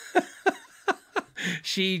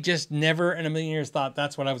 She just never in a million years thought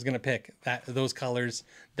that's what I was going to pick. Those colors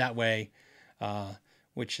that way,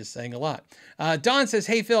 which is saying a lot. Don says,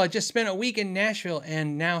 "Hey Phil, I just spent a week in Nashville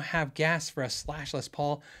and now have gas for a Slash Les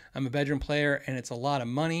Paul. I'm a bedroom player and it's a lot of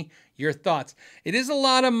money. Your thoughts?" It is a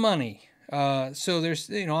lot of money. So there's,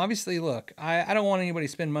 obviously, look, I don't want anybody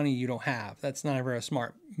to spend money you don't have. That's not ever a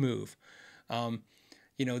smart move.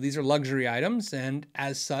 These are luxury items, and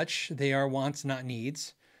as such, they are wants, not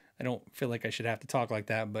needs. I don't feel like I should have to talk like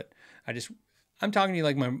that, but I'm talking to you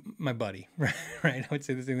like my buddy, right? I would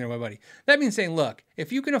say the same thing to my buddy. That means saying, look,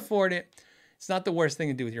 if you can afford it, it's not the worst thing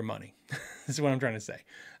to do with your money. This is what I'm trying to say.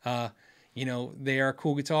 They are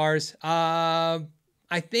cool guitars. I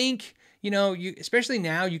think, especially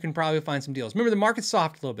now, you can probably find some deals. Remember, the market's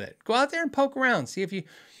soft a little bit. Go out there and poke around. See if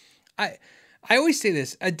I always say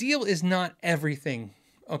this, a deal is not everything.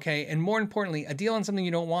 Okay. And more importantly, a deal on something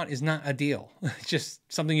you don't want is not a deal. It's just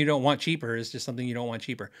something you don't want cheaper is just something you don't want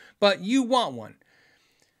cheaper, but you want one.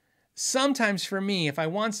 Sometimes for me, if I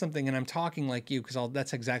want something and I'm talking like you, because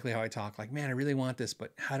that's exactly how I talk, like, man, I really want this,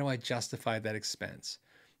 but how do I justify that expense?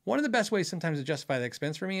 One of the best ways sometimes to justify that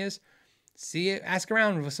expense for me is ask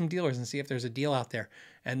around with some dealers and see if there's a deal out there,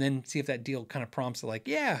 and then see if that deal kind of prompts it, like,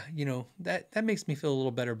 yeah, that makes me feel a little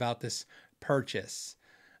better about this purchase.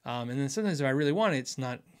 And then sometimes if I really want it,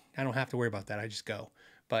 I don't have to worry about that. I just go.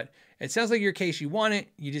 But it sounds like your case, you want it.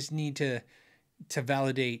 You just need to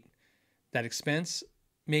validate that expense.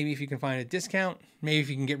 Maybe if you can find a discount, maybe if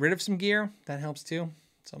you can get rid of some gear, that helps too.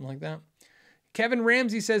 Something like that. Kevin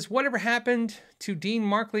Ramsey says, whatever happened to Dean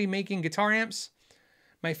Markley making guitar amps?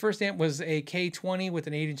 My first amp was a K20 with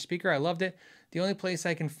an 8-inch speaker. I loved it. The only place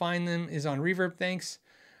I can find them is on Reverb. Thanks.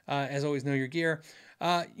 As always, know your gear.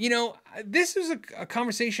 This is a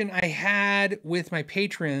conversation I had with my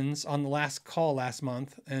patrons on the last call last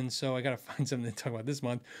month. And so I got to find something to talk about this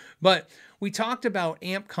month. But we talked about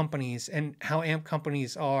amp companies and how amp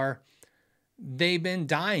companies they've been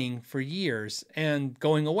dying for years and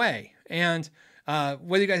going away. And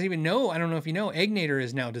whether you guys even know, I don't know if you know, Egnator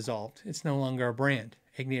is now dissolved. It's no longer a brand.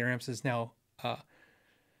 Egnator Amps is now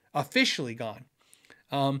officially gone.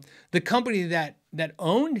 The company that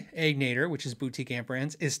owned Egnator, which is Boutique Amp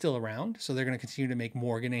Brands, is still around. So they're going to continue to make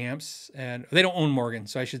Morgan amps. And they don't own Morgan,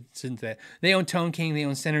 so I shouldn't say that. They own Tone King, they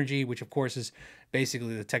own Synergy, which of course is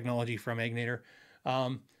basically the technology from Egnator.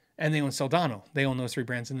 And they own Soldano. They own those three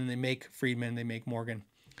brands. And then they make Friedman, they make Morgan.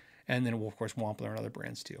 And then, of course, Wampler and other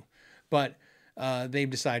brands too. But they've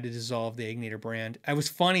decided to dissolve the Egnator brand. It was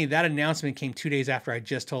funny, that announcement came 2 days after I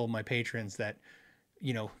just told my patrons that,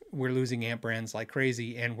 we're losing amp brands like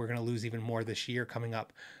crazy, and we're going to lose even more this year coming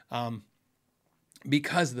up,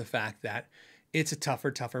 because of the fact that it's a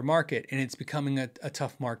tougher market, and it's becoming a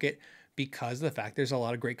tough market because of the fact there's a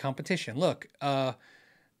lot of great competition. Look, look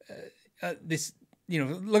at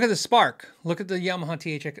the Spark, look at the Yamaha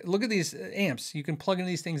THX, look at these amps. You can plug into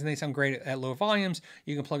these things and they sound great at low volumes.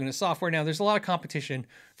 You can plug into software. Now there's a lot of competition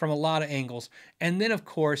from a lot of angles. And then of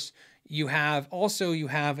course you have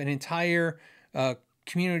an entire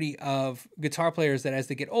community of guitar players that as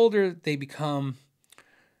they get older, they become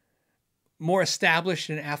more established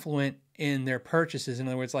and affluent in their purchases. In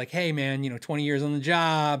other words, like, hey man, 20 years on the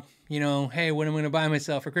job, hey, what am I going to buy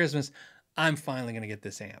myself for Christmas? I'm finally going to get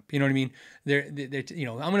this amp. You know what I mean?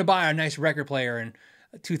 I'm going to buy a nice record player and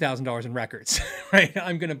 $2,000 in records, right?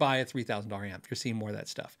 I'm going to buy a $3,000 amp. You're seeing more of that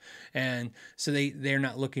stuff. And so they're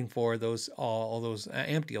not looking for all those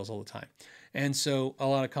amp deals all the time. And so a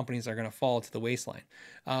lot of companies are going to fall to the waistline.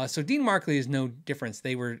 So Dean Markley is no difference.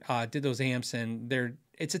 They did those amps, and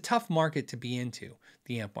it's a tough market to be into,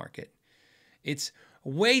 the amp market. It's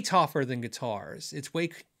way tougher than guitars. It's way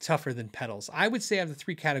tougher than pedals. I would say of the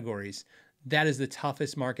three categories, that is the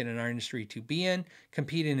toughest market in our industry to be in,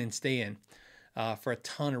 compete in, and stay in, for a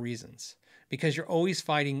ton of reasons. Because you're always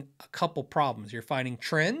fighting a couple problems. You're fighting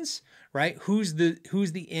trends, right? Who's the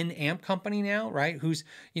in amp company now, right?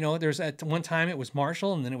 There's at one time it was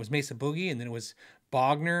Marshall, and then it was Mesa Boogie, and then it was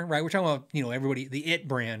Bogner, right? We're talking about, everybody, the IT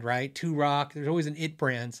brand, right? Two Rock, there's always an IT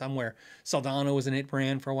brand somewhere. Soldano was an IT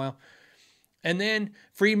brand for a while. And then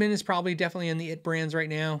Friedman is probably definitely in the IT brands right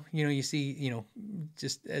now. You see,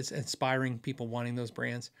 just as inspiring people wanting those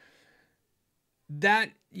brands. That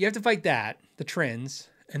you have to fight the trends,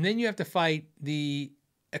 and then you have to fight the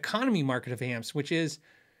economy market of amps, which is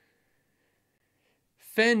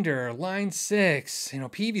Fender, Line 6,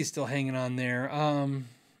 Peavy's still hanging on there. I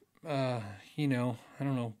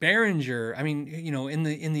don't know, Behringer. I mean, in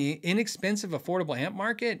the inexpensive, affordable amp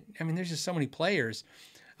market, I mean, there's just so many players.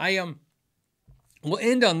 We'll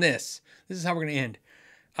end on this. This is how we're going to end.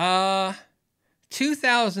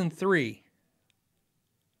 2003.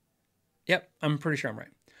 Yep, I'm pretty sure I'm right.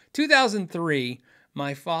 2003,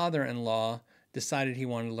 my father-in-law decided he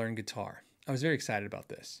wanted to learn guitar. I was very excited about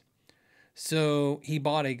this. So he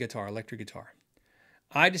bought a guitar, electric guitar.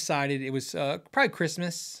 I decided, it was probably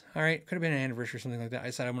Christmas, all right? Could have been an anniversary or something like that. I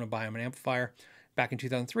decided I'm going to buy him an amplifier. Back in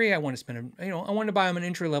 2003, I wanted to spend, I wanted to buy him an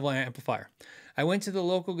entry-level amplifier. I went to the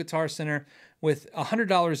local Guitar Center with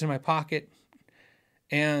 $100 in my pocket.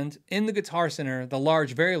 And in the Guitar Center, the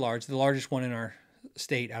large, very large, the largest one in our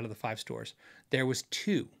state out of the 5 stores, there was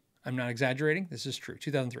 2. I'm not exaggerating. This is true.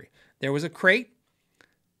 2003. There was a crate,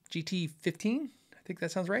 GT15, I think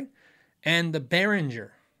that sounds right, and the Behringer.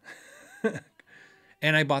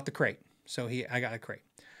 And I bought the crate. So I got a crate.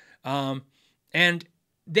 And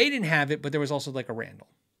they didn't have it, but there was also like a Randall.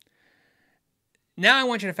 Now I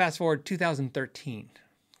want you to fast forward 2013,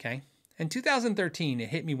 okay? In 2013, it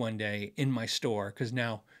hit me one day in my store, because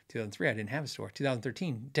now, 2003, I didn't have a store.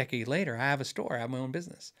 2013, decade later, I have a store. I have my own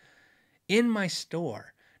business. In my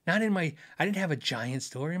store, I didn't have a giant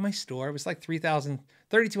store. In my store, it was like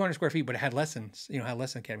 3,200 square feet, but it had lessons, had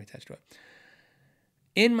Lesson Academy attached to it.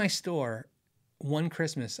 In my store, one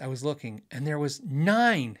Christmas, I was looking, and there was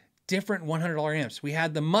 9 different $100 amps. We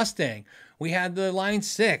had the Mustang, we had the Line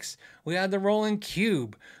 6, we had the Roland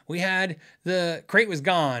Cube, we had the crate was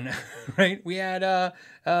gone, right? We had I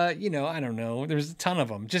don't know, there was a ton of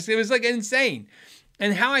them. It was like insane.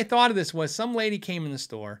 And how I thought of this was, some lady came in the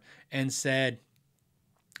store and said,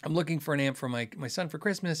 I'm looking for an amp for my son for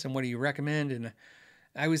Christmas, and what do you recommend? And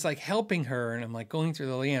I was like helping her, and I'm like going through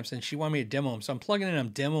the amps, and she wanted me to demo them. So I'm plugging in, I'm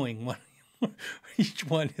demoing one each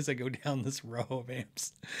one as I go down this row of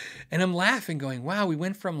amps. And I'm laughing going, wow, we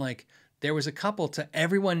went from like, there was a couple to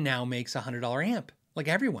everyone now makes a $100 amp, like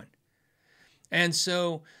everyone. And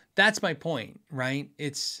so that's my point, right?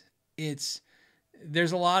 There's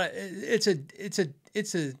a lot of, it's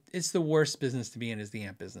the worst business to be in, is the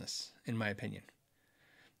amp business, in my opinion.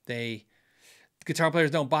 Guitar players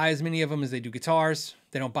don't buy as many of them as they do guitars.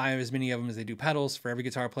 They don't buy as many of them as they do pedals. For every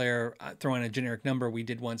guitar player, throw in a generic number. We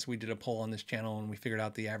did a poll on this channel, and we figured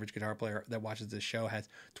out the average guitar player that watches this show has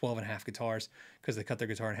 12.5 guitars, because they cut their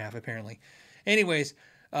guitar in half, apparently. Anyways,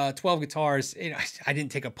 12 guitars. I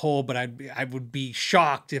didn't take a poll, but I would be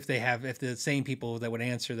shocked if the same people that would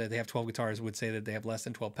answer that they have 12 guitars would say that they have less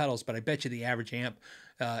than 12 pedals. But I bet you the average amp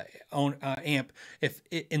if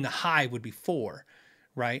in the high would be 4.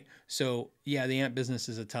 Right. So yeah, the amp business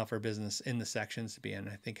is a tougher business in the sections to be in.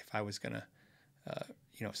 I think if I was going to,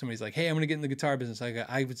 if somebody's like, hey, I'm going to get in the guitar business,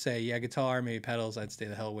 I would say, yeah, guitar, maybe pedals. I'd stay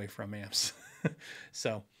the hell away from amps.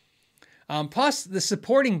 So, plus the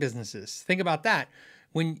supporting businesses, think about that.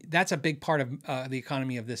 That's a big part of the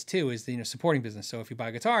economy of this too, is the supporting business. So if you buy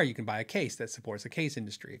a guitar, you can buy a case that supports the case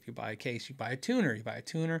industry. If you buy a case, you buy a tuner. You buy a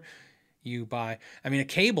tuner, a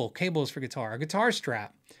cable is for guitar, a guitar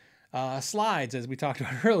strap. Slides, as we talked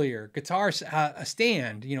about earlier, guitars, a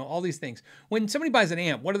stand, all these things. When somebody buys an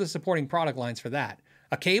amp, what are the supporting product lines for that?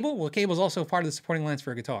 A cable? Well, a cable is also part of the supporting lines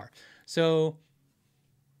for a guitar. So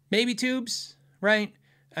maybe tubes, right?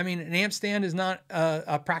 I mean, an amp stand is not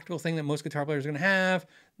a practical thing that most guitar players are going to have.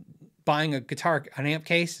 Buying an amp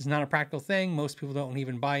case is not a practical thing. Most people don't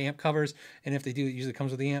even buy amp covers, and if they do, it usually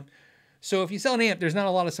comes with the amp. So if you sell an amp, there's not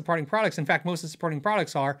a lot of supporting products. In fact, most of the supporting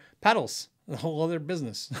products are pedals. The whole other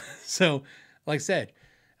business. So, like I said,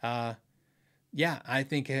 yeah, I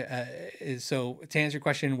think, so to answer your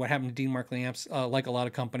question, what happened to Dean Markley amps, like a lot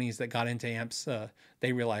of companies that got into amps,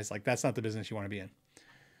 they realized like, that's not the business you want to be in.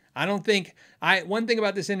 One thing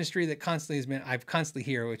about this industry that I've constantly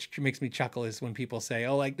hear, which makes me chuckle, is when people say,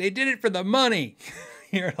 oh, like they did it for the money.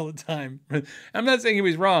 Hear it all the time. I'm not saying he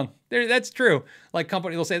was wrong. That's true. Like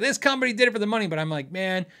company will say, this company did it for the money, but I'm like,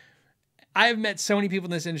 man, I've met so many people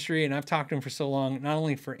in this industry, and I've talked to them for so long, not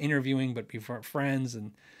only for interviewing, but for friends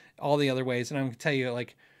and all the other ways. And I'm going to tell you,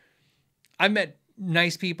 like, I've met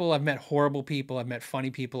nice people, I've met horrible people, I've met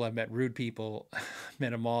funny people, I've met rude people, I've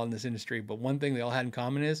met them all in this industry. But one thing they all had in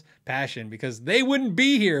common is passion, because they wouldn't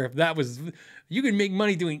be here if you could make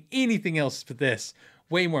money doing anything else but this.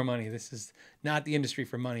 Way more money. This is not the industry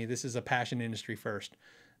for money. This is a passion industry first,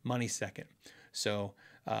 money second. So,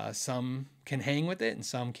 some can hang with it and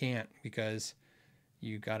some can't, because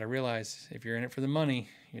you got to realize if you're in it for the money,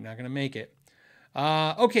 you're not going to make it.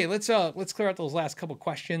 Okay, let's clear out those last couple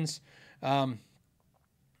questions.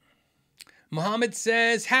 Mohammed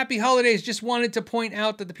says, happy holidays. Just wanted to point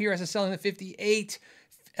out that the PRS is selling the 58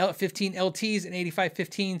 15 LTs and 85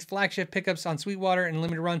 15s flagship pickups on Sweetwater and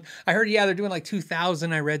limited run. I heard, yeah, they're doing like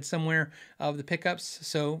 2,000. I read somewhere of the pickups.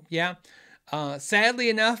 So yeah, sadly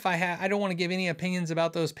enough, I don't want to give any opinions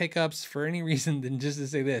about those pickups for any reason than just to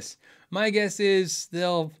say this. My guess is if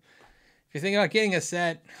you're thinking about getting a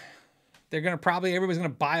set, they're going to everybody's going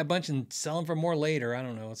to buy a bunch and sell them for more later. I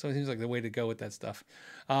don't know. So it seems like the way to go with that stuff.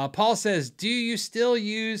 Paul says, do you still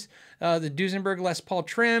use the Duesenberg Les Paul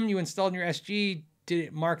trim you installed in your SG? Did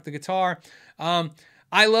it mark the guitar?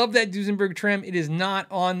 I love that Duesenberg trim. It is not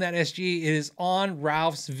on that SG. It is on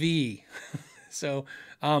Ralph's V. So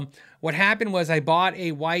what happened was I bought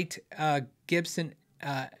a white Gibson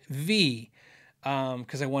V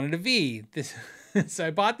because I wanted a V. So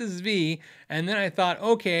I bought this V, and then I thought,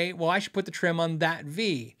 okay, well, I should put the trim on that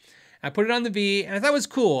V. I put it on the V, and I thought it was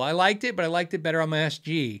cool. I liked it, but I liked it better on my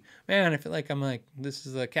SG. Man, I feel like this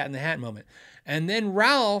is a cat in the hat moment. And then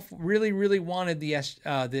Ralph really, really wanted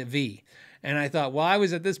the V. And I thought, well, I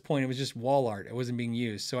was at this point, it was just wall art. It wasn't being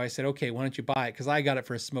used. So I said, okay, why don't you buy it? Because I got it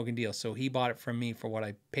for a smoking deal. So he bought it from me for what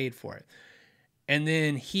I paid for it. And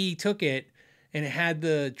then he took it, and it had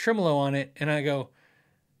the tremolo on it. And I go,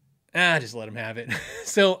 just let him have it.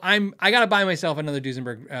 So I got to buy myself another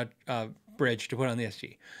Duesenberg bridge to put on the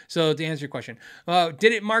SG. So to answer your question,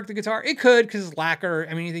 did it mark the guitar? It could, because it's lacquer.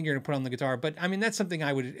 I mean, anything you're going to put on the guitar. But I mean, that's something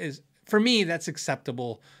for me, that's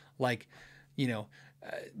acceptable. Like,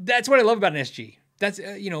 that's what I love about an SG. That's,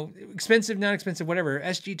 expensive, not expensive, whatever.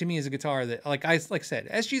 SG to me is a guitar that, like I said,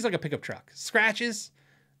 SG is like a pickup truck. Scratches,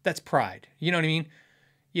 that's pride. You know what I mean?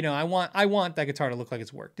 I want that guitar to look like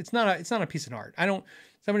it's worked. It's not a piece of art.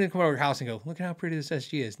 Somebody can come over to your house and go, look at how pretty this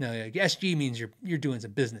SG is. No, like, SG means you're doing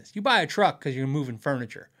some business. You buy a truck because you're moving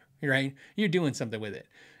furniture, right? You're doing something with it.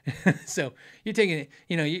 So you're taking it,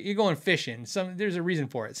 you're going fishing. There's a reason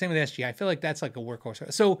for it. Same with SG. I feel like that's like a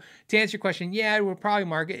workhorse. So to answer your question, yeah, it would probably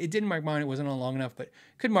mark it. It didn't mark mine. It wasn't on long enough, but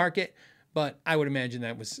could mark it. But I would imagine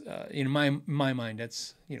that was, in my mind,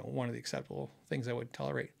 that's, one of the acceptable things I would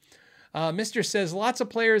tolerate. Mr. says, lots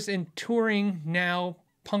of players in touring now,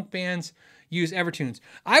 punk bands, use Evertunes.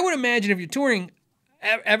 I would imagine if you're touring,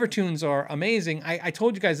 Evertunes are amazing. I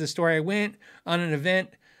told you guys this story. I went on an event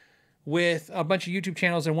with a bunch of YouTube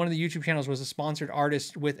channels, and one of the YouTube channels was a sponsored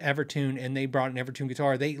artist with Evertune, and they brought an Evertune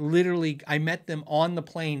guitar. I met them on the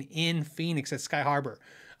plane in Phoenix at Sky Harbor.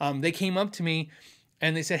 They came up to me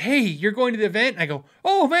and they said, hey, you're going to the event? And I go,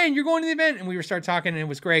 oh man, you're going to the event? And we started talking, and it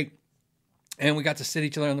was great. And we got to sit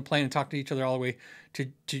each other on the plane and talk to each other all the way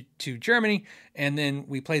to Germany. And then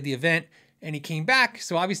we played the event, and he came back.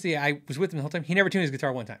 So obviously I was with him the whole time. He never tuned his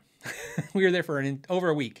guitar one time. We were there for over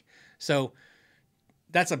a week. So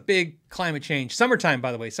that's a big climate change. Summertime,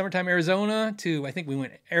 by the way. Summertime, Arizona to, I think we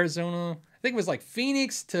went Arizona. I think it was like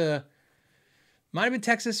Phoenix to, might have been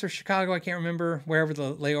Texas or Chicago. I can't remember, wherever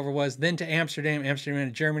the layover was. Then to Amsterdam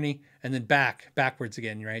to Germany, and then backwards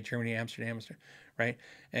again, right? Germany, Amsterdam, right?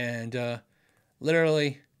 And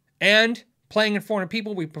literally, and playing in front of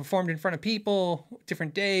people. We performed in front of people,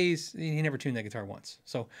 different days. He never tuned that guitar once.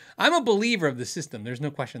 So I'm a believer of the system. There's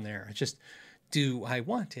no question there. It's just, do I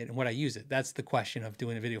want it and would I use it? That's the question of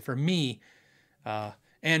doing a video for me,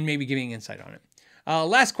 and maybe giving insight on it.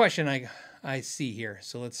 Last question I see here.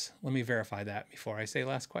 So let me verify that before I say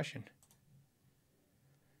last question.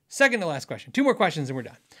 Second to last question. 2 more questions and we're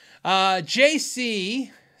done.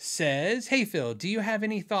 JC says, hey Phil, do you have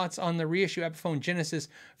any thoughts on the reissue Epiphone Genesis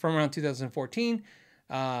from around 2014?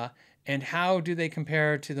 And how do they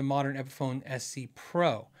compare to the modern Epiphone SC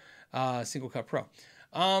Pro, Single Cut Pro?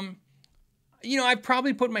 I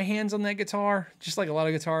probably put my hands on that guitar, just like a lot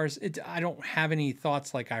of guitars. I don't have any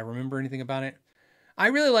thoughts like I remember anything about it. I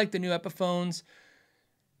really like the new Epiphones.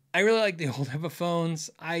 I really like the old Epiphones.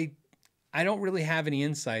 I don't really have any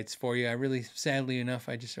insights for you. I really, sadly enough,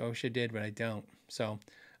 I just wish I did, but I don't. So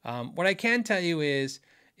what I can tell you is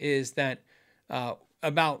that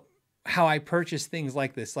about how I purchase things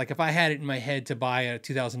like this. Like if I had it in my head to buy a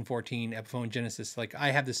 2014 Epiphone Genesis, like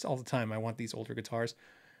I have this all the time. I want these older guitars.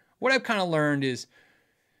 What I've kind of learned is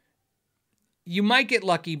you might get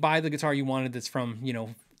lucky, buy the guitar you wanted that's from,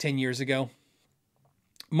 10 years ago.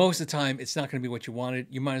 Most of the time, it's not going to be what you wanted.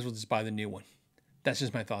 You might as well just buy the new one. That's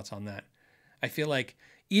just my thoughts on that. I feel like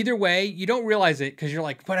either way, you don't realize it because you're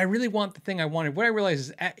like, but I really want the thing I wanted. What I realize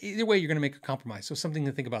is either way, you're going to make a compromise. So something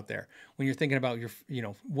to think about there when you're thinking about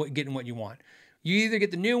getting what you want. You either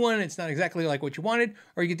get the new one, it's not exactly like what you wanted,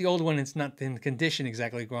 or you get the old one, it's not in the condition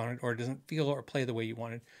exactly like you wanted, or it doesn't feel or play the way you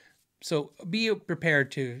wanted. So be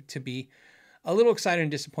prepared to be a little excited and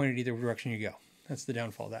disappointed either direction you go. That's the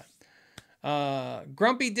downfall of that.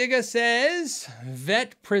 Grumpy Digga says,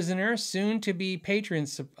 vet prisoner, soon to be patron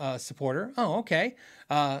supporter. Oh, okay.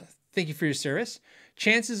 Thank you for your service.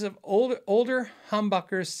 Chances of older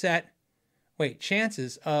humbucker set. Wait,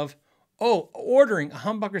 chances of, ordering a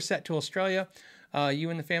humbucker set to Australia. You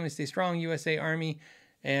and the family stay strong, USA Army,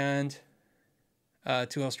 and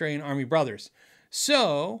to Australian Army brothers.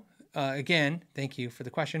 So, again, thank you for the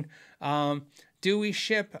question. Do we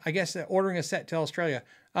ship, I guess, ordering a set to Australia?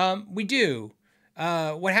 We do.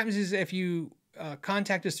 What happens is if you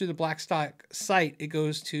contact us through the Blackstock site, it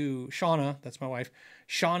goes to Shauna, that's my wife.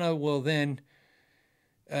 Shauna will then,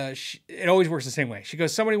 it always works the same way. She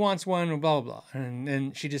goes, somebody wants one, blah, blah, blah. And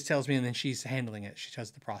then she just tells me, and then she's handling it. She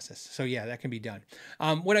does the process. So yeah, that can be done.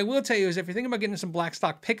 What I will tell you is if you're thinking about getting some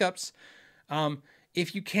Blackstock pickups,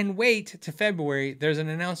 if you can wait to February, there's an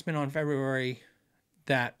announcement on February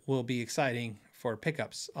that will be exciting for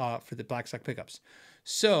pickups, for the Blackstock pickups.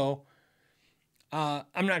 So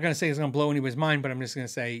I'm not going to say it's going to blow anybody's mind, but I'm just going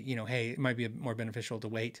to say, you know, hey, it might be more beneficial to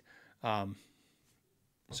wait.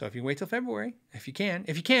 So if you wait till February, if you can,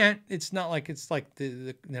 if you can't, it's not like it's like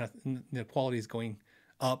the quality is going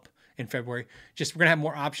up in February. Just we're going to have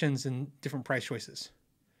more options and different price choices.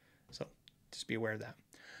 So just be aware of that.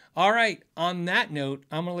 All right. On that note,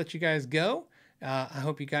 I'm going to let you guys go. I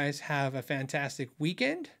hope you guys have a fantastic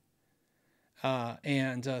weekend.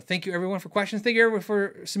 And thank you everyone for questions. Thank you everyone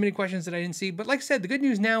for submitting questions that I didn't see. But like I said, the good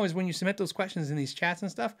news now is when you submit those questions in these chats and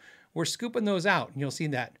stuff, we're scooping those out, and you'll see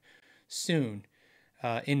that soon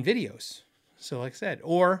in videos. So like I said,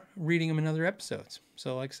 or reading them in other episodes.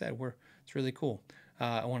 So like I said, it's really cool.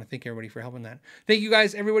 I want to thank everybody for helping that. Thank you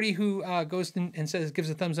guys, everybody who goes and gives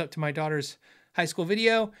a thumbs up to my daughter's high school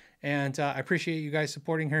video. And I appreciate you guys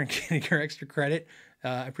supporting her and getting her extra credit.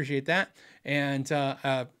 I appreciate that. And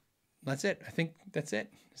that's it. I think that's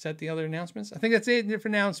it. Is that the other announcements? I think that's it.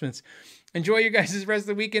 Different announcements. Enjoy your guys' rest of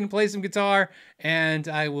the weekend. Play some guitar. And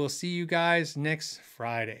I will see you guys next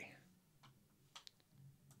Friday.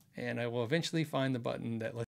 And I will eventually find the button that lets